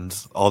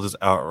trends. All these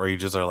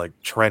outrages are like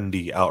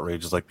trendy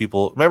outrages. Like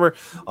people remember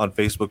on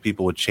Facebook,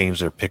 people would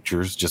change their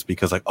pictures just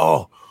because like,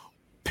 oh,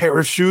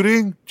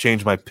 parachuting,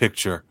 change my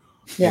picture.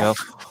 Yeah. You know,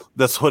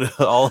 that's what it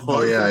all.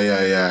 Oh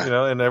yeah. You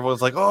know, and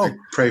everyone's like, oh, like,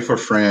 pray for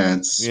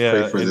France.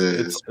 Yeah, pray for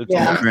this. It's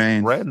all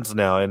trends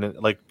now, and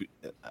like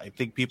I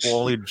think people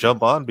only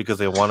jump on because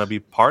they want to be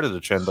part of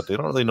the trend, but they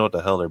don't really know what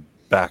the hell they're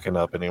backing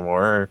up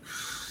anymore.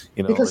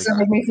 You know, because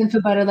like, it makes them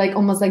feel better, like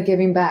almost like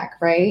giving back,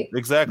 right?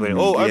 Exactly.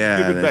 Oh, I'm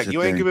giving back.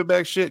 You ain't giving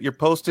back shit. You're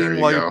posting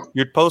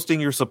you're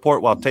posting your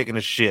support while taking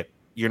a shit.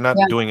 You're not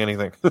doing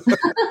anything.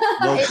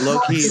 Low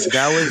key,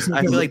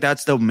 I feel like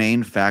that's the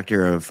main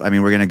factor of. I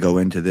mean, we're gonna go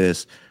into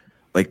this.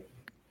 Like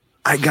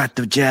I got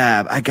the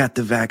jab, I got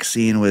the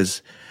vaccine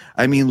was,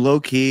 I mean, low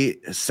key,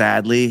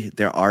 sadly,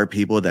 there are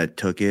people that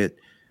took it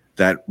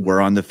that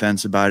were on the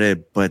fence about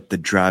it, but the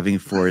driving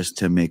force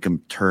to make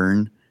them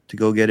turn to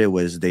go get it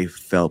was they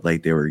felt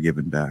like they were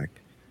given back.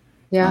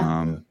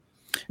 Yeah.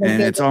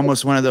 And it's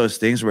almost one of those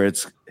things where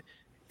it's,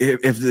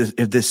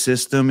 if the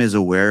system is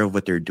aware of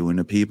what they're doing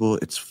to people,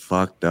 it's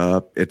fucked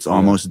up. It's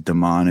almost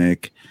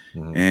demonic,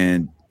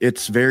 and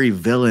it's very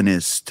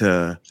villainous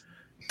to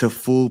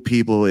fool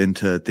people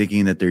into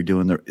thinking that they're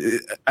doing the.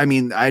 I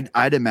mean,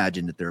 I'd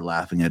imagine that they're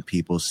laughing at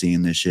people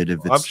seeing this shit if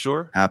it's I'm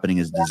sure happening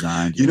as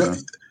designed.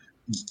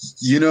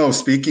 You know,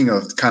 speaking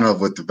of kind of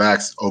with the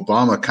vax,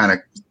 Obama kind of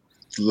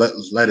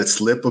let it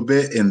slip a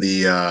bit in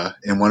the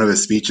in one of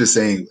his speeches,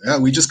 saying,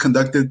 "We just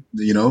conducted,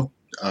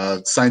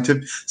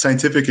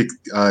 scientific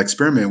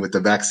experiment with the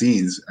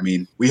vaccines. I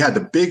mean, we had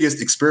the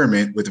biggest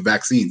experiment with the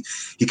vaccine."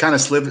 He kind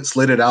of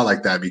slid it out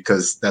like that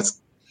because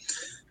that's,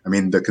 I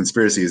mean, the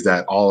conspiracy is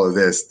that all of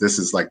this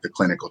is like the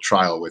clinical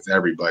trial with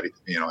everybody,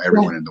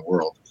 everyone in the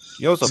world.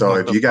 So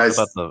if you guys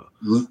about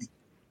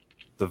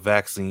the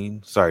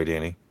vaccine, sorry,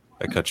 Danny,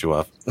 I cut you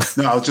off.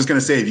 No, I was just gonna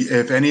say,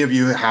 if any of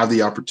you have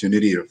the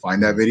opportunity to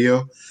find that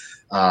video,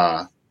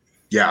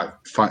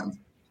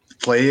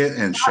 play it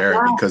and share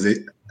it because it.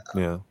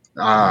 Yeah.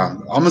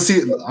 I'm gonna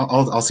see.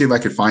 I'll see if I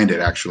can find it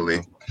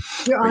actually.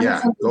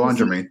 Go on,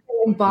 Jermaine.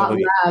 Bought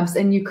labs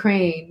in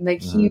Ukraine.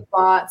 Like he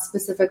bought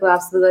specific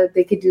labs so that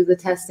they could do the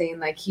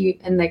testing.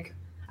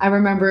 I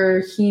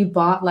remember he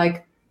bought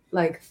like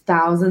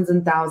thousands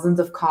and thousands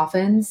of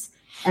coffins.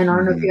 And I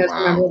don't know if you guys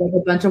remember like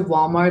a bunch of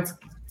Walmarts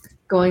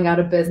going out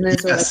of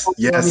business or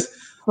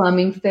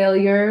plumbing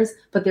failures,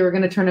 but they were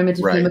going to turn them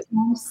into FEMA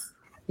camps.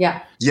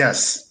 Yeah.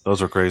 Yes.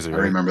 Those were crazy. I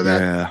remember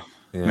that.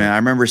 Yeah. Man, I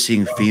remember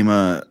seeing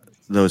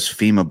those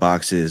FEMA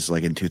boxes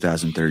like in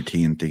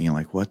 2013 thinking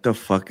like, what the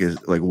fuck is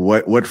like,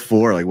 what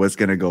for? Like, what's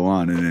going to go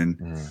on? And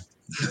then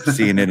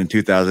seeing it in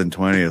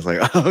 2020, it's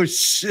like, oh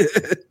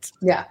shit.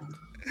 Yeah.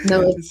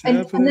 No.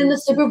 And then the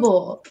Super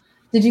Bowl.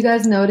 Did you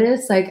guys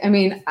notice? Like, I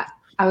mean,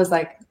 I was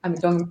like, I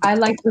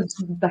liked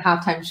the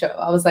halftime show.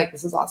 I was like,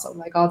 this is awesome.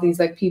 Like all these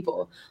like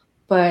people.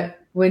 But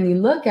when you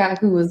look at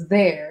who was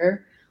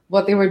there,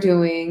 what they were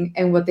doing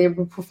and what they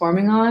were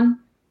performing on,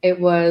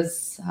 it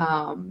was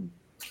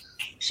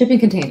shipping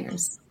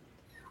containers.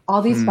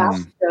 All these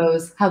fashion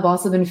shows have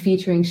also been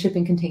featuring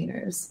shipping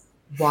containers.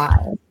 Why?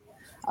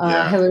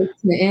 Hillary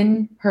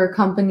Clinton, her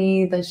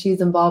company that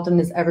she's involved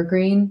in is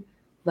Evergreen.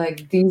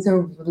 Like these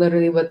are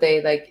literally what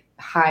they like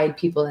hide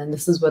people in.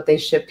 This is what they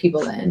ship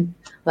people in.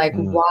 Like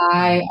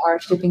why are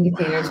shipping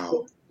containers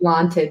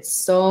flaunted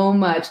so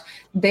much?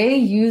 They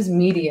use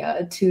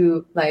media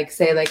to like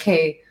say like,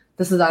 hey,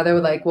 this is either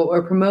like what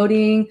we're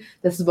promoting,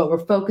 this is what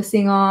we're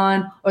focusing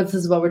on, or this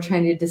is what we're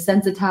trying to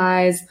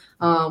desensitize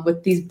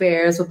with these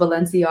bears with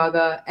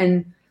Balenciaga.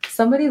 And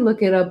somebody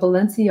look it up.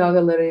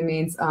 Balenciaga literally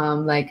means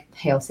like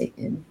hail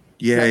Satan.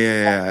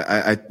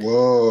 Yeah.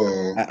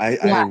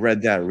 I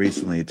read that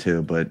recently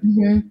too, but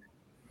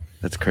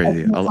that's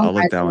crazy. I'll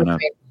look that one up.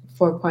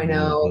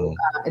 4.0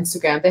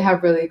 Instagram. They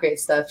have really great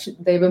stuff.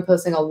 They've been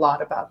posting a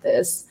lot about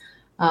this,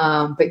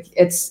 but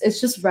it's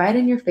just right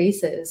in your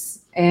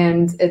faces,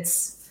 and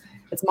it's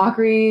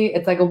mockery.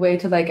 It's like a way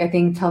to like I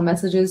think tell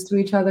messages to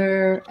each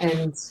other,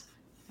 and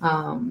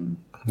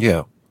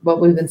what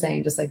we've been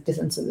saying, just like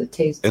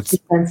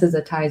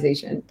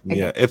desensitization.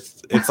 Yeah,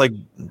 it's like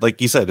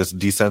you said, it's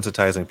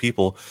desensitizing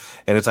people,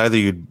 and it's either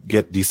you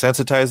get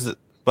desensitized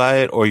by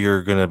it or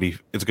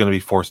it's gonna be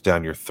forced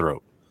down your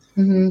throat.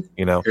 You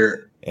know.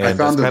 Here, I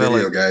found the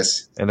video,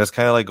 guys. And that's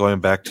kind of like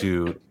going back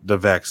to the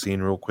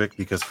vaccine real quick,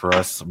 because for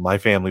us, my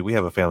family, we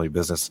have a family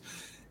business,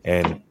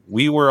 and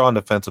we were on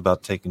the fence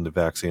about taking the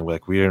vaccine.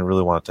 Like we didn't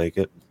really want to take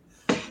it.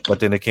 But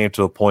then it came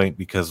to a point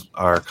because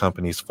our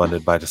company's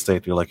funded by the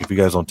state. They're like, if you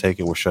guys don't take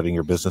it, we're shutting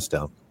your business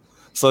down.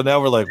 So now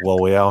we're like,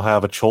 well, we don't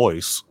have a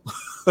choice.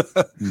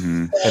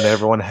 And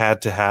everyone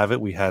had to have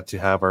it. We had to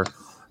have our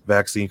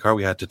vaccine card.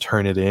 We had to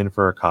turn it in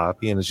for a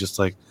copy. And it's just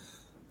like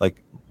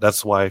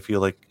that's why I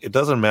feel like it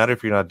doesn't matter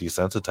if you're not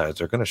desensitized.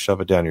 They're going to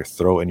shove it down your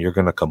throat and you're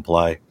going to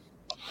comply.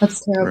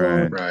 That's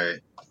terrible. Right.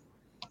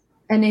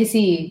 NAC,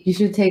 you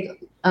should take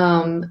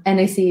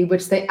NAC,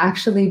 which they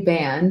actually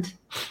banned.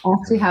 I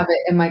actually have it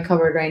in my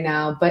cupboard right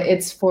now, but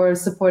it's for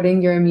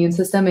supporting your immune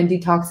system and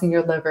detoxing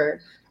your liver.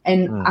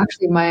 And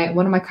actually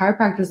one of my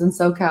chiropractors in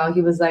SoCal,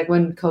 he was like,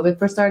 when COVID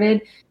first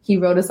started, he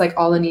wrote us like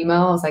all an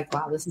email. I was like,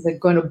 wow, this is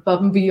like going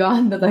above and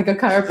beyond like a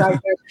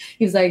chiropractor.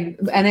 He was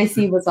like,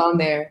 NAC was on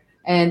there,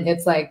 and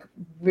it's like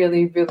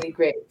really, really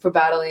great for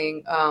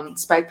battling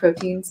spike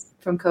proteins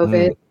from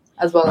COVID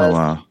as well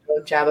as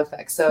jab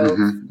effects. So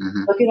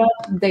look it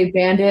up. They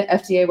banned it.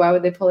 FDA, why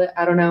would they pull it?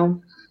 I don't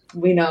know.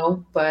 We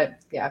know, but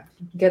yeah,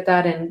 get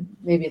that, and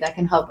maybe that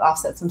can help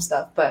offset some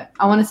stuff. But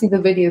I want to see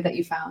the video that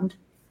you found.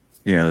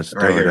 Yeah, let's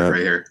throw it up.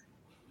 Right here.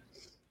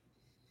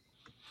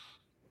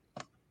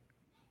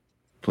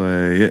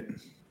 Play it.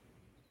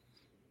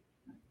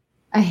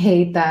 I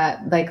hate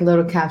that like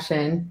little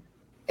caption.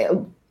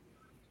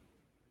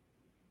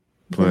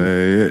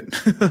 Play it.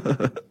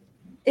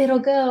 It'll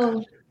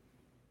go.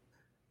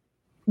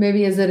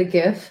 Maybe is it a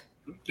GIF?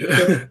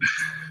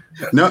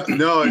 No,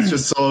 it's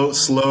just so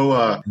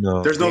slow.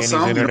 No, there's no Danny's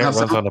sound. internet runs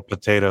sound. on a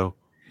potato.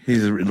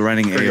 He's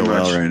running Pretty AOL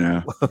much. right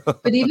now.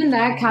 But even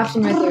that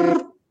caption right there,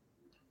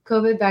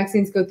 COVID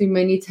vaccines go through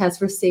many tests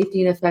for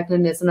safety and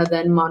effectiveness and are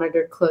then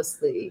monitored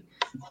closely.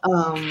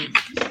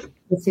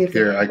 Let's see if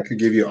Here, I could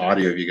give you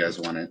audio if you guys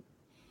want it.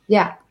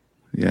 Yeah.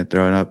 Yeah,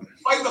 throw it up.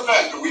 Despite the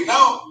fact that we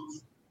now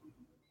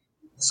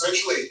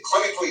essentially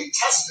clinically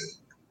tested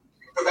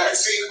the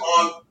vaccine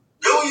on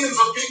billions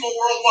of people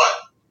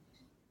worldwide.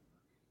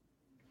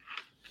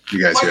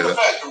 You guys hear Despite the that?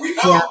 fact that we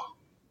now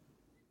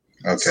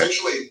Okay.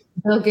 essentially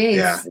Bill Gates.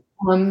 Yeah.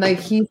 Like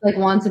he's like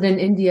wanted in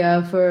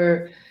India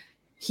for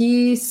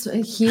he was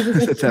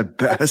like, That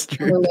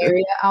bastard.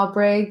 malaria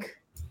outbreak.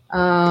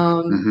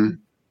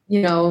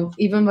 You know,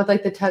 even with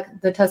like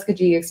the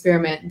Tuskegee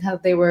experiment, how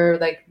they were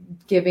like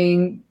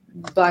giving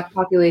Black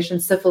population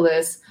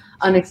syphilis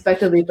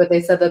unexpectedly, but they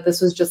said that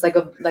this was just like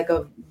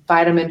a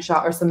vitamin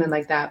shot or something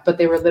like that. But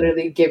they were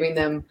literally giving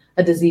them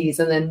a disease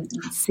and then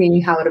seeing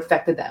how it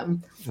affected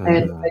them.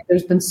 And like,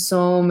 there's been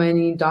so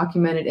many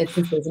documented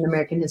instances in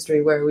American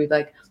history where we've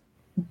like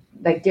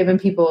given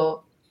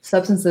people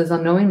substances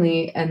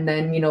unknowingly and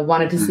then, you know,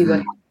 wanted to see what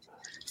happened.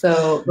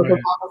 So with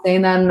Obama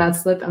saying that and that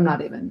slipped, I'm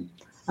not even.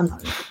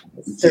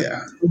 It's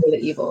really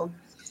evil.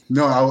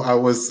 No, I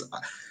was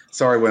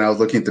sorry when I was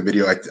looking at the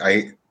video.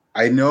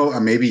 I know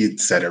maybe you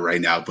said it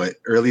right now, but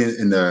early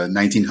in the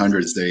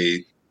 1900s,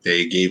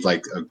 they gave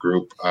like a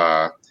group,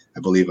 I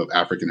believe, of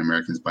African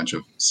Americans a bunch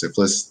of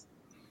syphilis.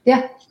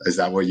 Yeah. Is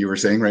that what you were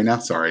saying right now?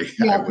 Sorry.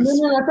 Yeah.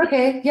 No, that's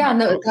okay. Yeah,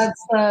 no,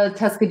 that's the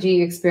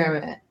Tuskegee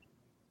experiment.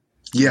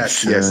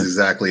 Yes,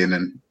 exactly. And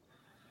then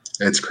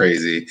it's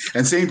crazy.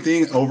 And same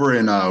thing over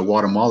in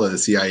Guatemala, the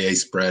CIA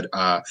spread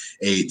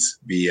AIDS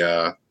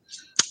via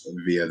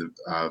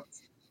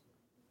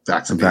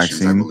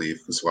vaccinations, I believe,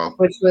 as well.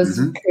 Which was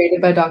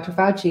created by Dr.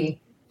 Fauci.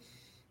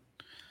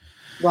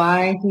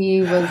 Why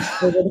he was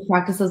able to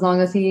practice as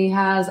long as he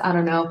has, I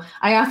don't know.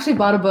 I actually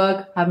bought a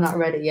book. I've not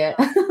read it yet.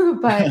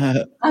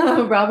 But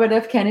Robert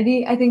F.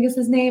 Kennedy, I think is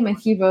his name. And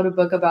he wrote a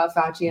book about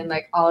Fauci and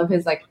like all of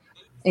his like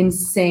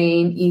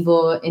insane,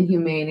 evil,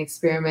 inhumane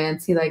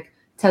experiments. He like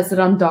tested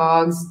on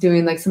dogs,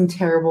 doing like some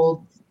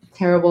terrible,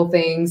 terrible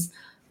things.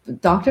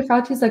 But Dr.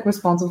 Fauci is like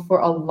responsible for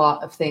a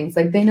lot of things.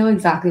 Like they know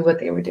exactly what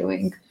they were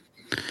doing.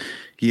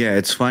 Yeah,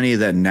 it's funny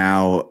that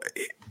now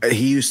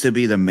he used to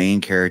be the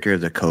main character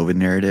of the COVID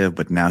narrative,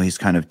 but now he's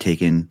kind of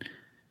taken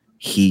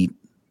heat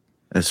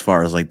as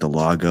far as like the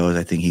law goes.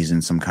 I think he's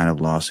in some kind of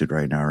lawsuit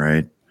right now,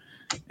 right?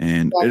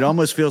 And it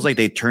almost feels like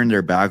they turned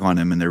their back on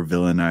him and they're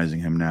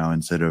villainizing him now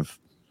instead of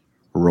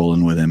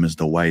rolling with him as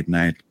the white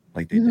knight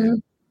like they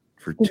did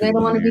for 2 years. They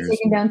don't want to be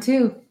taken down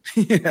too.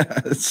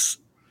 Yes.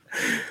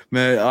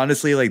 Man,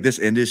 honestly, like this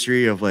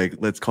industry of like,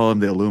 let's call them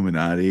the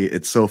Illuminati,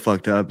 it's so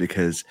fucked up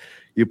because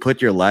you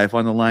put your life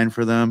on the line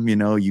for them, you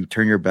know, you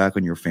turn your back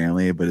on your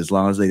family, but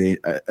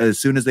as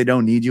soon as they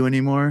don't need you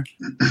anymore,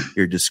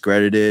 you're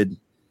discredited.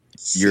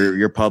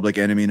 You're public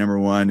enemy number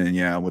one. And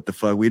yeah, what the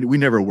fuck? We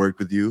never worked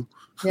with you.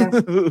 Yeah.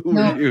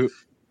 No,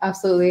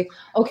 absolutely.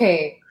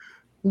 Okay.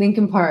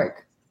 Lincoln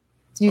Park.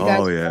 Do you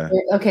guys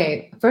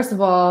okay. First of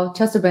all,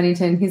 Chester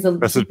Bennington, he's a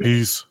rest in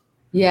peace.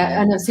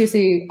 Yeah, and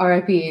seriously,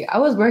 RIP. I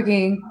was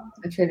working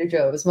at Trader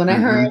Joe's when I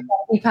heard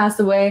that he passed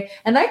away,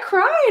 and I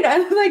cried. I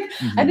was like,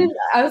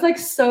 I was like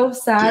so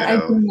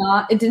sad.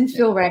 It didn't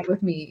feel right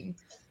with me.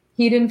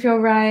 He didn't feel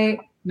right.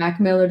 Mac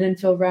Miller didn't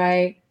feel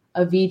right.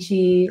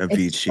 Avicii.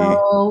 It's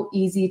so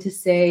easy to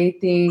say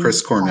things.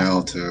 Chris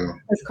Cornell too.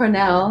 Chris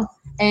Cornell,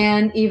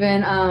 and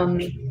even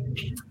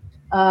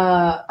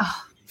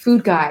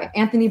food guy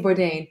Anthony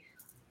Bourdain.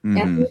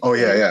 Anthony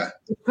Bourdain,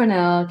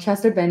 Cornell,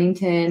 Chester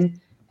Bennington.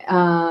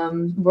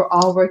 We're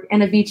all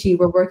and Avicii.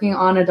 We're working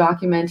on a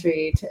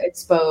documentary to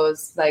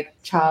expose like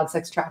child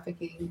sex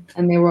trafficking,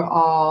 and they were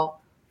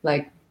all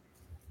like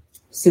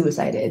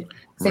suicided.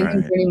 Same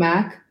thing, Bernie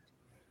Mac,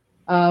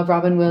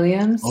 Robin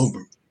Williams.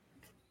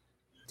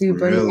 Dude,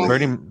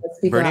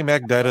 Bernie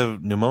Mac died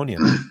of pneumonia.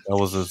 That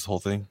was his whole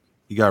thing.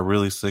 He got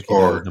really sick and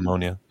died of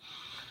pneumonia.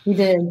 He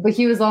did, but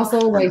he was also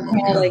like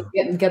trying to like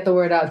get the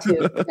word out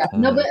too. Yeah.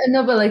 No,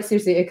 but like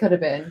seriously, it could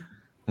have been.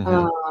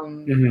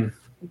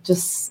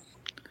 Just.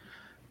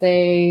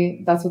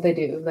 That's what they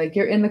do. Like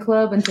you're in the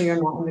club until you're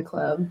not in the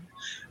club.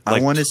 I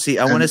want to see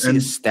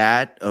a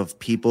stat of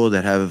people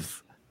that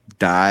have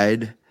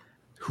died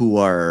who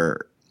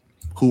are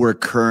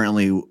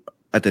currently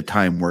at the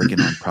time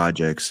working on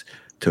projects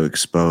to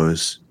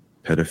expose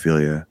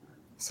pedophilia.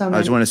 So I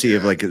just want to see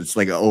if like it's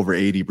like over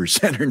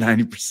 80% or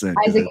 90%.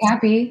 Isaac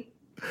Happy.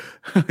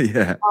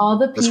 Yeah. All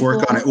the people. Let's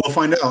work on it. We'll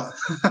find out.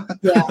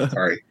 Yeah.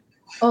 Sorry.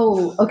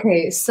 Oh,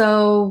 okay.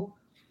 So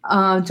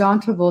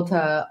John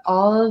Travolta,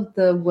 all of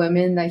the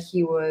women that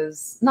he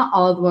was, not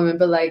all of the women,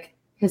 but like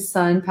his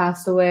son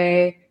passed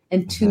away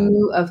and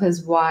 2 of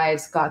his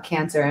wives got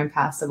cancer and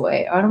passed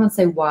away. I don't want to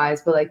say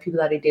wives, but like people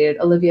that he dated.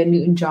 Olivia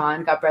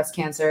Newton-John got breast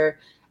cancer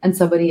and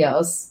somebody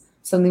else.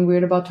 Something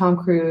weird about Tom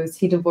Cruise.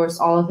 He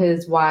divorced all of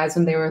his wives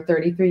when they were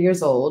 33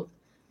 years old.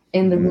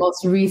 In the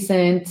most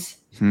recent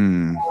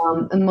In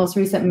the most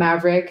recent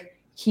Maverick,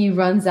 he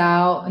runs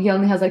out. He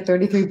only has like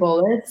 33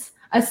 bullets.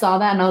 I saw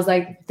that and I was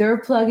like, they're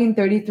plugging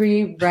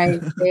 33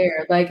 right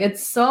there. Like,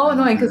 it's so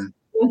annoying because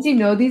once you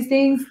know these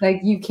things, like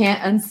you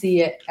can't unsee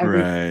it.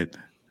 Right.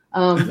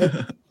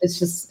 It's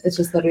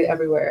just literally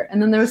everywhere.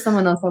 And then there was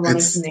someone else I wanted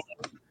to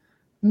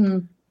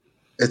name.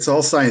 It's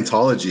all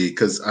Scientology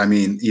because I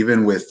mean,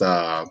 even with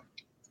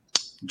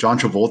John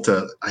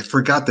Travolta, I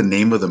forgot the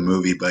name of the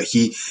movie, but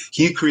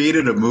he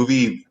created a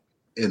movie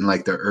in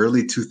like the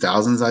early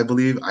 2000s, I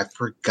believe. I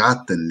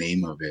forgot the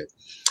name of it,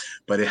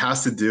 but it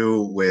has to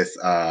do with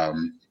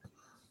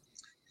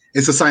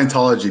it's a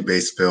Scientology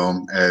based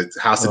film. It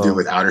has to do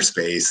with outer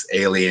space,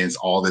 aliens,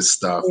 all this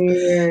stuff.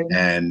 Weird.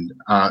 And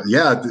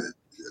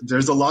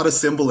there's a lot of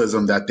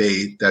symbolism that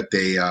they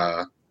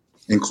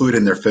include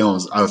in their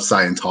films of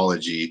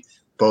Scientology,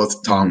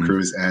 both Tom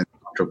Cruise and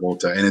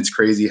Travolta. And it's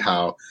crazy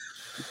how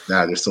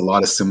there's a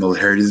lot of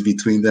similarities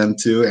between them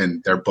two,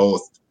 and they're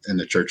both in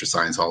the Church of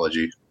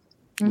Scientology.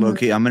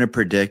 Loki, I'm going to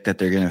predict that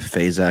they're going to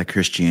phase out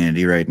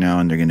Christianity right now,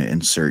 and they're going to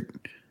insert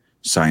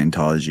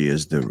Scientology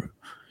as the,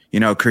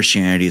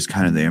 Christianity is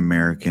kind of the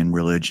American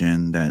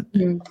religion that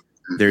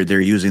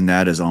they're using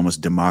that as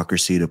almost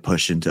democracy to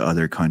push into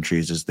other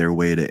countries as their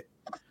way to,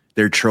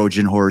 their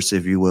Trojan horse,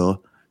 if you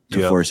will,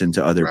 to force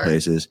into other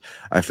places.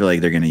 I feel like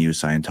they're going to use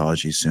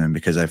Scientology soon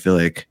because I feel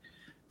like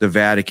the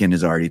Vatican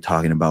is already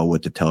talking about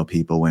what to tell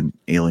people when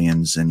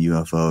aliens and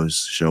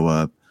UFOs show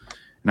up.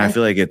 And I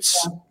feel like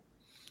it's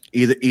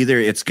either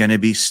it's going to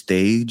be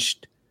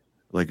staged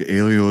like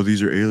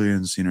these are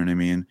aliens, you know what I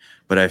mean?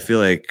 But I feel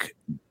like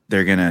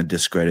they're going to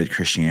discredit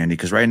Christianity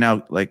because right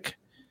now, like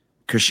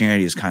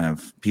Christianity is kind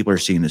of, people are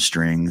seeing the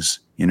strings,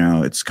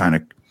 it's kind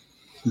of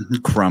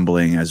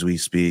crumbling as we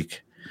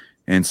speak.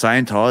 And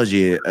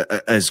Scientology,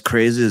 as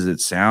crazy as it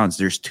sounds,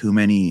 there's too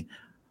many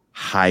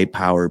high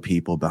power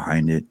people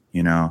behind it,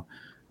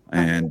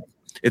 and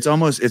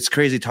it's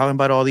crazy talking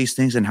about all these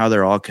things and how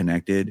they're all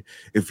connected.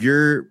 If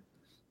you're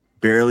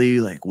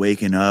barely like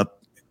waking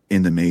up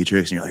in the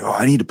Matrix and you're like, oh,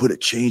 I need to put a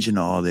change into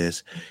all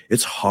this,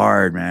 it's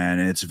hard, man.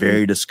 And it's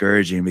very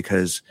discouraging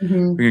because we're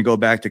going to go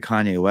back to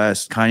Kanye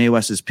West. Kanye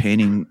West is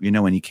painting,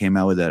 when he came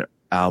out with that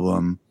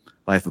album,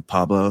 Life of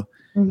Pablo,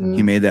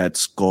 he made that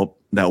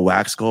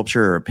wax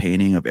sculpture or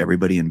painting of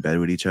everybody in bed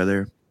with each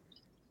other.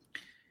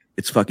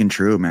 It's fucking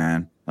true,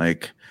 man.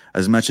 Like,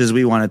 as much as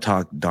we want to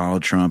talk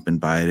Donald Trump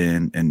and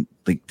Biden and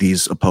like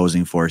these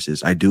opposing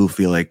forces, I do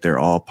feel like they're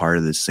all part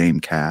of the same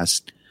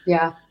cast.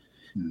 Yeah.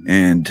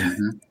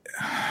 And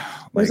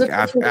like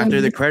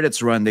after the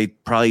credits run, they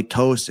probably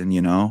toast and,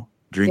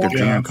 drink a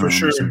beer for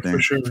sure, or something. For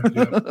sure.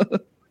 Yeah.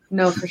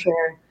 No, for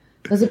sure.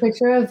 There's a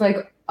picture of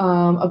like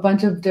a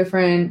bunch of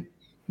different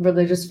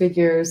religious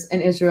figures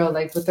in Israel,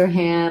 like with their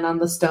hand on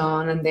the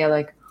stone, and they're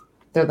like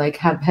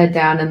have head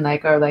down and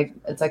like are like,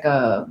 it's like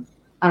a,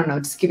 I don't know,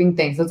 just giving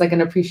thanks. So it's like an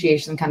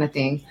appreciation kind of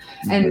thing.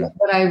 And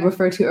what I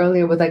referred to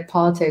earlier with like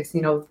politics,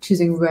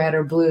 choosing red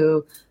or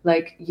blue,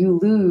 like you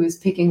lose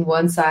picking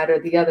one side or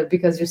the other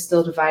because you're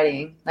still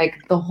dividing.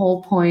 Like the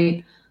whole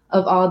point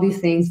of all these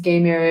things, gay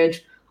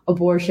marriage,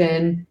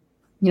 abortion,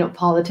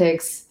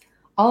 politics,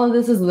 all of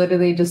this is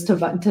literally just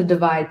to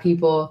divide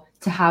people,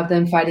 to have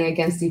them fighting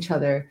against each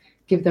other.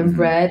 Give them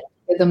bread,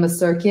 give them a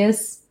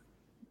circus,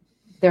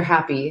 they're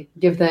happy.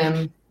 Give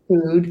them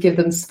food, give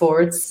them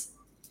sports,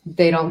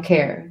 they don't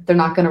care. They're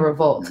not going to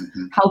revolt.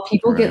 How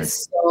people get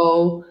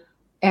so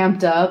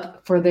amped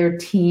up for their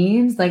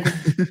teams. Like,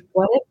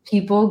 what if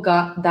people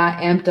got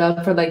that amped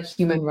up for like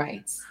human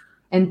rights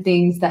and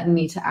things that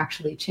need to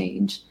actually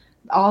change?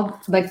 All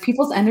like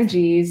people's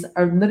energies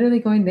are literally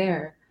going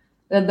there.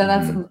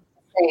 That's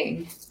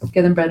saying,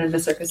 give them bread in a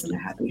circus and they're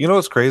happy. You know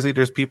what's crazy?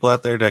 There's people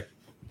out there that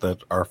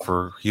are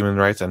for human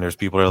rights, and there's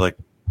people that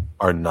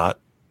are not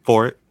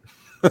for it.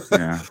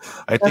 Yeah,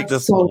 I think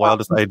that's the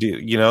wildest idea.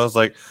 It's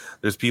like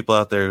there's people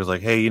out there who's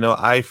like, hey,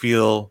 I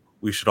feel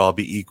we should all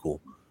be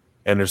equal,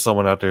 and there's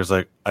someone out there who's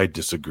like, I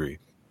disagree.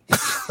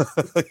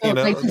 It's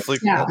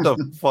like what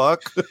the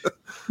fuck?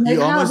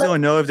 You almost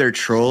don't know if they're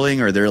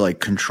trolling or they're like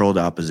controlled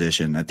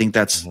opposition. I think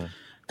that's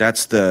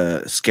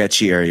the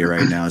sketchy area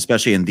right now,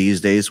 especially in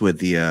these days with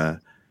the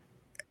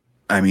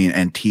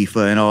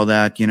Antifa and all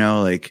that.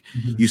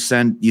 You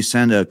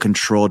send a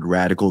controlled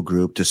radical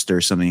group to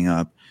stir something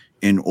up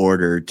in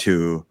order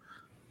to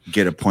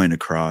get a point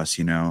across,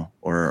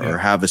 or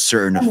have a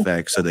certain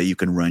effect so that you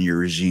can run your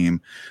regime,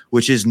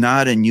 which is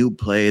not a new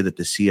play that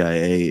the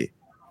CIA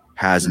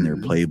has in their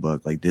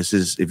playbook. Like this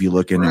is, if you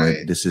look into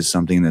it, this is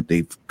something that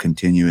they've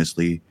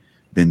continuously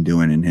been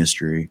doing in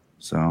history.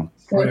 So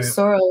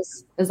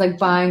Soros is like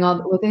buying I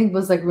think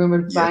was like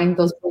rumored buying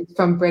those bricks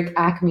from Brick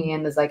Acme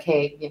and is like,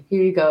 hey,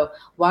 here you go.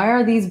 Why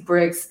are these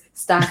bricks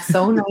stacked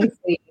so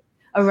nicely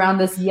around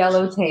this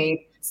yellow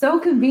tape? So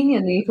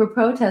conveniently for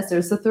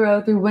protesters to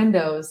throw through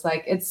windows.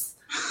 Like it's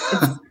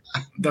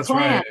that's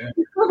planned.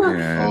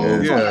 Right.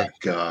 My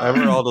God. I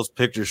remember all those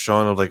pictures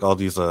showing of like all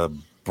these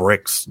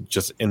bricks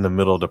just in the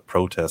middle of the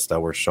protests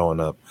that were showing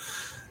up.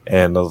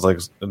 And I was like,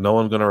 no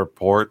one's going to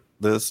report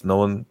this. No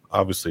one,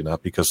 obviously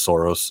not, because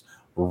Soros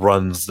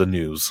runs the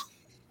news.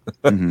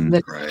 He runs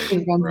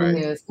the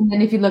news. And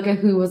then if you look at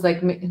who was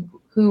like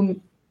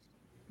who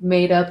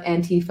made up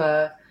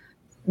Antifa,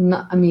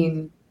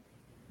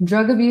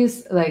 drug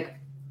abuse, like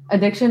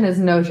addiction is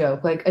no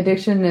joke. Like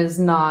addiction is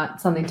not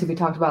something to be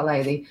talked about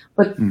lightly.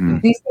 But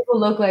these people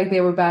look like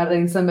they were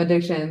battling some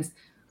addictions.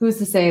 Who's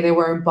to say they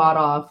weren't bought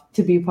off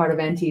to be part of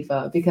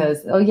Antifa?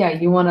 Because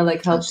you want to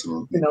like help,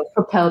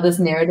 propel this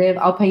narrative.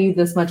 I'll pay you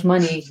this much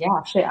money.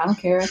 Yeah, shit, I don't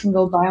care. I can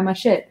go buy my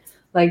shit.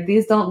 Like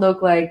these don't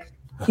look like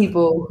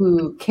people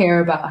who care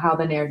about how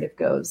the narrative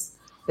goes.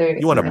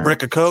 You want a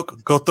brick of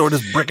Coke? Go throw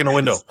this brick in the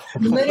window.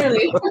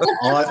 Literally.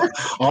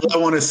 all I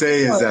want to say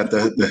is that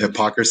the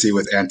hypocrisy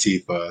with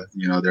Antifa,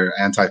 they're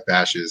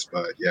anti-fascist,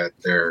 but yet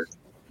they're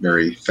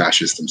very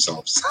fascist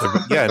themselves.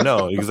 Yeah,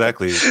 no,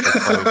 exactly.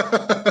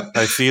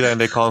 I see that,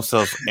 and they call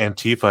themselves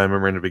Antifa. I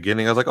remember in the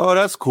beginning, I was like, "Oh,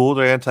 that's cool.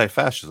 They're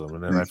anti-fascism."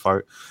 And then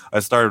I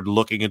started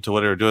looking into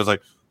what they were doing. I was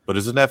like, "But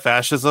isn't that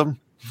fascism?"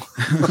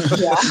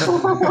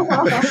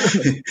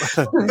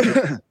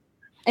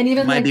 And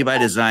even it might be by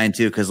design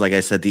too, because like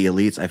I said, the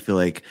elites, I feel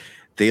like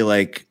they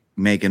like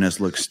making us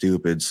look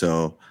stupid.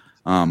 So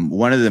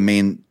one of the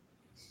main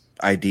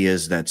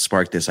ideas that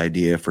sparked this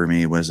idea for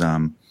me was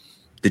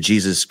the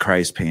Jesus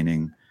Christ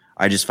painting.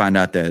 I just found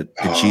out that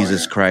the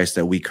Jesus Christ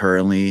that we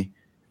currently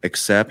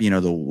accept,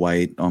 the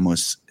white,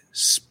 almost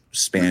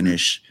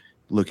Spanish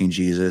looking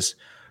Jesus.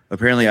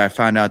 Apparently, I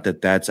found out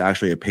that that's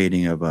actually a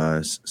painting of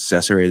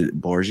Cesare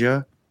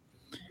Borgia.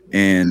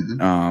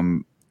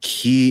 And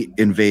he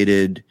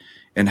invaded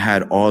and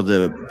had all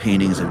the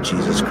paintings of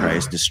Jesus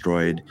Christ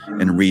destroyed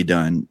and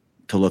redone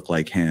to look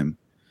like him.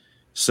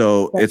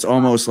 So it's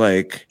almost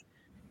like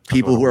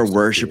people who are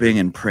worshiping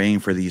and praying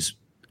for these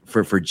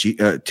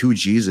to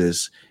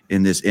Jesus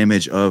in this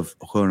image of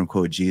quote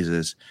unquote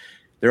Jesus,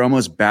 they're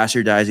almost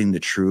bastardizing the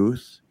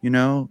truth,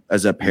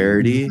 as a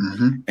parody.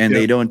 And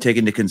they don't take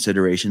into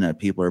consideration that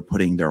people are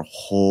putting their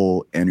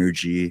whole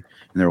energy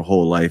and their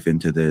whole life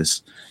into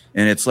this.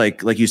 And it's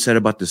like you said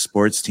about the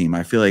sports team,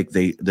 I feel like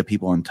the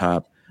people on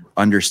top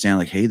understand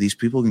like, hey, these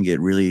people can get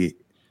really,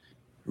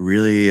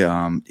 really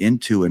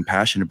into and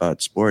passionate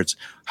about sports.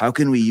 How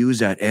can we use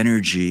that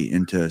energy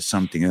into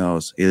something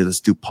else? Let's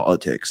do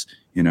politics,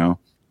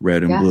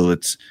 red and blue.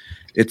 It's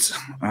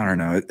I don't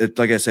know.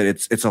 Like I said,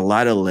 it's a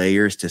lot of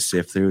layers to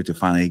sift through to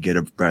finally get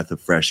a breath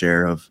of fresh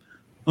air of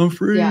I'm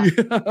free. Yeah.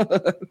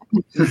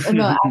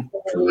 No,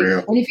 absolutely.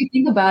 And if you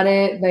think about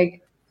it,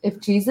 like if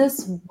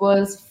Jesus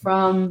was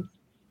from,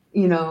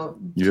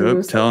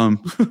 Jerusalem, tell him.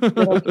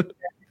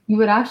 he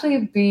would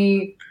actually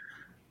be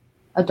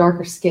a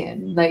darker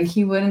skin. Like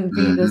he wouldn't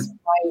be this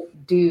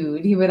white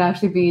dude. He would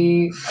actually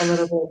be a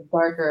little bit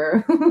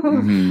darker.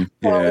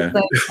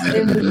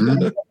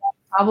 It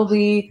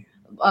probably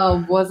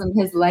wasn't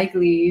his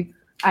likely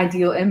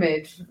ideal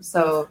image.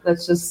 So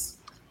that's just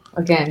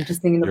thinking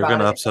about it. You're going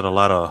to upset a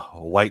lot of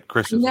white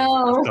Christians.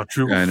 No. That's not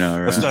true. I know,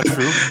 right? That's not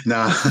true.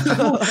 No.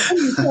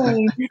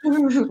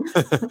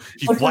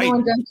 He's white.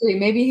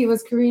 Maybe he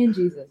was Korean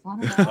Jesus. I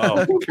don't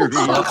know.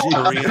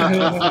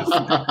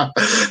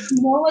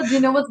 You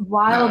know what's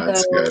wild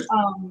though?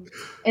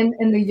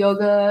 In the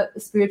yoga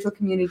spiritual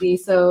community,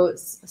 so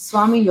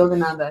Swami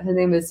Yogananda, his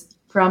name is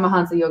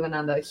Paramahansa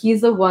Yogananda.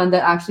 He's the one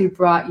that actually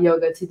brought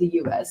yoga to the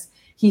U.S.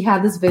 He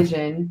had this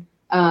vision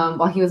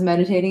while he was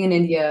meditating in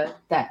India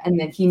and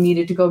then he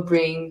needed to go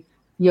bring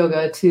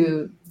yoga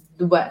to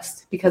the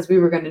West because we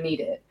were going to need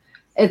it.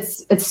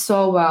 It's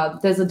so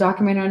wild. There's a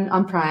documentary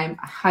on Prime.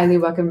 I highly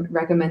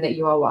recommend that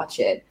you all watch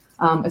it.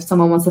 If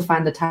someone wants to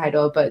find the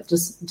title, but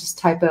just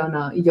type it on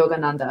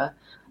Yogananda,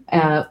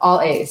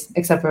 all A's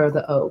except for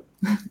the O.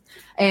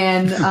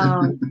 And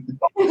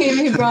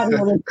he brought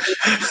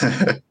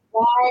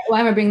why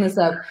am I bringing this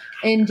up?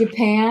 In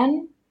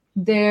Japan,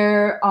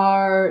 there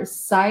are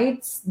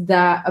sites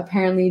that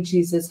apparently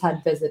Jesus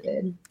had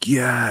visited.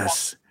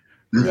 Yes.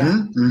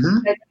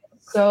 It's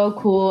so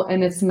cool,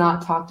 and it's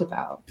not talked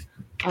about.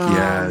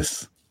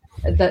 Yes.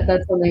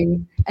 That's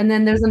something. And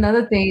then there's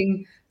another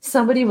thing.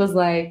 Somebody was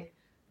like,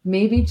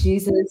 maybe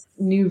Jesus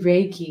knew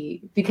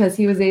Reiki because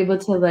he was able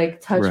to like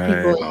touch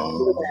people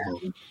into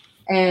them.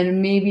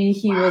 And maybe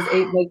he was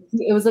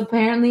it was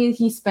apparently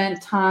he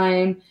spent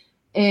time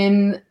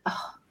in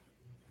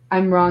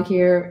I'm wrong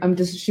here. I'm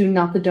just shooting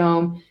off the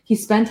dome. He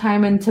spent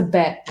time in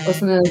Tibet or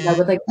something like that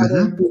with like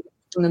other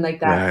something like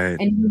that. Right.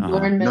 And he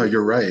learned No,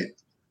 you're right.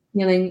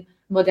 Healing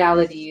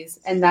modalities,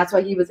 and that's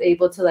why he was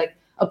able to like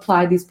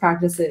apply these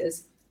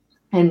practices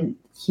and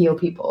heal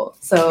people.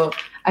 So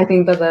I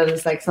think that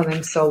is like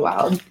something so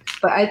wild.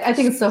 But I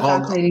think it's so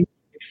fascinating.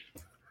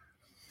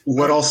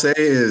 What I'll say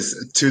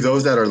is to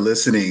those that are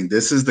listening,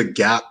 this is the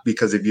gap,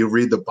 because if you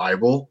read the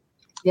Bible,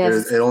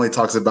 it only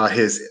talks about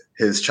his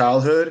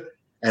childhood,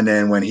 and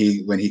then when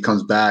he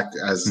comes back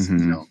as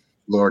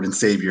Lord and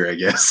Savior, I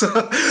guess.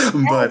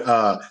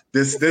 But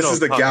this is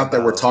the gap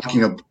that we're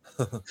talking about.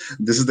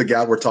 This is the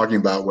gap we're talking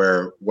about,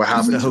 where what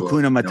happened the to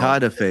Hakuna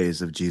Matata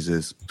phase of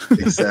Jesus.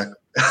 Exactly.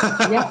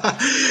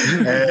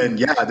 And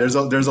there's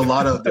a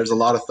lot of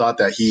thought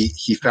that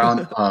he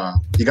found.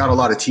 He got a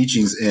lot of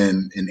teachings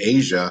in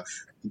Asia,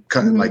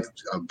 kind of like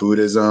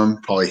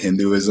Buddhism, probably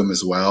Hinduism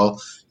as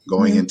well,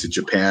 going into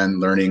Japan,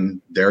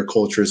 learning their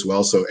culture as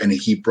well. So, and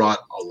he brought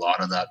a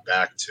lot of that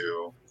back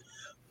to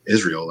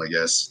Israel, I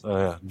guess.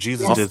 Yeah.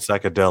 Jesus did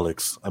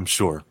psychedelics, I'm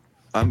sure.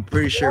 I'm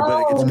pretty sure,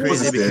 but it's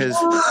crazy because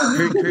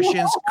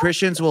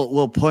Christians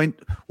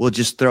will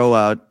just throw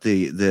out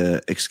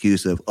the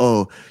excuse of,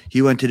 oh,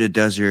 he went to the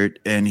desert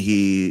and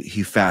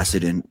he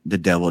fasted and the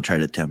devil tried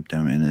to tempt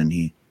him, and then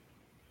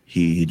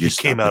he just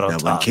came out on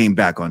top and came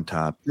back on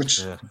top.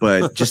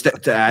 But just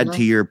to add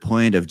to your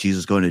point of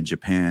Jesus going to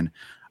Japan,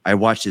 I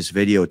watched this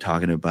video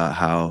talking about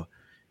how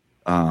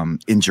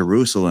in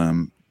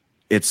Jerusalem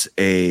it's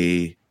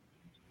a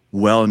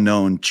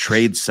well-known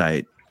trade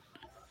site.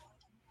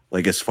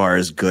 Like as far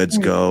as goods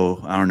go,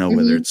 I don't know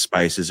whether it's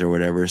spices or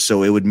whatever.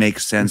 So it would make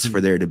sense for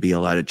there to be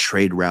a lot of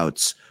trade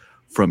routes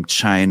from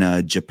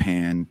China,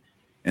 Japan,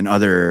 and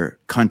other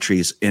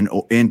countries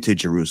into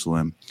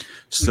Jerusalem.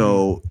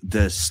 So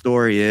the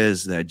story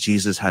is that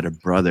Jesus had a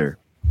brother.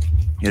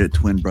 He had a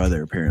twin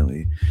brother,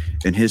 apparently.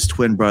 And his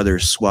twin brother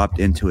swapped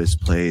into his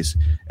place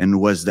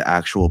and was the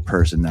actual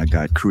person that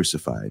got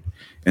crucified.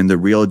 And the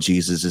real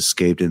Jesus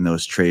escaped in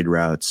those trade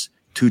routes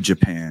to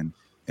Japan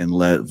and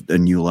led a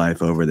new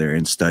life over there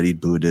and studied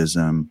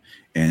Buddhism.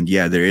 And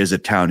yeah, there is a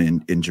town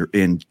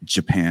in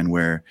Japan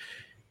where,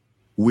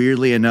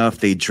 weirdly enough,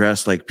 they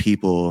dress like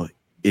people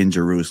in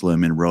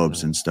Jerusalem in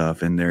robes and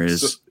stuff. And there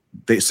is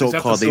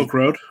so-called Silk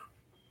Road.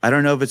 I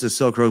don't know if it's a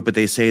Silk Road, but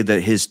they say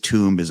that his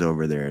tomb is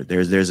over there.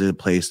 There's a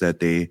place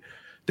that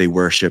they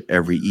worship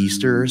every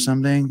Easter or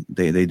something.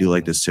 They do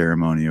like the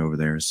ceremony over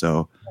there.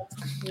 So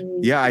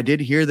yeah, I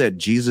did hear that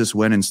Jesus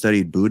went and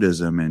studied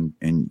Buddhism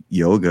and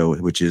yoga,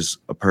 which is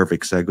a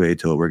perfect segue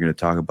to what we're going to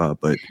talk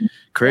about. But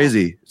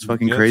crazy. It's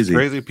fucking crazy. It's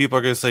crazy. People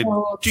are going to say,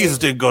 Jesus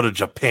didn't go to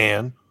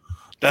Japan.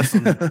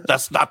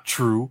 That's not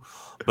true.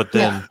 But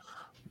then,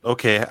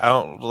 okay, I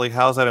don't like,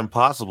 how's that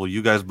impossible?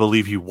 You guys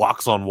believe he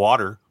walks on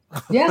water.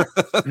 Yeah.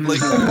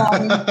 Like,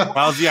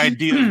 how's the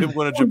idea of him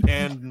going to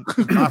Japan?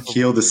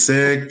 Healed the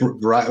sick,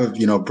 brought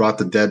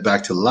the dead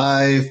back to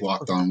life,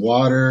 walked on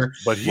water.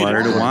 But he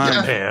water to wine.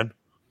 Japan.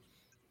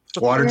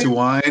 Water to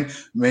wine,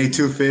 made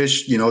two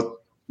fish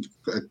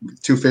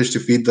to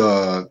feed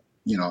a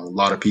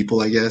lot of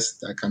people, I guess.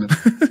 That kind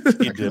of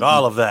He did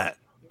all of that,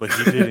 but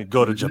he didn't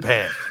go to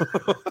Japan.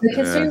 The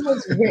history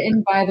was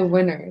written by the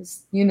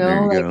winners,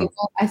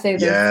 I say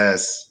this.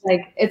 Yes.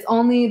 Like they're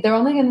only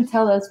going to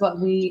tell us what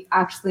we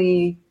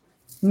actually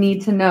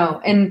need to know.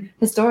 And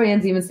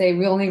historians even say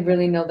we only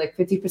really know like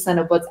 50%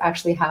 of what's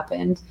actually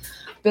happened.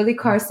 Billy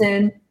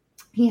Carson,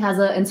 he has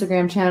an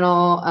Instagram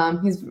channel.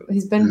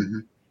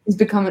 He's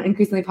become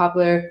increasingly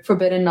popular.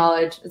 Forbidden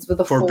Knowledge. It's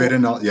with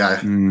Forbidden Knowledge.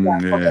 Forbidden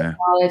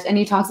Knowledge, and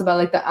he talks about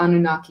like the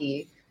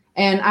Anunnaki.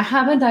 And I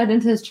haven't dived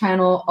into his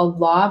channel a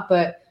lot,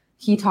 but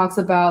he talks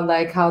about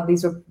like how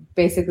these were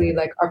basically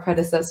like our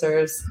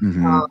predecessors,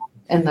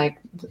 and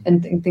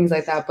things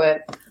like that.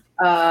 But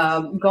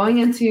going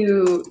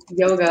into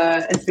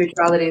yoga and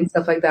spirituality and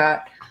stuff like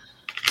that.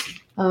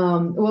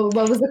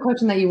 What was the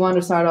question that you wanted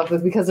to start off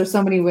with? Because there's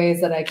so many ways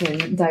that I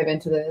can dive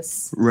into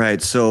this.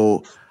 Right.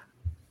 So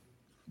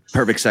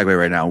perfect segue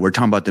right now. We're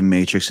talking about the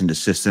matrix and the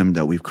system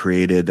that we've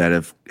created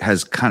that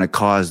has kind of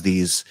caused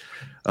these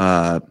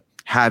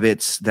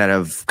habits that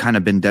have kind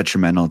of been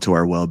detrimental to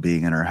our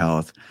well-being and our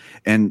health.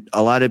 And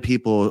a lot of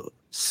people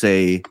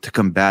say to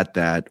combat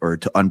that or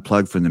to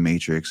unplug from the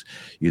matrix,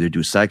 you either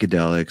do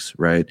psychedelics,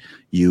 right?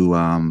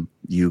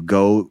 You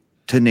go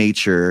to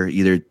nature,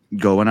 either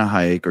go on a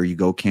hike or you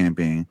go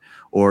camping,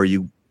 or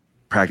you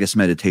practice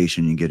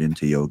meditation, you get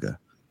into yoga.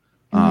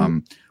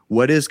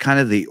 What is kind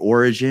of the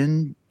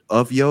origin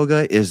of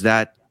yoga? Is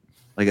that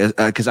like,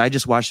 because I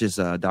just watched this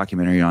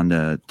documentary on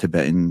the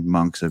Tibetan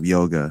monks of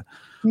yoga.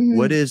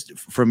 What is,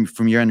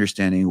 from your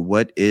understanding,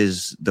 what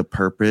is the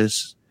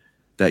purpose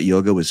that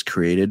yoga was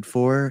created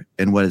for,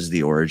 and what is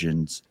the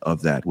origins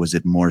of that? Was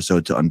it more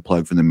so to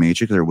unplug from the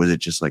matrix, or was it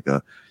just like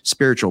a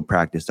spiritual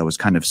practice that was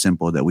kind of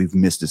simple that we've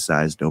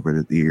mysticized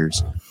over the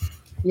years?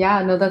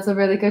 Yeah, no, that's a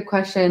really good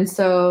question.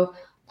 So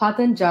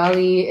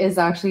Patanjali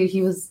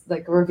he was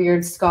like a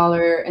revered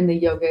scholar in the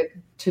yoga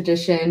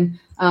tradition,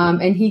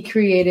 and he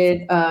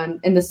created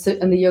in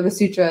the Yoga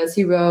Sutras,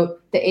 he wrote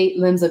the 8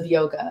 limbs of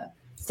yoga.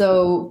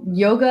 So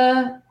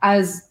yoga,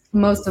 as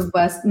most of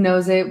West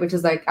knows it, which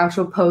is like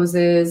actual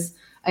poses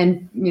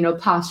and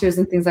postures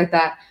and things like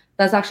that,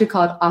 that's actually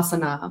called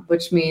asana,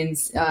 which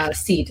means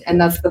seat,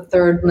 and that's the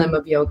 3rd limb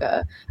of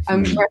yoga.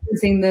 I'm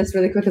referencing this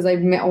really quick because I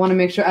want to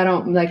make sure I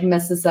don't like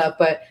mess this up,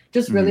 but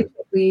just really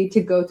quickly to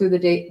go through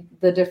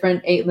the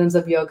different 8 limbs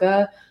of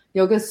yoga.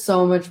 Yoga is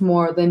so much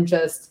more than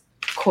just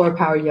core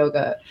power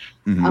yoga.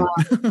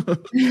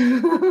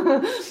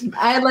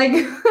 I like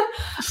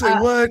say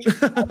what?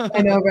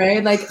 I know,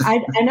 right? Like I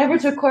never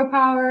took core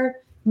power.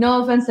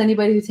 No offense to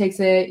anybody who takes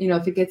it.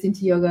 If it gets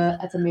into yoga,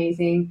 that's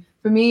amazing.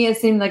 For me, it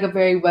seemed like a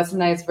very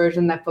westernized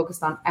version that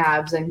focused on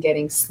abs and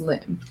getting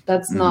slim.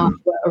 That's not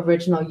what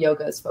original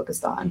yoga is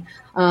focused on.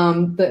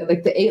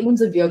 The 8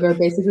 limbs of yoga are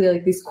basically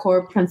like these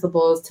core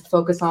principles to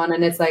focus on,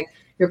 and it's like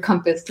your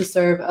compass to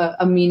serve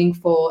a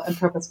meaningful and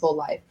purposeful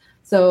life.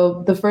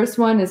 So the first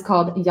one is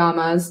called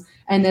yamas,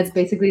 and that's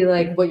basically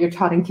like what you're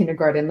taught in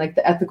kindergarten, like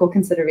the ethical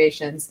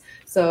considerations.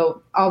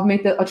 So I'll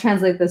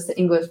translate this to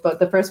English, but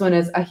the first one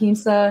is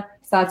ahimsa,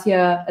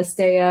 satya,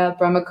 asteya,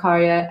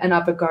 brahmacharya, and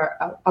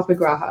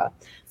apagraha.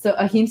 So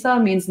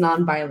ahimsa means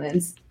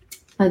nonviolence.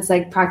 It's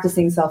like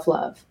practicing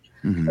self-love.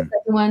 Mm-hmm. The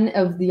second one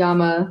of the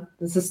yama,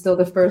 this is still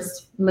the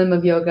first limb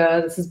of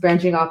yoga. This is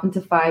branching off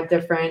into 5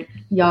 different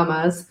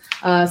yamas.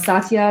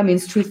 Satya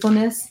means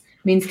truthfulness,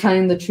 means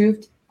telling the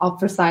truth. Opt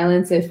for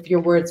silence if your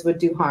words would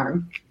do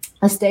harm.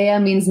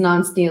 Asteya means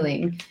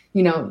non-stealing.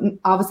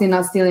 Obviously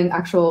not stealing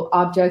actual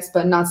objects,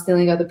 but not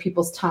stealing other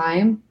people's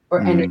time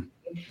or energy.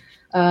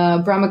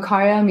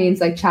 Brahmacharya means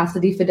like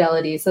chastity,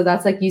 fidelity. So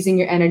that's like using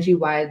your energy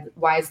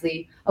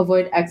wisely,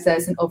 avoid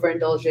excess and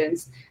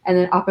overindulgence. And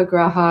then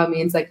apagraha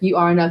means like you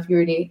are enough,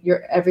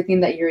 you're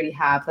everything that you already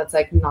have. That's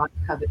like not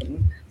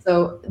coveting.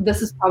 So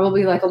this is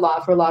probably like a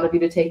lot for a lot of you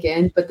to take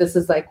in, but this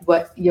is like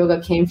what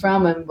yoga came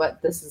from and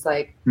what this is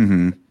like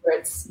where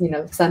it's,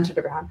 centered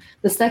around.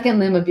 The second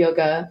limb of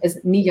yoga is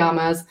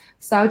niyamas.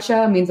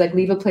 Saucha means like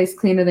leave a place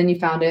cleaner than you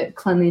found it,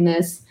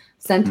 cleanliness.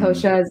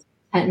 Santosha is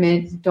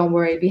contentment, don't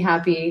worry, be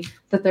happy.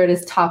 The third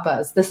is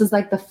tapas. This is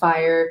like the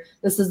fire.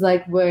 This is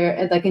like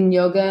where, like in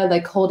yoga,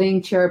 like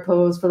holding chair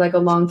pose for like a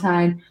long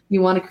time,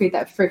 you want to create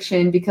that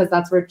friction because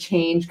that's where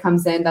change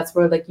comes in. That's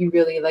where like you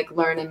really like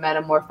learn and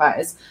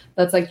metamorphose.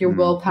 That's like your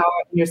willpower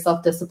and your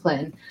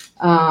self-discipline.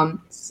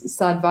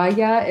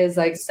 Sadvaya is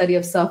like study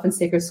of self and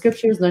sacred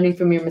scriptures, learning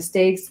from your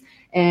mistakes.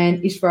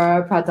 And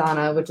Ishvara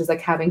Pradhana, which is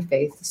like having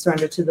faith,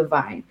 surrender to the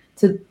divine,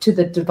 to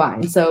the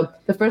divine. So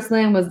the first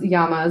limb was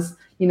yamas,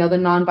 the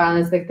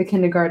nonviolence, like the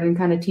kindergarten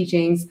kind of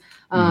teachings.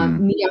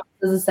 Niyamas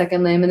is the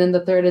second limb. And then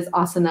the third is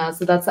asana.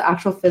 So that's the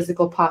actual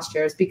physical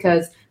postures,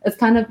 because it's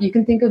kind of, you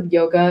can think of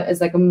yoga as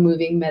like a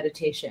moving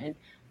meditation.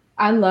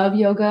 I love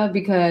yoga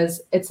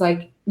because it's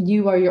like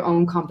you are your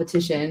own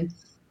competition.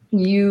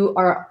 You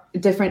are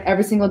different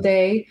every single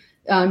day.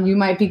 You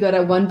might be good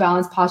at one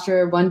balanced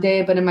posture one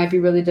day, but it might be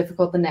really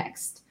difficult the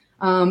next.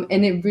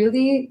 And it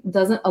really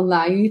doesn't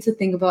allow you to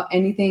think about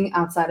anything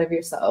outside of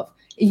yourself.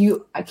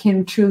 You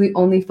can truly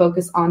only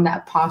focus on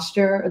that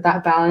posture or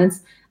that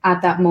balance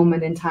at that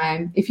moment in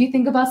time. If you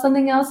think about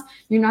something else,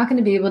 you're not going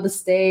to be able to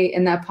stay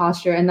in that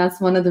posture. And that's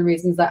one of the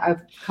reasons that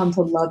I've come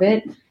to love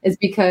it, is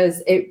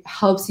because it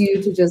helps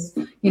you to just,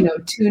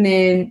 tune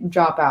in,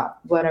 drop out,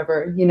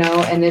 whatever,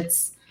 and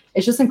it's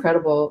just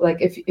incredible. Like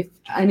if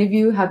any of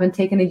you haven't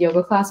taken a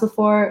yoga class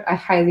before, I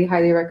highly,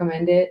 highly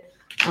recommend it.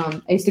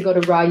 I used to go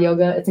to Raw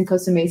Yoga. It's in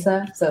Costa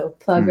Mesa. So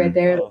plug right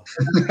there.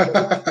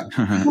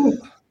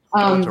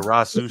 To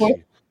raw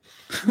sushi.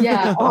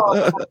 Yeah.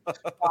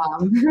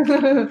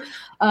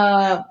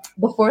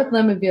 The fourth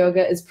limb of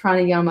yoga is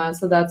pranayama.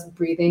 So that's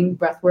breathing,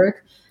 breath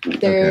work.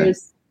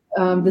 There's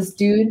this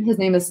dude, his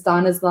name is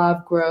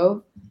Stanislav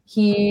Grof.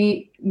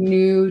 He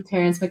knew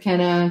Terence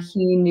McKenna.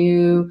 He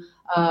knew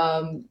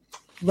Ram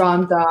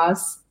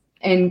Dass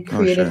and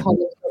created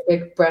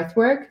holotropic breath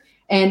work.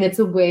 And it's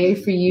a way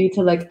for you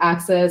to like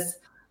access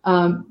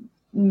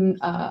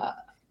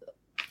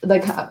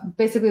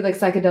basically like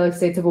psychedelic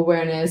states of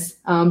awareness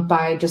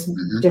by just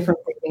different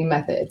breathing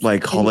methods.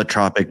 Like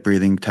holotropic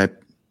breathing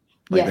type,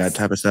 like that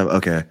type of stuff.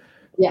 Okay.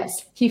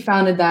 Yes. He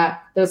founded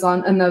that. There's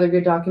on another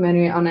good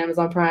documentary on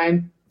Amazon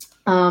Prime.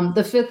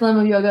 The fifth limb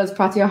of yoga is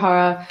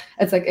pratyahara.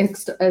 It's like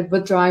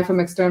withdrawing from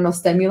external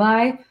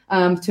stimuli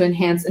to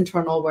enhance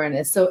internal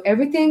awareness. So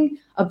everything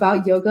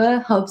about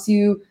yoga helps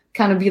you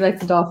kind of be like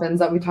the dolphins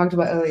that we talked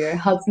about earlier. It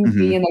helps you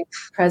be in like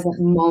the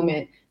present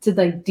moment to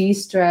like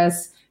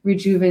de-stress,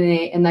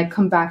 rejuvenate, and like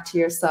come back to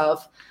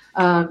yourself.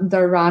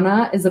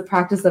 Dharana is a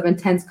practice of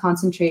intense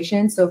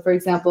concentration. So for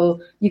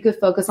example, you could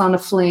focus on a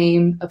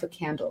flame of a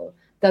candle.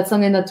 That's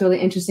something that's really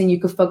interesting. You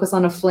could focus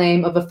on a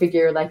flame of a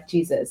figure like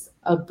Jesus,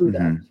 of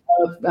Buddha,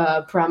 of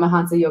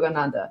Paramahansa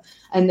Yogananda.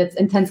 And it's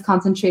intense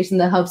concentration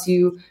that helps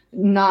you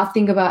not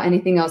think about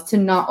anything else, to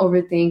not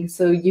overthink.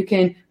 So you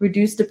can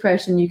reduce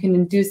depression, you can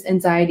induce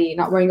anxiety,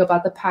 not worrying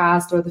about the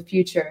past or the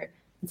future.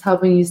 It's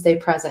helping you stay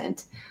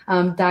present.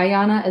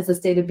 Dhyana is a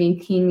state of being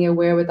keenly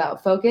aware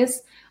without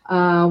focus.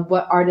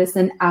 What artists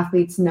and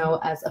athletes know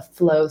as a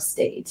flow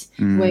state.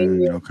 When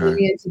you're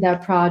really into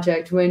that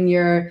project, when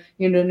you're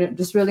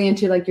just really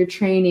into like your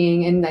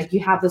training and like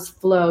you have this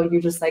flow, you're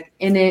just like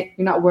in it,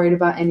 you're not worried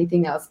about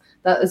anything else.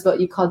 That is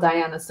what you call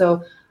dhyana.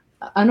 So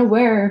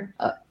unknowingly,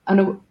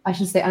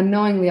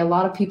 a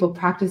lot of people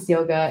practice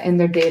yoga in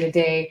their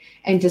day-to-day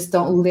and just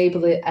don't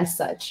label it as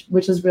such,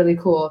 which is really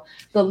cool.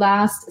 The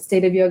last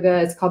state of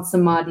yoga is called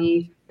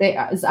samadhi.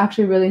 It's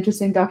actually a really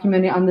interesting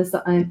documentary on this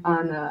on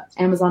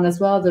Amazon as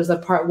well. There's a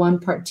part 1,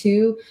 part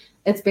 2.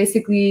 It's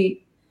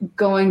basically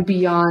going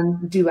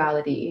beyond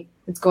duality.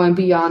 It's going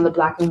beyond the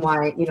black and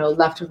white,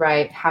 left to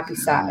right, happy,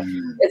 sad.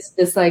 It's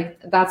just like,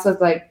 that's what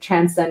like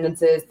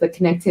transcendence is, the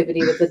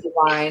connectivity with the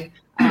divine.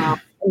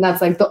 And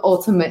that's like the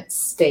ultimate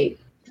state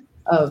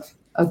of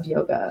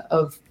yoga,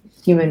 of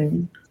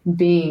human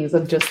beings,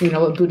 of just,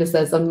 what Buddha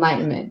says,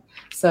 enlightenment.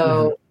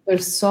 So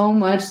there's so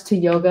much to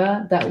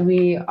yoga that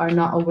we are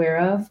not aware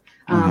of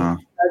because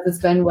it's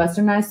been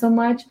westernized so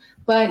much.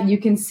 But you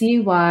can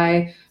see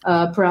why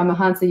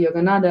Paramahansa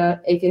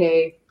Yogananda,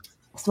 aka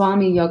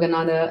Swami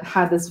Yogananda,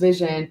 had this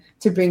vision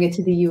to bring it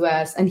to the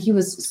U.S. And he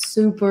was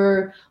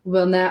super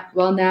well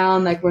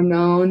known, like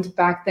renowned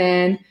back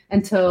then,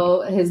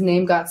 until his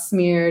name got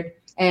smeared,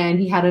 and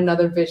he had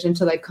another vision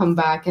to like come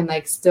back and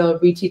like still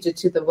reteach it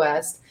to the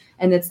West.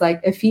 And it's like,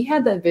 if he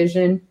had that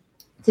vision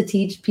to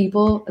teach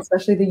people,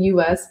 especially the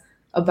U.S.,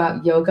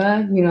 about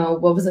yoga, you know,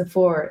 what was it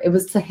for? It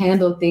was to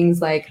handle things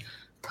like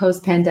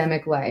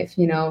post-pandemic life,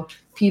 you know,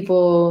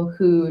 people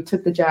who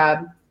took the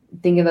jab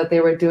thinking that they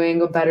were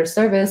doing a better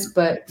service,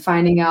 but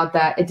finding out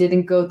that it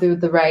didn't go through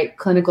the right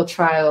clinical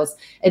trials.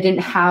 It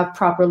didn't have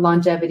proper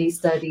longevity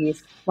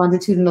studies,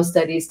 longitudinal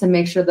studies to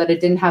make sure that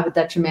it didn't have a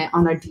detriment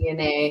on our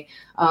DNA,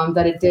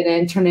 that it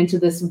didn't turn into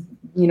this,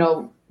 you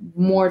know,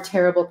 more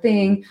terrible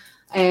thing.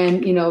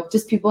 And, you know,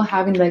 just people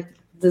having like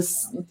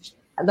this,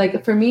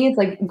 like for me, it's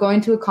like going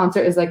to a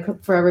concert is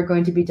like forever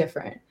going to be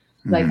different.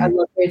 Like I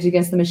love Rage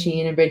Against the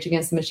Machine, and Rage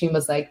Against the Machine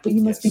was like, but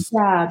you must be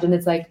jabbed, and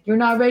it's like, you're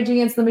not Rage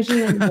Against the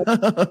Machine anymore.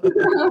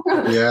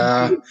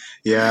 Yeah.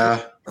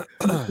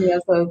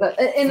 So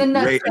in the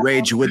nutshell,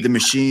 rage with the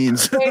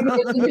machines.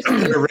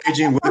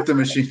 Raging with the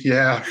machine.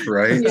 Yeah,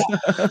 right.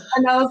 Yeah.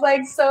 And I was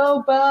like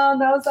so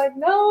bummed. I was like,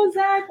 no,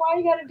 Zach, why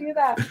you gotta do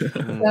that?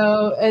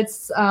 So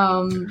it's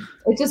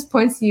it just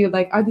points to you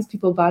like, are these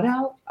people bought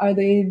out? Are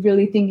they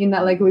really thinking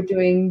that like we're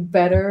doing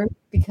better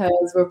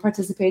because we're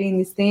participating in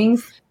these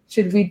things?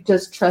 Should we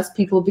just trust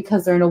people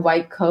because they're in a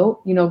white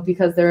coat, you know,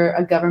 because they're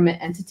a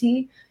government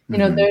entity? You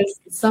know, there's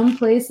some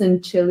place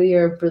in Chile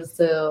or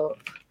Brazil,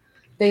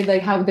 they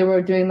like how they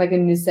were doing like a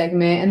news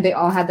segment and they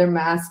all had their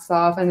masks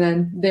off, and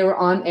then they were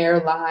on air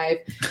live,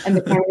 and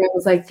the cameraman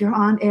was like, you're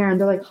on air, and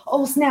they're like,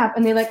 oh snap,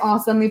 and they like all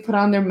suddenly put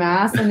on their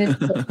masks, and it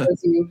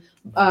shows you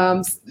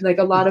like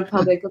a lot of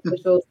public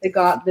officials, they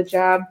got the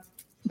jab,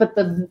 but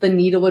the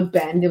needle would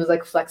bend. It was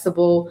like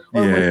flexible,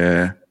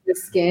 or the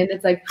skin.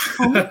 It's like,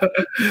 how am I supposed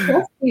to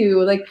trust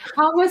you? Like,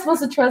 how am I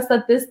supposed to trust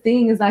that this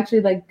thing is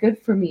actually like good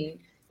for me?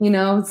 You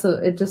know, so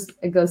it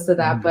goes to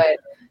that. But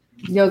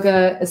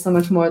yoga is so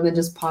much more than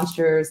just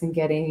postures and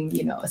getting,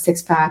 you know, a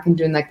six pack and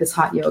doing like this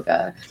hot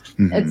yoga.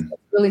 It's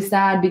really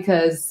sad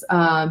because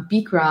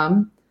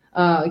Bikram,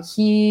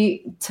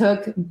 he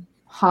took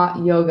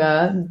hot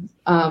yoga.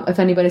 If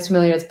anybody's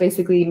familiar, it's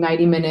basically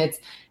 90 minutes.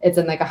 It's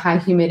in like a high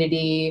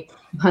humidity,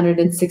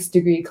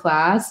 106-degree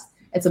class.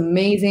 It's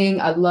amazing.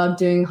 I love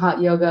doing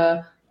hot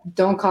yoga.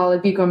 Don't call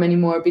it Bikram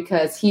anymore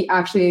because he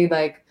actually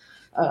like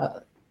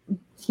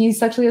he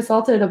sexually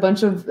assaulted a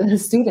bunch of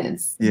his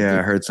students. Yeah,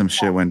 I heard some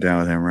shit went down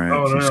with him, right?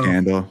 Oh, some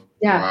scandal.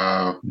 Yeah.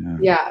 Wow.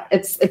 Yeah,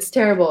 it's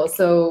terrible.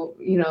 So,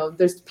 you know,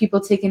 there's people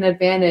taking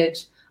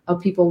advantage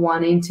of people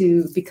wanting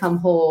to become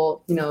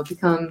whole, you know,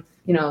 become,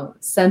 you know,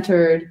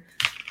 centered,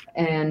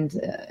 and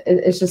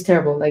it's just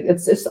terrible. Like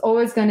it's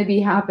always going to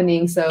be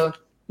happening. So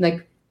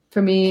like,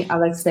 for me, I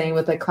like staying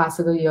with like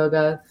classical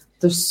yoga.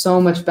 There's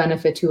so much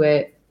benefit to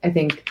it. I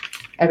think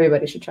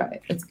everybody should try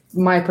it. It's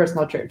my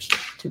personal church,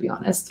 to be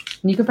honest.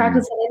 And you can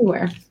practice it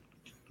anywhere.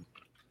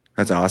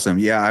 That's awesome.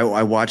 Yeah,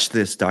 I watched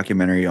this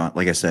documentary on,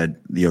 like I said,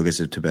 the Yogas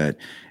of Tibet,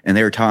 and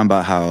they were talking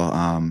about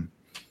how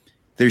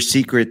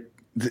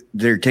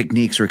their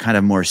techniques were kind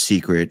of more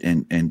secret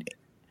and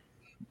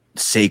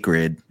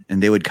sacred,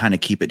 and they would kind of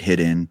keep it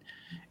hidden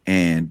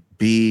and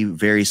be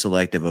very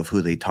selective of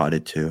who they taught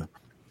it to.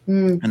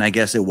 And I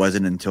guess it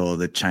wasn't until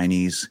the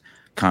Chinese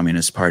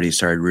Communist Party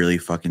started really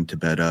fucking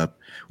Tibet up,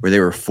 where they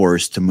were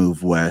forced to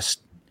move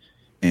west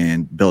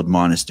and build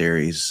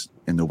monasteries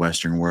in the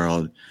Western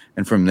world.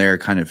 And from there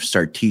kind of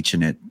start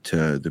teaching it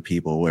to the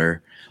people,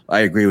 where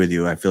I agree with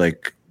you. I feel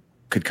like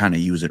could kind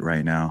of use it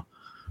right now.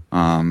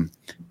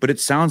 But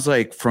it sounds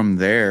like from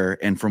there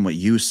and from what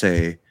you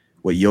say,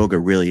 what yoga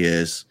really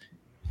is.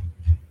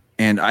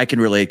 And I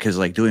can relate because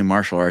like doing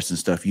martial arts and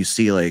stuff, you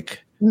see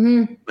like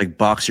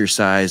boxer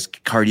size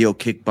cardio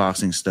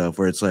kickboxing stuff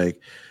where it's like,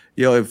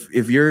 yo,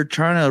 if you're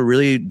trying to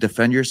really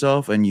defend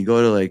yourself and you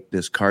go to like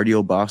this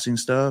cardio boxing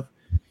stuff,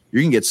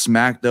 you're gonna get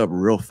smacked up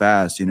real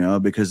fast, you know,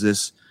 because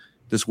this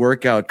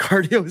workout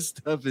cardio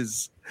stuff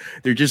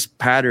they're just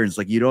patterns.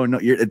 Like you don't know,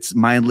 it's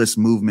mindless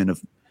movement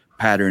of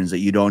patterns that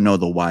you don't know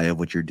the why of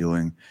what you're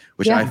doing,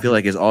 which I feel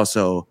like is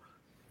also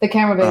the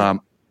camera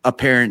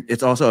apparent.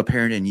 It's also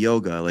apparent in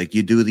yoga. Like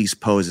you do these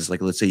poses,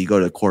 like let's say you go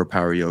to core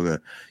power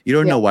yoga, you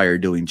don't know why you're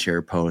doing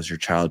chair pose or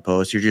child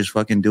pose, you're just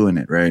fucking doing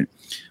it, right?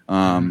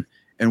 And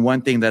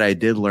one thing that I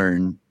did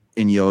learn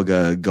in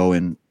yoga,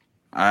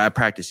 I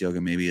practiced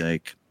yoga maybe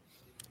like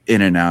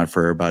in and out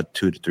for about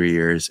 2 to 3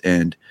 years,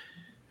 and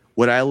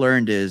what I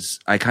learned is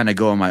I kind of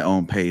go on my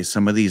own pace.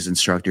 Some of these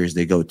instructors,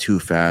 they go too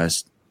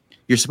fast.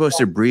 You're supposed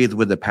to breathe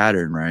with the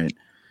pattern, right?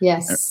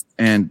 Yes.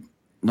 And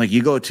like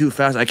you go too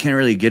fast, I can't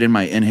really get in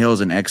my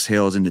inhales and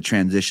exhales into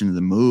transition to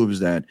the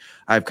moves that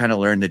I've kind of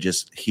learned to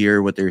just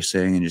hear what they're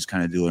saying and just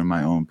kind of do it in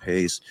my own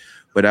pace.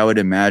 But I would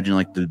imagine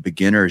like the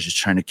beginners just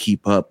trying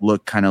to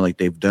look kind of like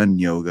they've done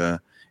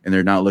yoga, and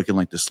they're not looking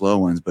like the slow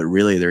ones, but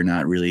really they're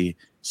not really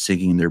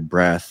sinking their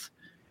breath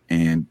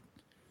and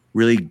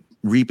really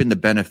reaping the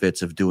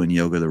benefits of doing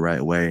yoga the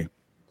right way.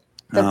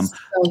 That's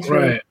so true.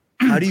 Right.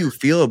 How do you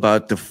feel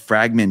about the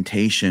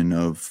fragmentation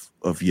of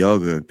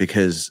yoga?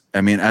 Because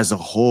I mean, as a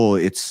whole,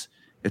 it's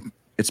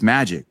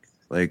magic.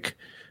 Like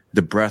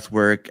the breath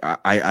work,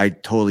 I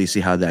totally see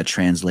how that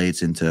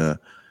translates into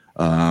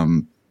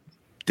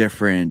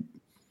different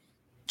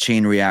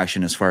chain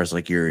reaction as far as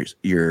like your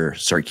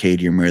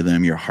circadian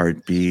rhythm, your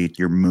heartbeat,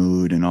 your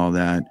mood, and all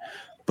that.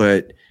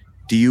 But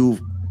do you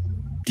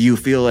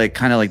feel like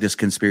kind of like this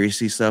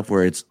conspiracy stuff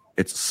where it's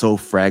so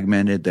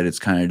fragmented that it's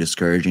kind of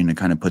discouraging to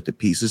kind of put the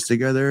pieces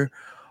together?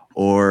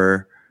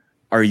 Or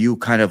are you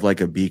kind of like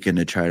a beacon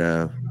to try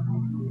to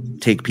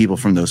take people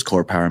from those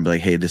core power and be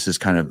like, hey, this is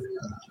kind of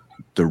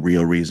the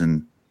real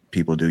reason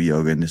people do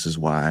yoga and this is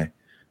why?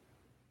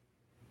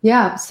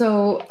 Yeah.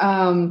 So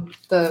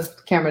the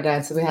camera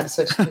died, so we had to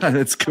switch.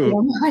 That's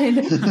cool.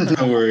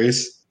 No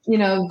worries.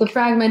 The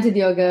fragmented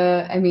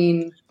yoga, I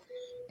mean,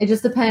 it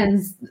just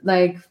depends.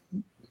 Like,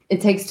 it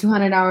takes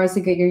 200 hours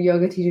to get your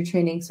yoga teacher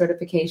training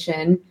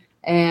certification.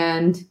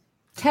 And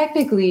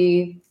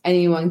technically,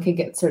 anyone can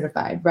get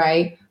certified,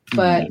 right?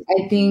 But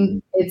I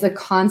think it's a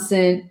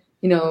constant,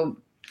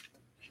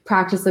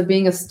 practice of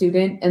being a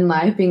student in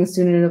life, being a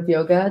student of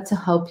yoga, to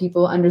help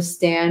people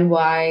understand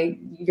why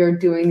you're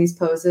doing these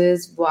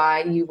poses,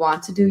 why you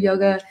want to do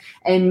yoga,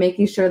 and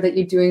making sure that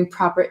you're doing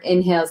proper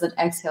inhales and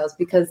exhales,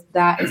 because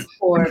that is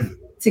core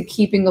to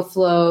keeping a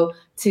flow,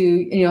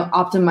 to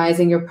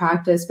optimizing your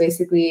practice.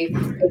 Basically,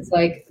 it's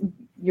like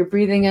you're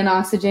breathing in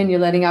oxygen, you're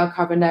letting out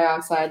carbon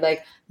dioxide.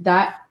 Like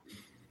that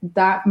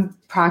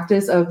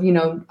practice of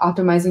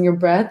optimizing your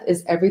breath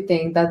is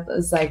everything. That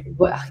is like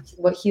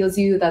what heals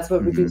you. That's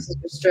what reduces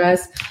your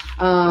stress.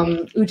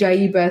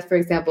 Ujjayi breath, for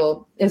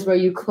example, is where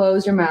you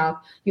close your mouth,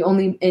 you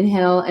only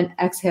inhale and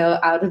exhale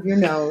out of your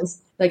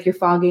nose, like you're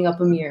fogging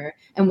up a mirror.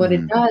 And what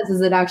it does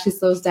is it actually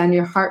slows down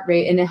your heart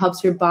rate, and it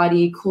helps your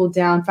body cool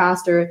down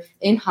faster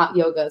in hot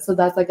yoga. So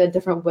that's like a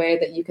different way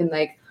that you can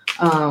like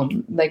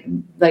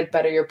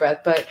better your breath.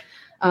 But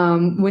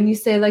when you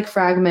say like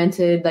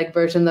fragmented, like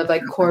version of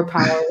like core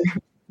power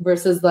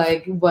versus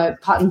like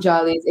what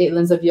Patanjali's 8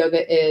 limbs of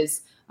yoga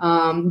is,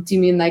 do you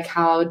mean like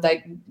how,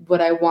 like what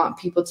I want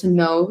people to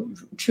know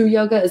true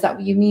yoga? Is that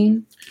what you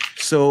mean?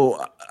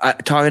 So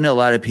talking to a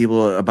lot of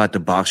people about the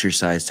boxer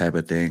size type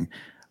of thing,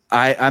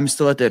 I'm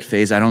still at that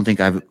phase. I don't think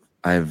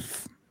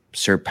I've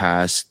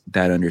surpassed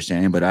that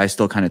understanding, but I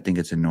still kind of think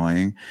it's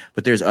annoying.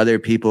 But there's other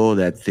people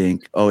that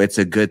think, oh, it's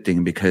a good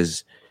thing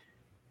because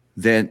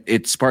then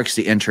it sparks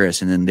the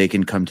interest, and then they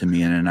can come to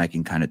me and then I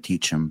can kind of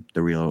teach them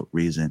the real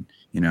reason.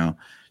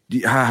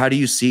 How do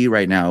you see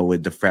right now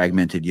with the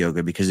fragmented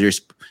yoga? Because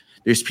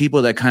there's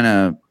people that kind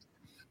of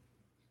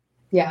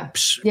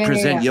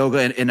present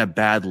yoga in a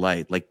bad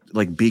light, like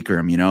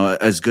Bikram,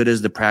 as good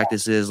as the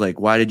practice is, like,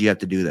 why did you have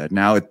to do that?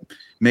 Now it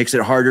makes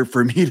it harder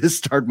for me to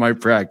start my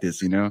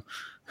practice,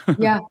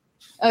 Yeah,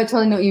 I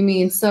totally know what you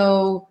mean.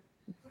 So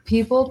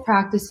people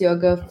practice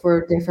yoga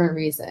for different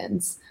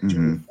reasons.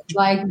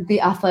 Like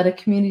the athletic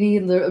community,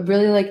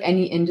 really like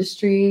any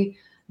industry,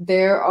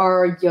 there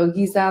are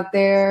yogis out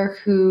there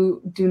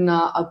who do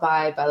not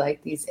abide by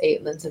like these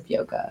 8 limbs of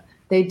yoga.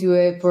 They do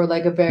it for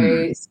like a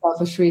very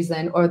selfish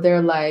reason, or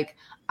they're like,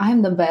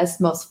 I'm the best,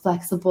 most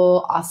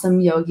flexible, awesome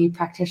yogi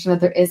practitioner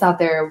there is out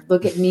there.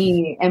 Look at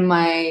me and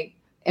my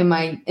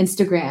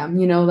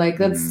Instagram, like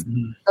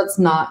that's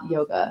not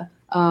yoga.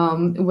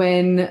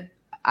 When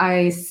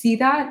I see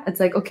that, it's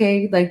like,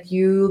 okay, like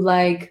you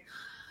like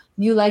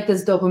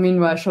this dopamine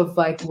rush of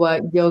like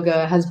what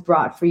yoga has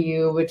brought for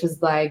you, which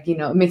is like,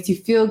 it makes you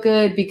feel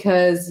good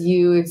because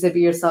you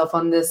exhibit yourself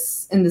in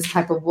this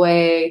type of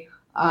way,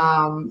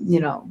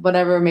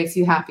 whatever makes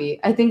you happy.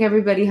 I think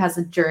everybody has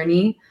a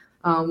journey.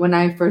 When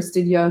I first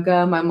did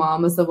yoga, my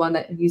mom was the one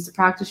that used to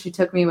practice. She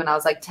took me when I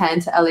was like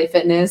 10 to LA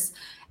Fitness,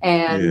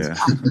 and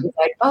I was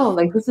like, oh,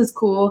 like this is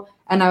cool.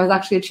 And I was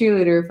actually a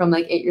cheerleader from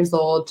like 8 years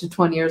old to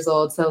 20 years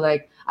old. So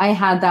like I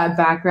had that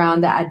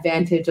background, that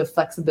advantage of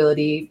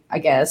flexibility, I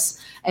guess,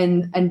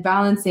 and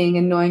balancing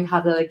and knowing how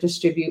to like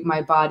distribute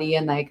my body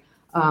and like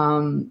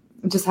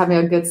just having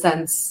a good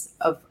sense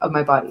of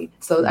my body.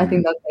 So I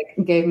think that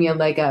like gave me a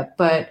leg up.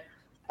 But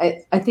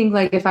I think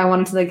like if I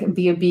wanted to like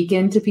be a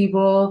beacon to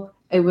people,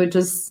 it would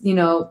just,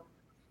 on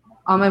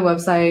my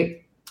website,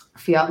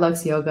 Fiat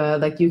Lux Yoga,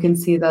 like you can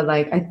see that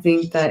like I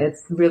think that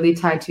it's really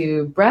tied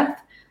to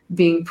breath,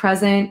 being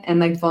present, and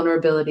like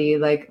vulnerability.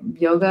 Like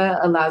yoga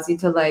allows you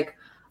to like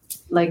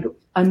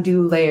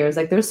undo layers.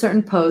 Like there's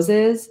certain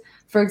poses,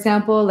 for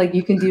example, like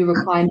you can do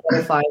reclined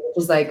butterfly,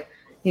 which is like,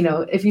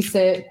 if you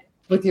sit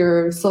with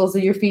your soles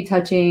of your feet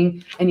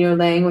touching and you're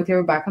laying with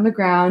your back on the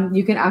ground,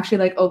 you can actually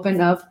like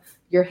open up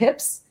your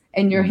hips,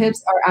 and your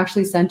hips are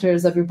actually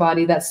centers of your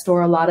body that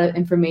store a lot of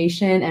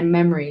information and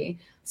memory.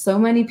 so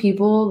many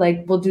people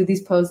like will do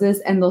these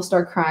poses and they'll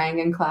start crying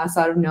in class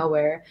out of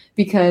nowhere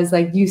because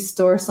like you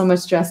store so much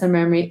stress and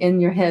memory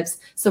in your hips.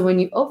 So when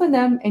you open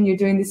them and you're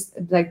doing these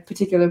like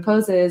particular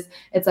poses,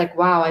 it's like,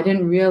 wow, I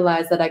didn't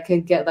realize that I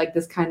could get like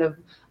this kind of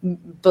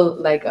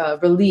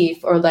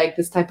relief or like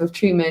this type of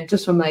treatment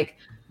just from like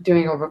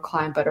doing a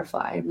reclined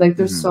butterfly. Like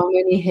there's so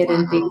many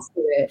hidden things to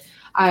it.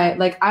 I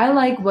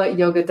like what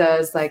yoga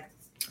does, like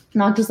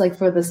not just like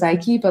for the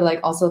psyche, but like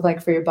also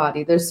like for your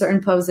body. There's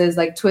certain poses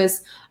like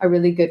twists are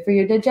really good for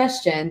your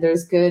digestion.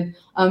 There's good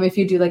if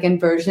you do like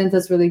inversions,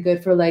 that's really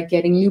good for like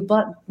getting new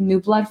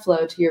blood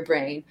flow to your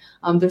brain.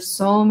 There's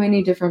so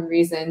many different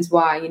reasons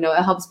why, you know,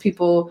 it helps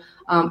people.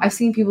 I've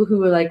seen people who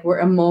were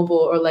immobile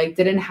or like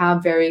didn't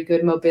have very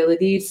good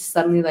mobility.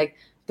 Suddenly like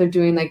they're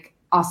doing like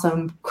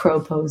awesome crow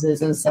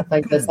poses and stuff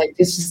like this. Like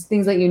it's just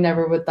things that you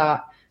never would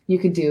thought you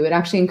could do. It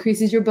actually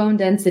increases your bone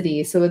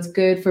density. So it's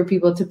good for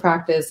people to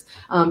practice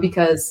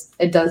because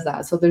it does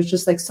that. So there's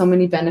just like so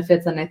many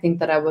benefits. And I think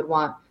that I would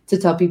want to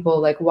tell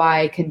people like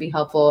why it can be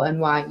helpful and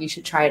why you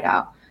should try it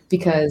out,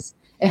 because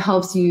it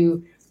helps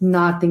you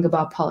not think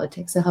about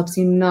politics. It helps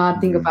you not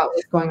think about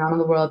what's going on in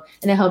the world.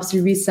 And it helps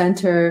you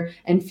recenter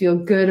and feel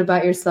good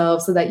about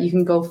yourself so that you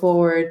can go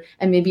forward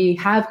and maybe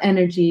have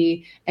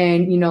energy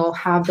and, you know,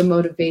 have the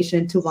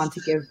motivation to want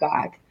to give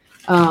back.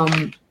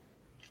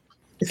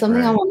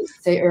 Something I wanted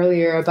to say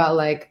earlier about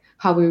like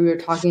how we were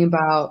talking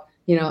about,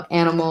 you know,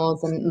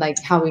 animals and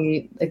like how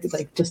we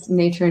like just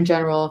nature in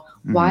general.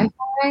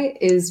 Wi-Fi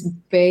is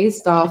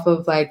based off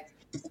of like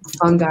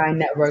fungi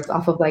networks,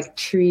 off of like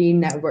tree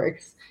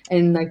networks.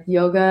 And like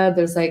yoga,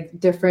 there's like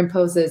different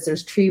poses.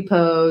 There's tree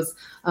pose,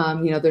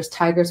 you know, there's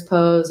tiger's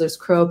pose, there's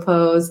crow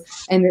pose,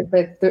 and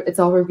it's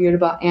all revered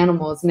about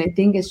animals. And I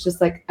think it's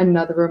just like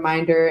another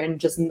reminder and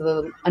just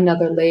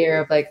another layer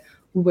of like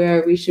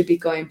where we should be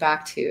going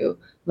back to.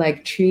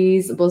 Like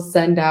trees will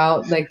send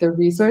out like their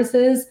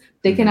resources.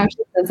 They can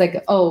actually sense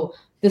like, oh,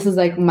 this is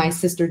like my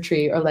sister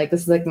tree, or like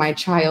this is like my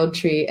child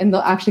tree, and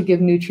they'll actually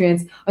give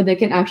nutrients, or they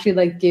can actually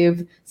like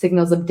give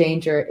signals of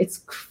danger. It's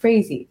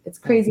crazy. It's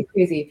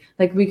crazy.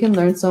 Like we can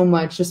learn so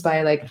much just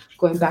by like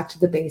going back to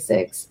the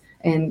basics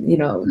and, you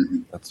know,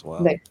 that's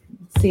wild. Like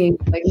seeing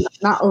like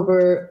not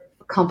over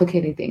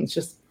complicating things,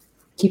 just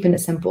keeping it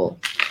simple.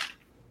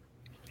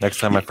 Next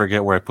time I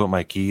forget where I put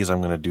my keys, I'm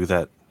going to do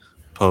that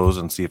pose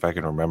and see if I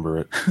can remember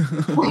it.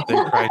 They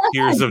cry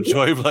tears of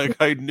joy, like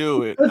I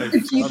knew it.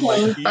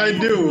 I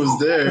knew it was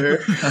there.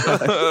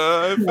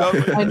 I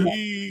found my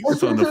keys.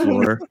 It's on the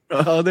floor.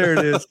 Oh, there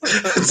it is.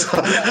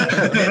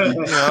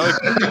 You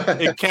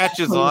know, it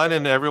catches on,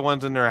 and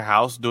everyone's in their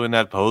house doing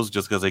that pose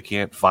just because they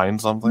can't find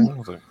something. I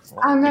was like,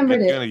 I remember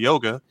it. Doing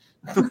yoga.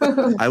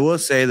 I will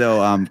say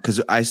though,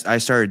 because I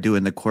started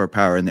doing the core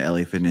power and the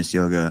LA Fitness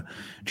yoga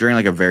during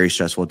like a very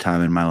stressful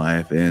time in my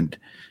life, and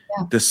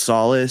the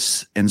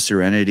solace and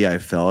serenity I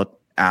felt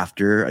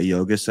after a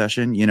yoga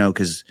session, you know,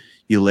 because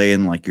you lay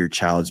in like your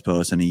child's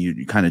pose and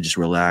you kind of just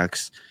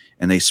relax,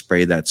 and they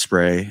spray that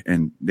spray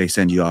and they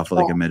send you off for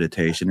like a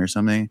meditation or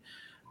something.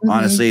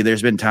 Honestly,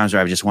 there's been times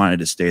where I've just wanted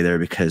to stay there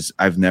because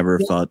I've never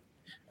felt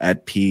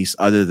at peace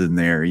other than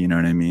there. You know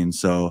what I mean?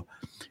 So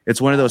it's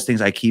one of those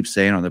things I keep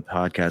saying on the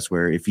podcast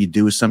where if you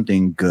do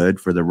something good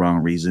for the wrong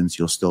reasons,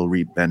 you'll still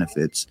reap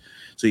benefits.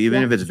 So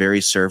even if it's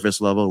very surface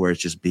level where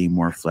it's just being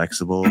more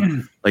flexible,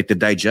 like the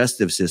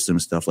digestive system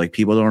stuff, like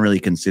people don't really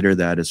consider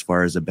that as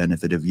far as the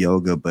benefit of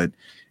yoga, but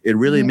it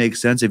really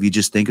makes sense if you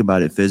just think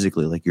about it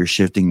physically, like you're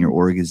shifting your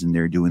organs and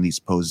they're doing these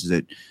poses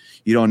that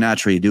you don't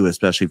naturally do,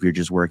 especially if you're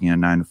just working a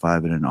 9 to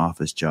 5 in an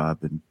office job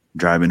and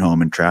driving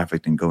home in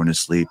traffic and going to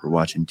sleep or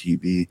watching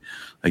TV.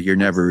 Like you're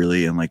never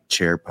really in like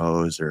chair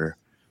pose or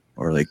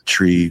like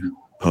tree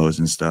pose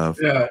and stuff.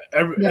 Yeah,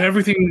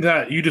 everything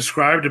that you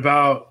described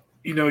about,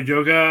 you know,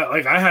 yoga,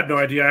 like I had no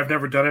idea. I've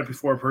never done it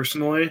before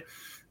personally.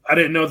 I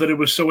didn't know that it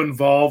was so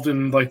involved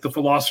in like the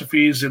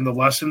philosophies and the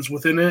lessons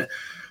within it.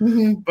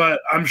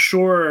 But I'm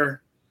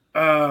sure,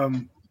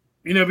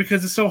 you know,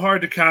 because it's so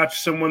hard to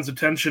catch someone's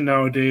attention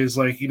nowadays.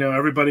 Like, you know,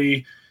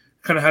 everybody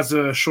kind of has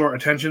a short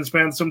attention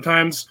span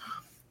sometimes,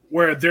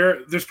 where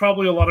there's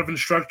probably a lot of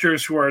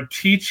instructors who are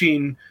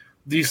teaching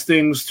these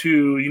things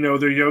to, you know,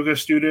 their yoga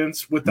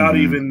students without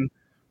even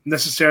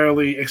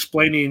necessarily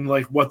explaining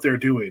like what they're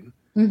doing.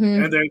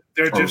 And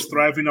they're just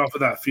thriving off of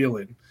that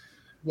feeling.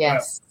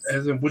 Yes.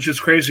 Which is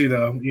crazy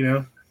though, you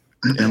know?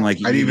 And like,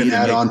 I'd even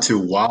add on to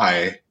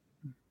why,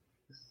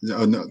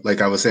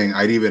 like I was saying,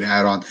 I'd even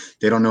add on,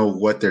 they don't know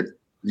what they're,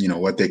 you know,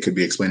 what they could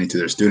be explaining to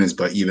their students,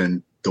 but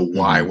even the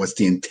why, what's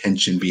the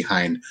intention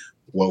behind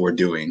what we're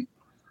doing?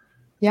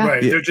 Yeah.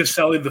 Right. They're just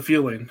selling the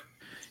feeling.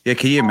 Yeah.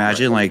 Can you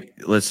imagine, like,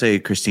 let's say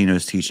Christina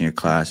was teaching a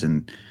class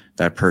and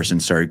that person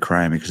started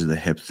crying because of the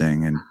hip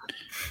thing, and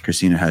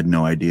Christina had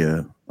no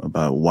idea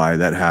about why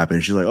that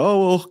happened. She's like,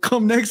 oh, well,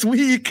 come next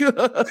week. So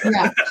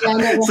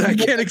I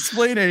can't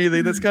explain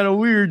anything. That's kind of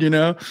weird, you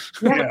know?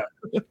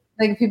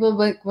 Like people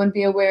like wouldn't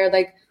be aware.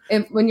 Like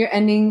when you're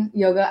ending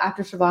yoga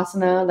after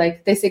Shavasana,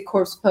 like they say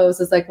corpse pose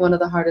is like one of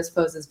the hardest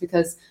poses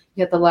because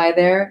you have to lie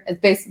there. It's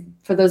basically,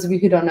 for those of you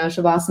who don't know,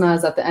 Shavasana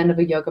is at the end of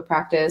a yoga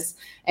practice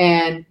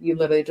and you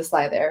literally just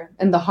lie there.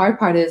 And the hard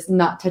part is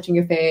not touching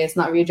your face,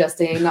 not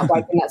readjusting, not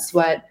wiping that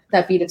sweat,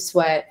 that bead of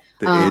sweat.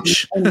 The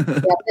itch.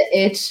 The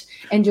itch,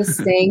 and just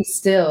staying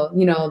still,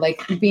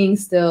 like being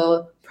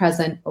still,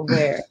 present,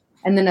 aware.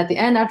 And then at the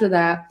end, after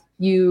that,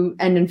 you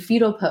end in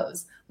fetal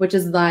pose, which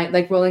is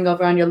like rolling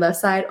over on your left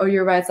side or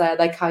your right side,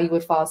 like how you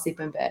would fall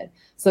asleep in bed.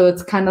 So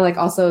it's kind of like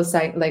also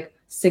like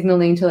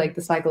signaling to like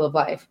the cycle of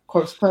life.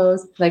 Corpse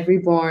pose, like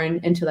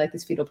reborn into like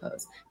this fetal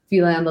pose. If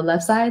you lay on the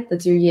left side,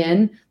 that's your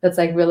yin. That's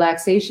like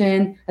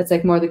relaxation. That's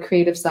like more the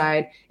creative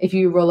side. If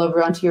you roll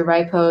over onto your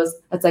right pose,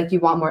 that's like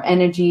you want more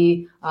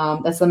energy.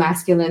 That's the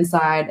masculine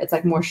side. It's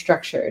like more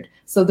structured.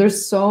 So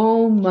there's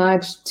so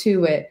much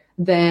to it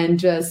than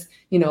just,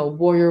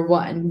 warrior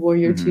one,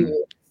 warrior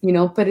two,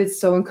 but it's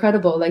so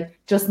incredible. Like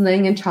just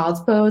laying in child's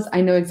pose,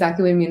 I know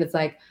exactly what you mean. It's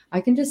like, I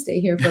can just stay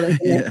here for like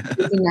the next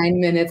 59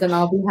 minutes and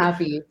I'll be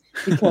happy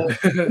because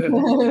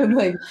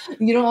like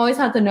you don't always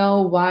have to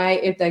know why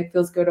it like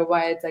feels good or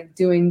why it's like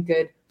doing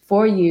good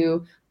for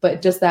you,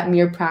 but just that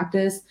mere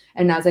practice.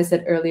 And as I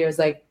said earlier, it's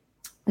like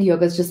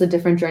yoga is just a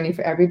different journey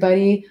for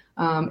everybody.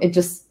 It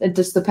just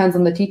depends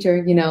on the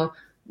teacher,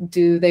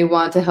 do they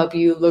want to help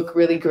you look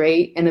really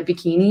great in a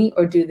bikini,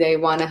 or do they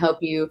want to help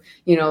you,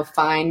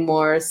 find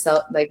more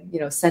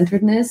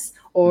centeredness,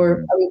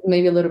 or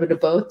maybe a little bit of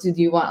both? Do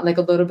you want like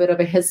a little bit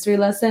of a history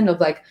lesson of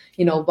like,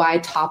 why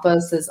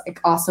tapas is like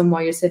awesome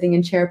while you're sitting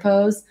in chair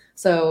pose?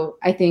 So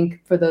I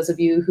think for those of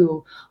you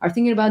who are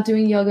thinking about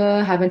doing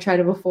yoga, haven't tried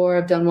it before,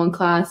 have done one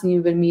class and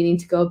you've been meaning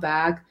to go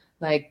back,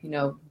 like,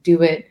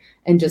 do it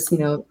and just,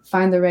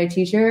 find the right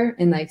teacher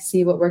and like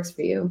see what works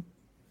for you.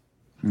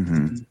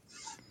 Mm-hmm.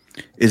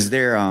 Is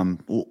there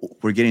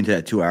we're getting to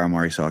that 2-hour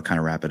mark, so I'll kind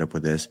of wrap it up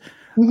with this.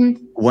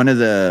 Mm-hmm. One of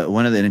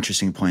the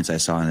interesting points I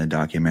saw in the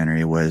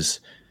documentary was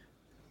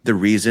the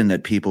reason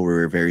that people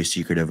were very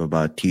secretive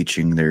about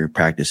teaching their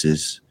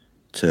practices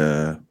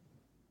to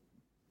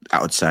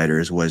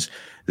outsiders was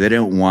they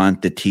didn't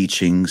want the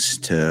teachings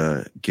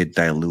to get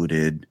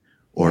diluted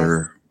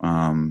or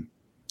kind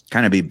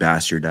of be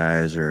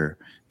bastardized or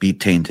be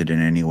tainted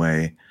in any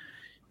way.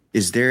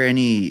 Is there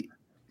any,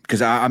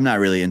 because I'm not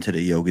really into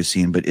the yoga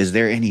scene, but are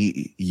there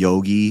any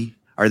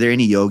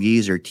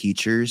yogis or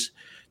teachers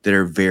that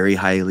are very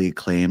highly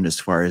acclaimed as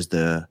far as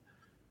the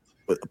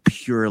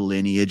pure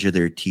lineage of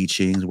their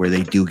teachings, where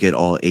they do get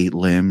all 8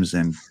 limbs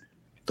and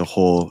the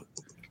whole,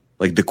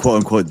 like the quote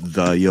unquote,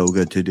 the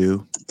yoga to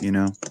do,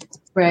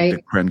 right? Like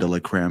the creme de la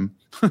creme.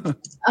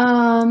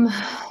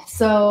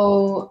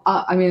 So,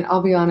 I mean,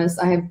 I'll be honest.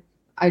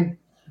 I've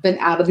been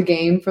out of the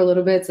game for a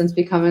little bit since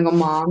becoming a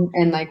mom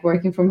and like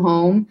working from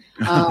home.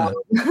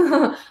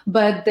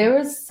 But there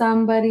was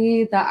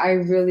somebody that I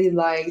really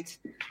liked.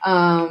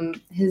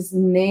 His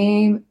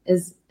name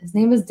is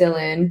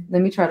Dylan.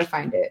 Let me try to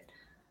find it.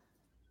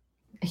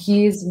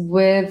 He's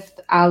with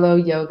Aloe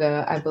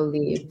Yoga, I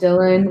believe.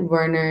 Dylan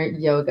Werner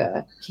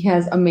Yoga. He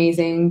has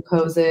amazing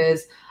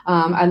poses.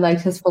 I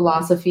liked his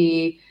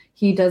philosophy.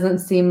 He doesn't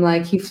seem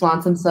like he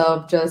flaunts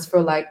himself just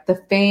for like the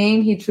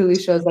fame. He truly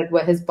shows like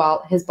what his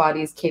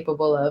body is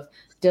capable of.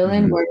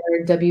 Dylan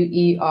Werner,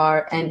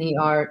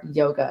 WERNER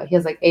Yoga. He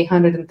has like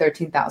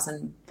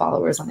 813,000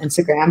 followers on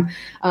Instagram.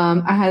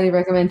 I highly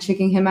recommend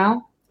checking him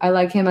out. I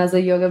like him as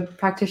a yoga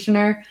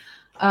practitioner.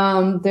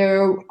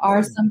 There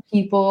are some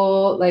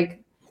people like,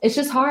 it's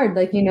just hard.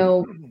 Like,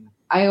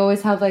 I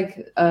always have I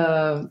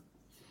don't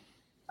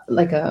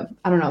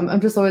know. I'm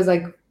just always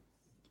like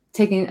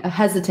taking a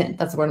hesitant.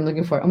 That's the word I'm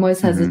looking for. I'm always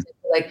hesitant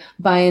to like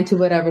buy into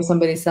whatever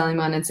somebody's selling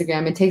me on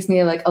Instagram. It takes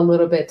me like a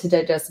little bit to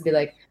digest and be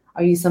like,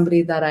 are you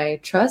somebody that I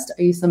trust?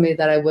 Are you somebody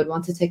that I would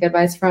want to take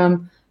advice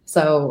from?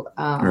 So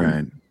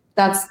right.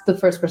 That's the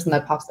first person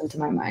that pops into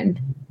my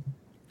mind.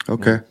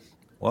 Okay.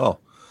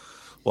 Well,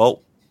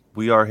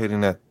 we are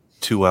hitting that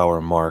 2-hour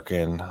mark,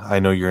 and I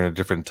know you're in a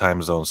different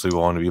time zone, so we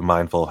want to be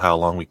mindful of how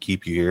long we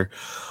keep you here.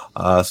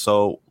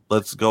 So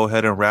let's go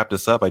ahead and wrap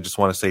this up. I just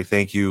want to say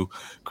thank you,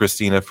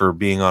 Christina, for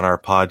being on our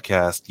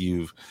podcast.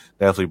 You've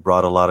definitely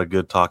brought a lot of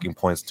good talking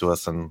points to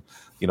us, and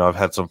I've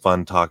had some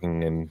fun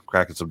talking and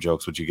cracking some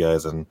jokes with you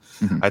guys, and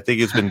I think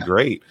it's been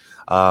great.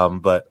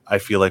 But I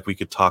feel like we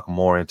could talk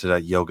more into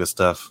that yoga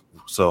stuff.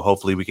 So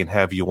hopefully we can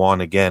have you on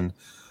again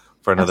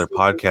for another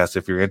podcast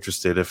if you're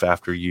interested, if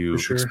after you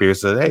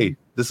experience it, hey,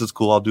 this is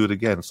cool, I'll do it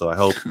again. So I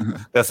hope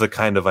that's the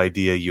kind of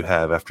idea you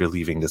have after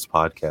leaving this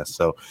podcast.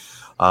 So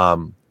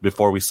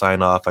before we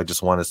sign off, I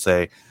just want to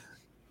say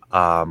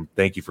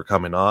thank you for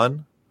coming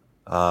on.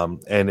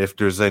 And if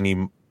there's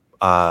any,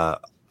 I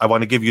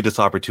want to give you this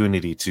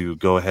opportunity to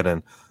go ahead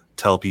and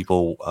tell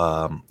people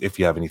if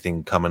you have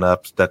anything coming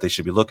up that they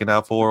should be looking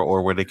out for,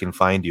 or where they can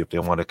find you if they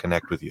want to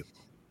connect with you.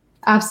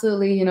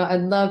 Absolutely.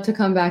 I'd love to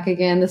come back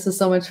again. This is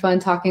so much fun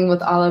talking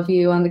with all of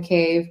you on The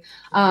Cave.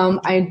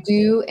 I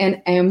do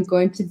and am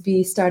going to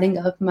be starting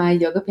up my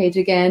yoga page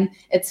again.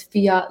 It's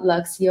Fiat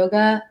Lux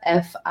Yoga,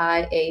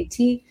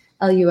 FIAT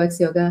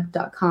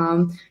luxyoga.com.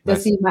 You'll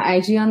Nice. see my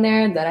IG on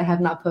there that I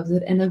have not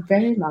posted in a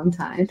very long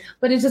time,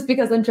 but it's just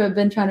because I've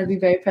been trying to be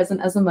very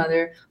present as a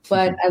mother.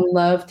 But I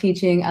love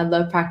teaching, I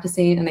love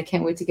practicing, and I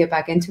can't wait to get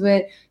back into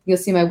it. You'll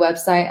see my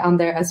website on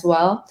there as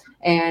well.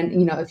 And,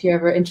 if you're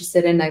ever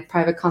interested in like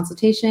private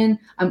consultation,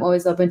 I'm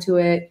always open to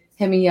it.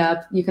 Hit me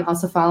up. You can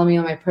also follow me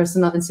on my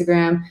personal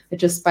Instagram.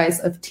 It's just Spice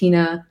of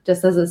Tina,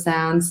 just as it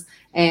sounds.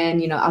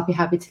 And, I'll be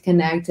happy to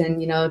connect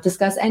and,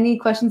 discuss any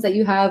questions that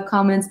you have,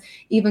 comments,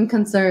 even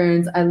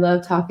concerns. I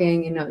love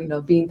talking,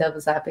 being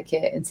devil's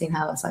advocate and seeing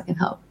how else I can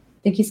help.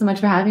 Thank you so much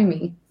for having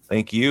me.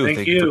 Thank you.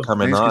 Thank you for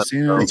coming Thanks, on.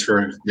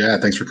 Christina.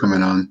 Thanks for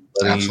coming on.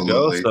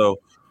 Absolutely. You go. So,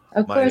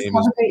 of course, have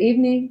a great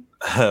evening.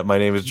 My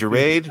name is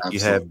Jarade. You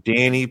have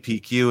Danny,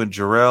 PQ, and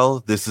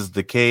Jarrell. This is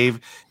The Cave.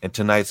 And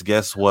tonight's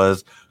guest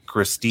was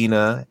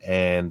Christina.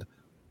 And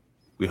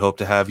we hope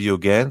to have you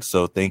again.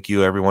 So thank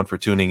you, everyone, for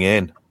tuning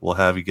in. We'll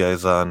have you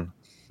guys on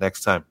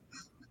next time.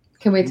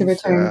 Can't wait to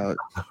return.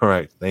 All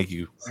right. Thank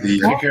you.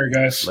 Take care,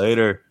 guys.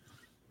 Later.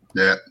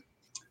 Yeah.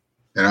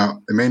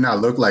 It may not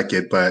look like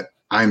it, but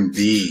I'm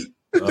the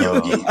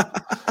yogi.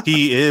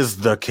 He is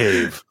the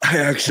cave. I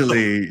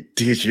actually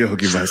teach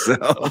yogi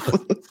myself.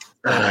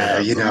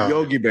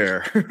 Yogi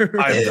Bear.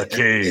 I'm the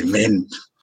cave.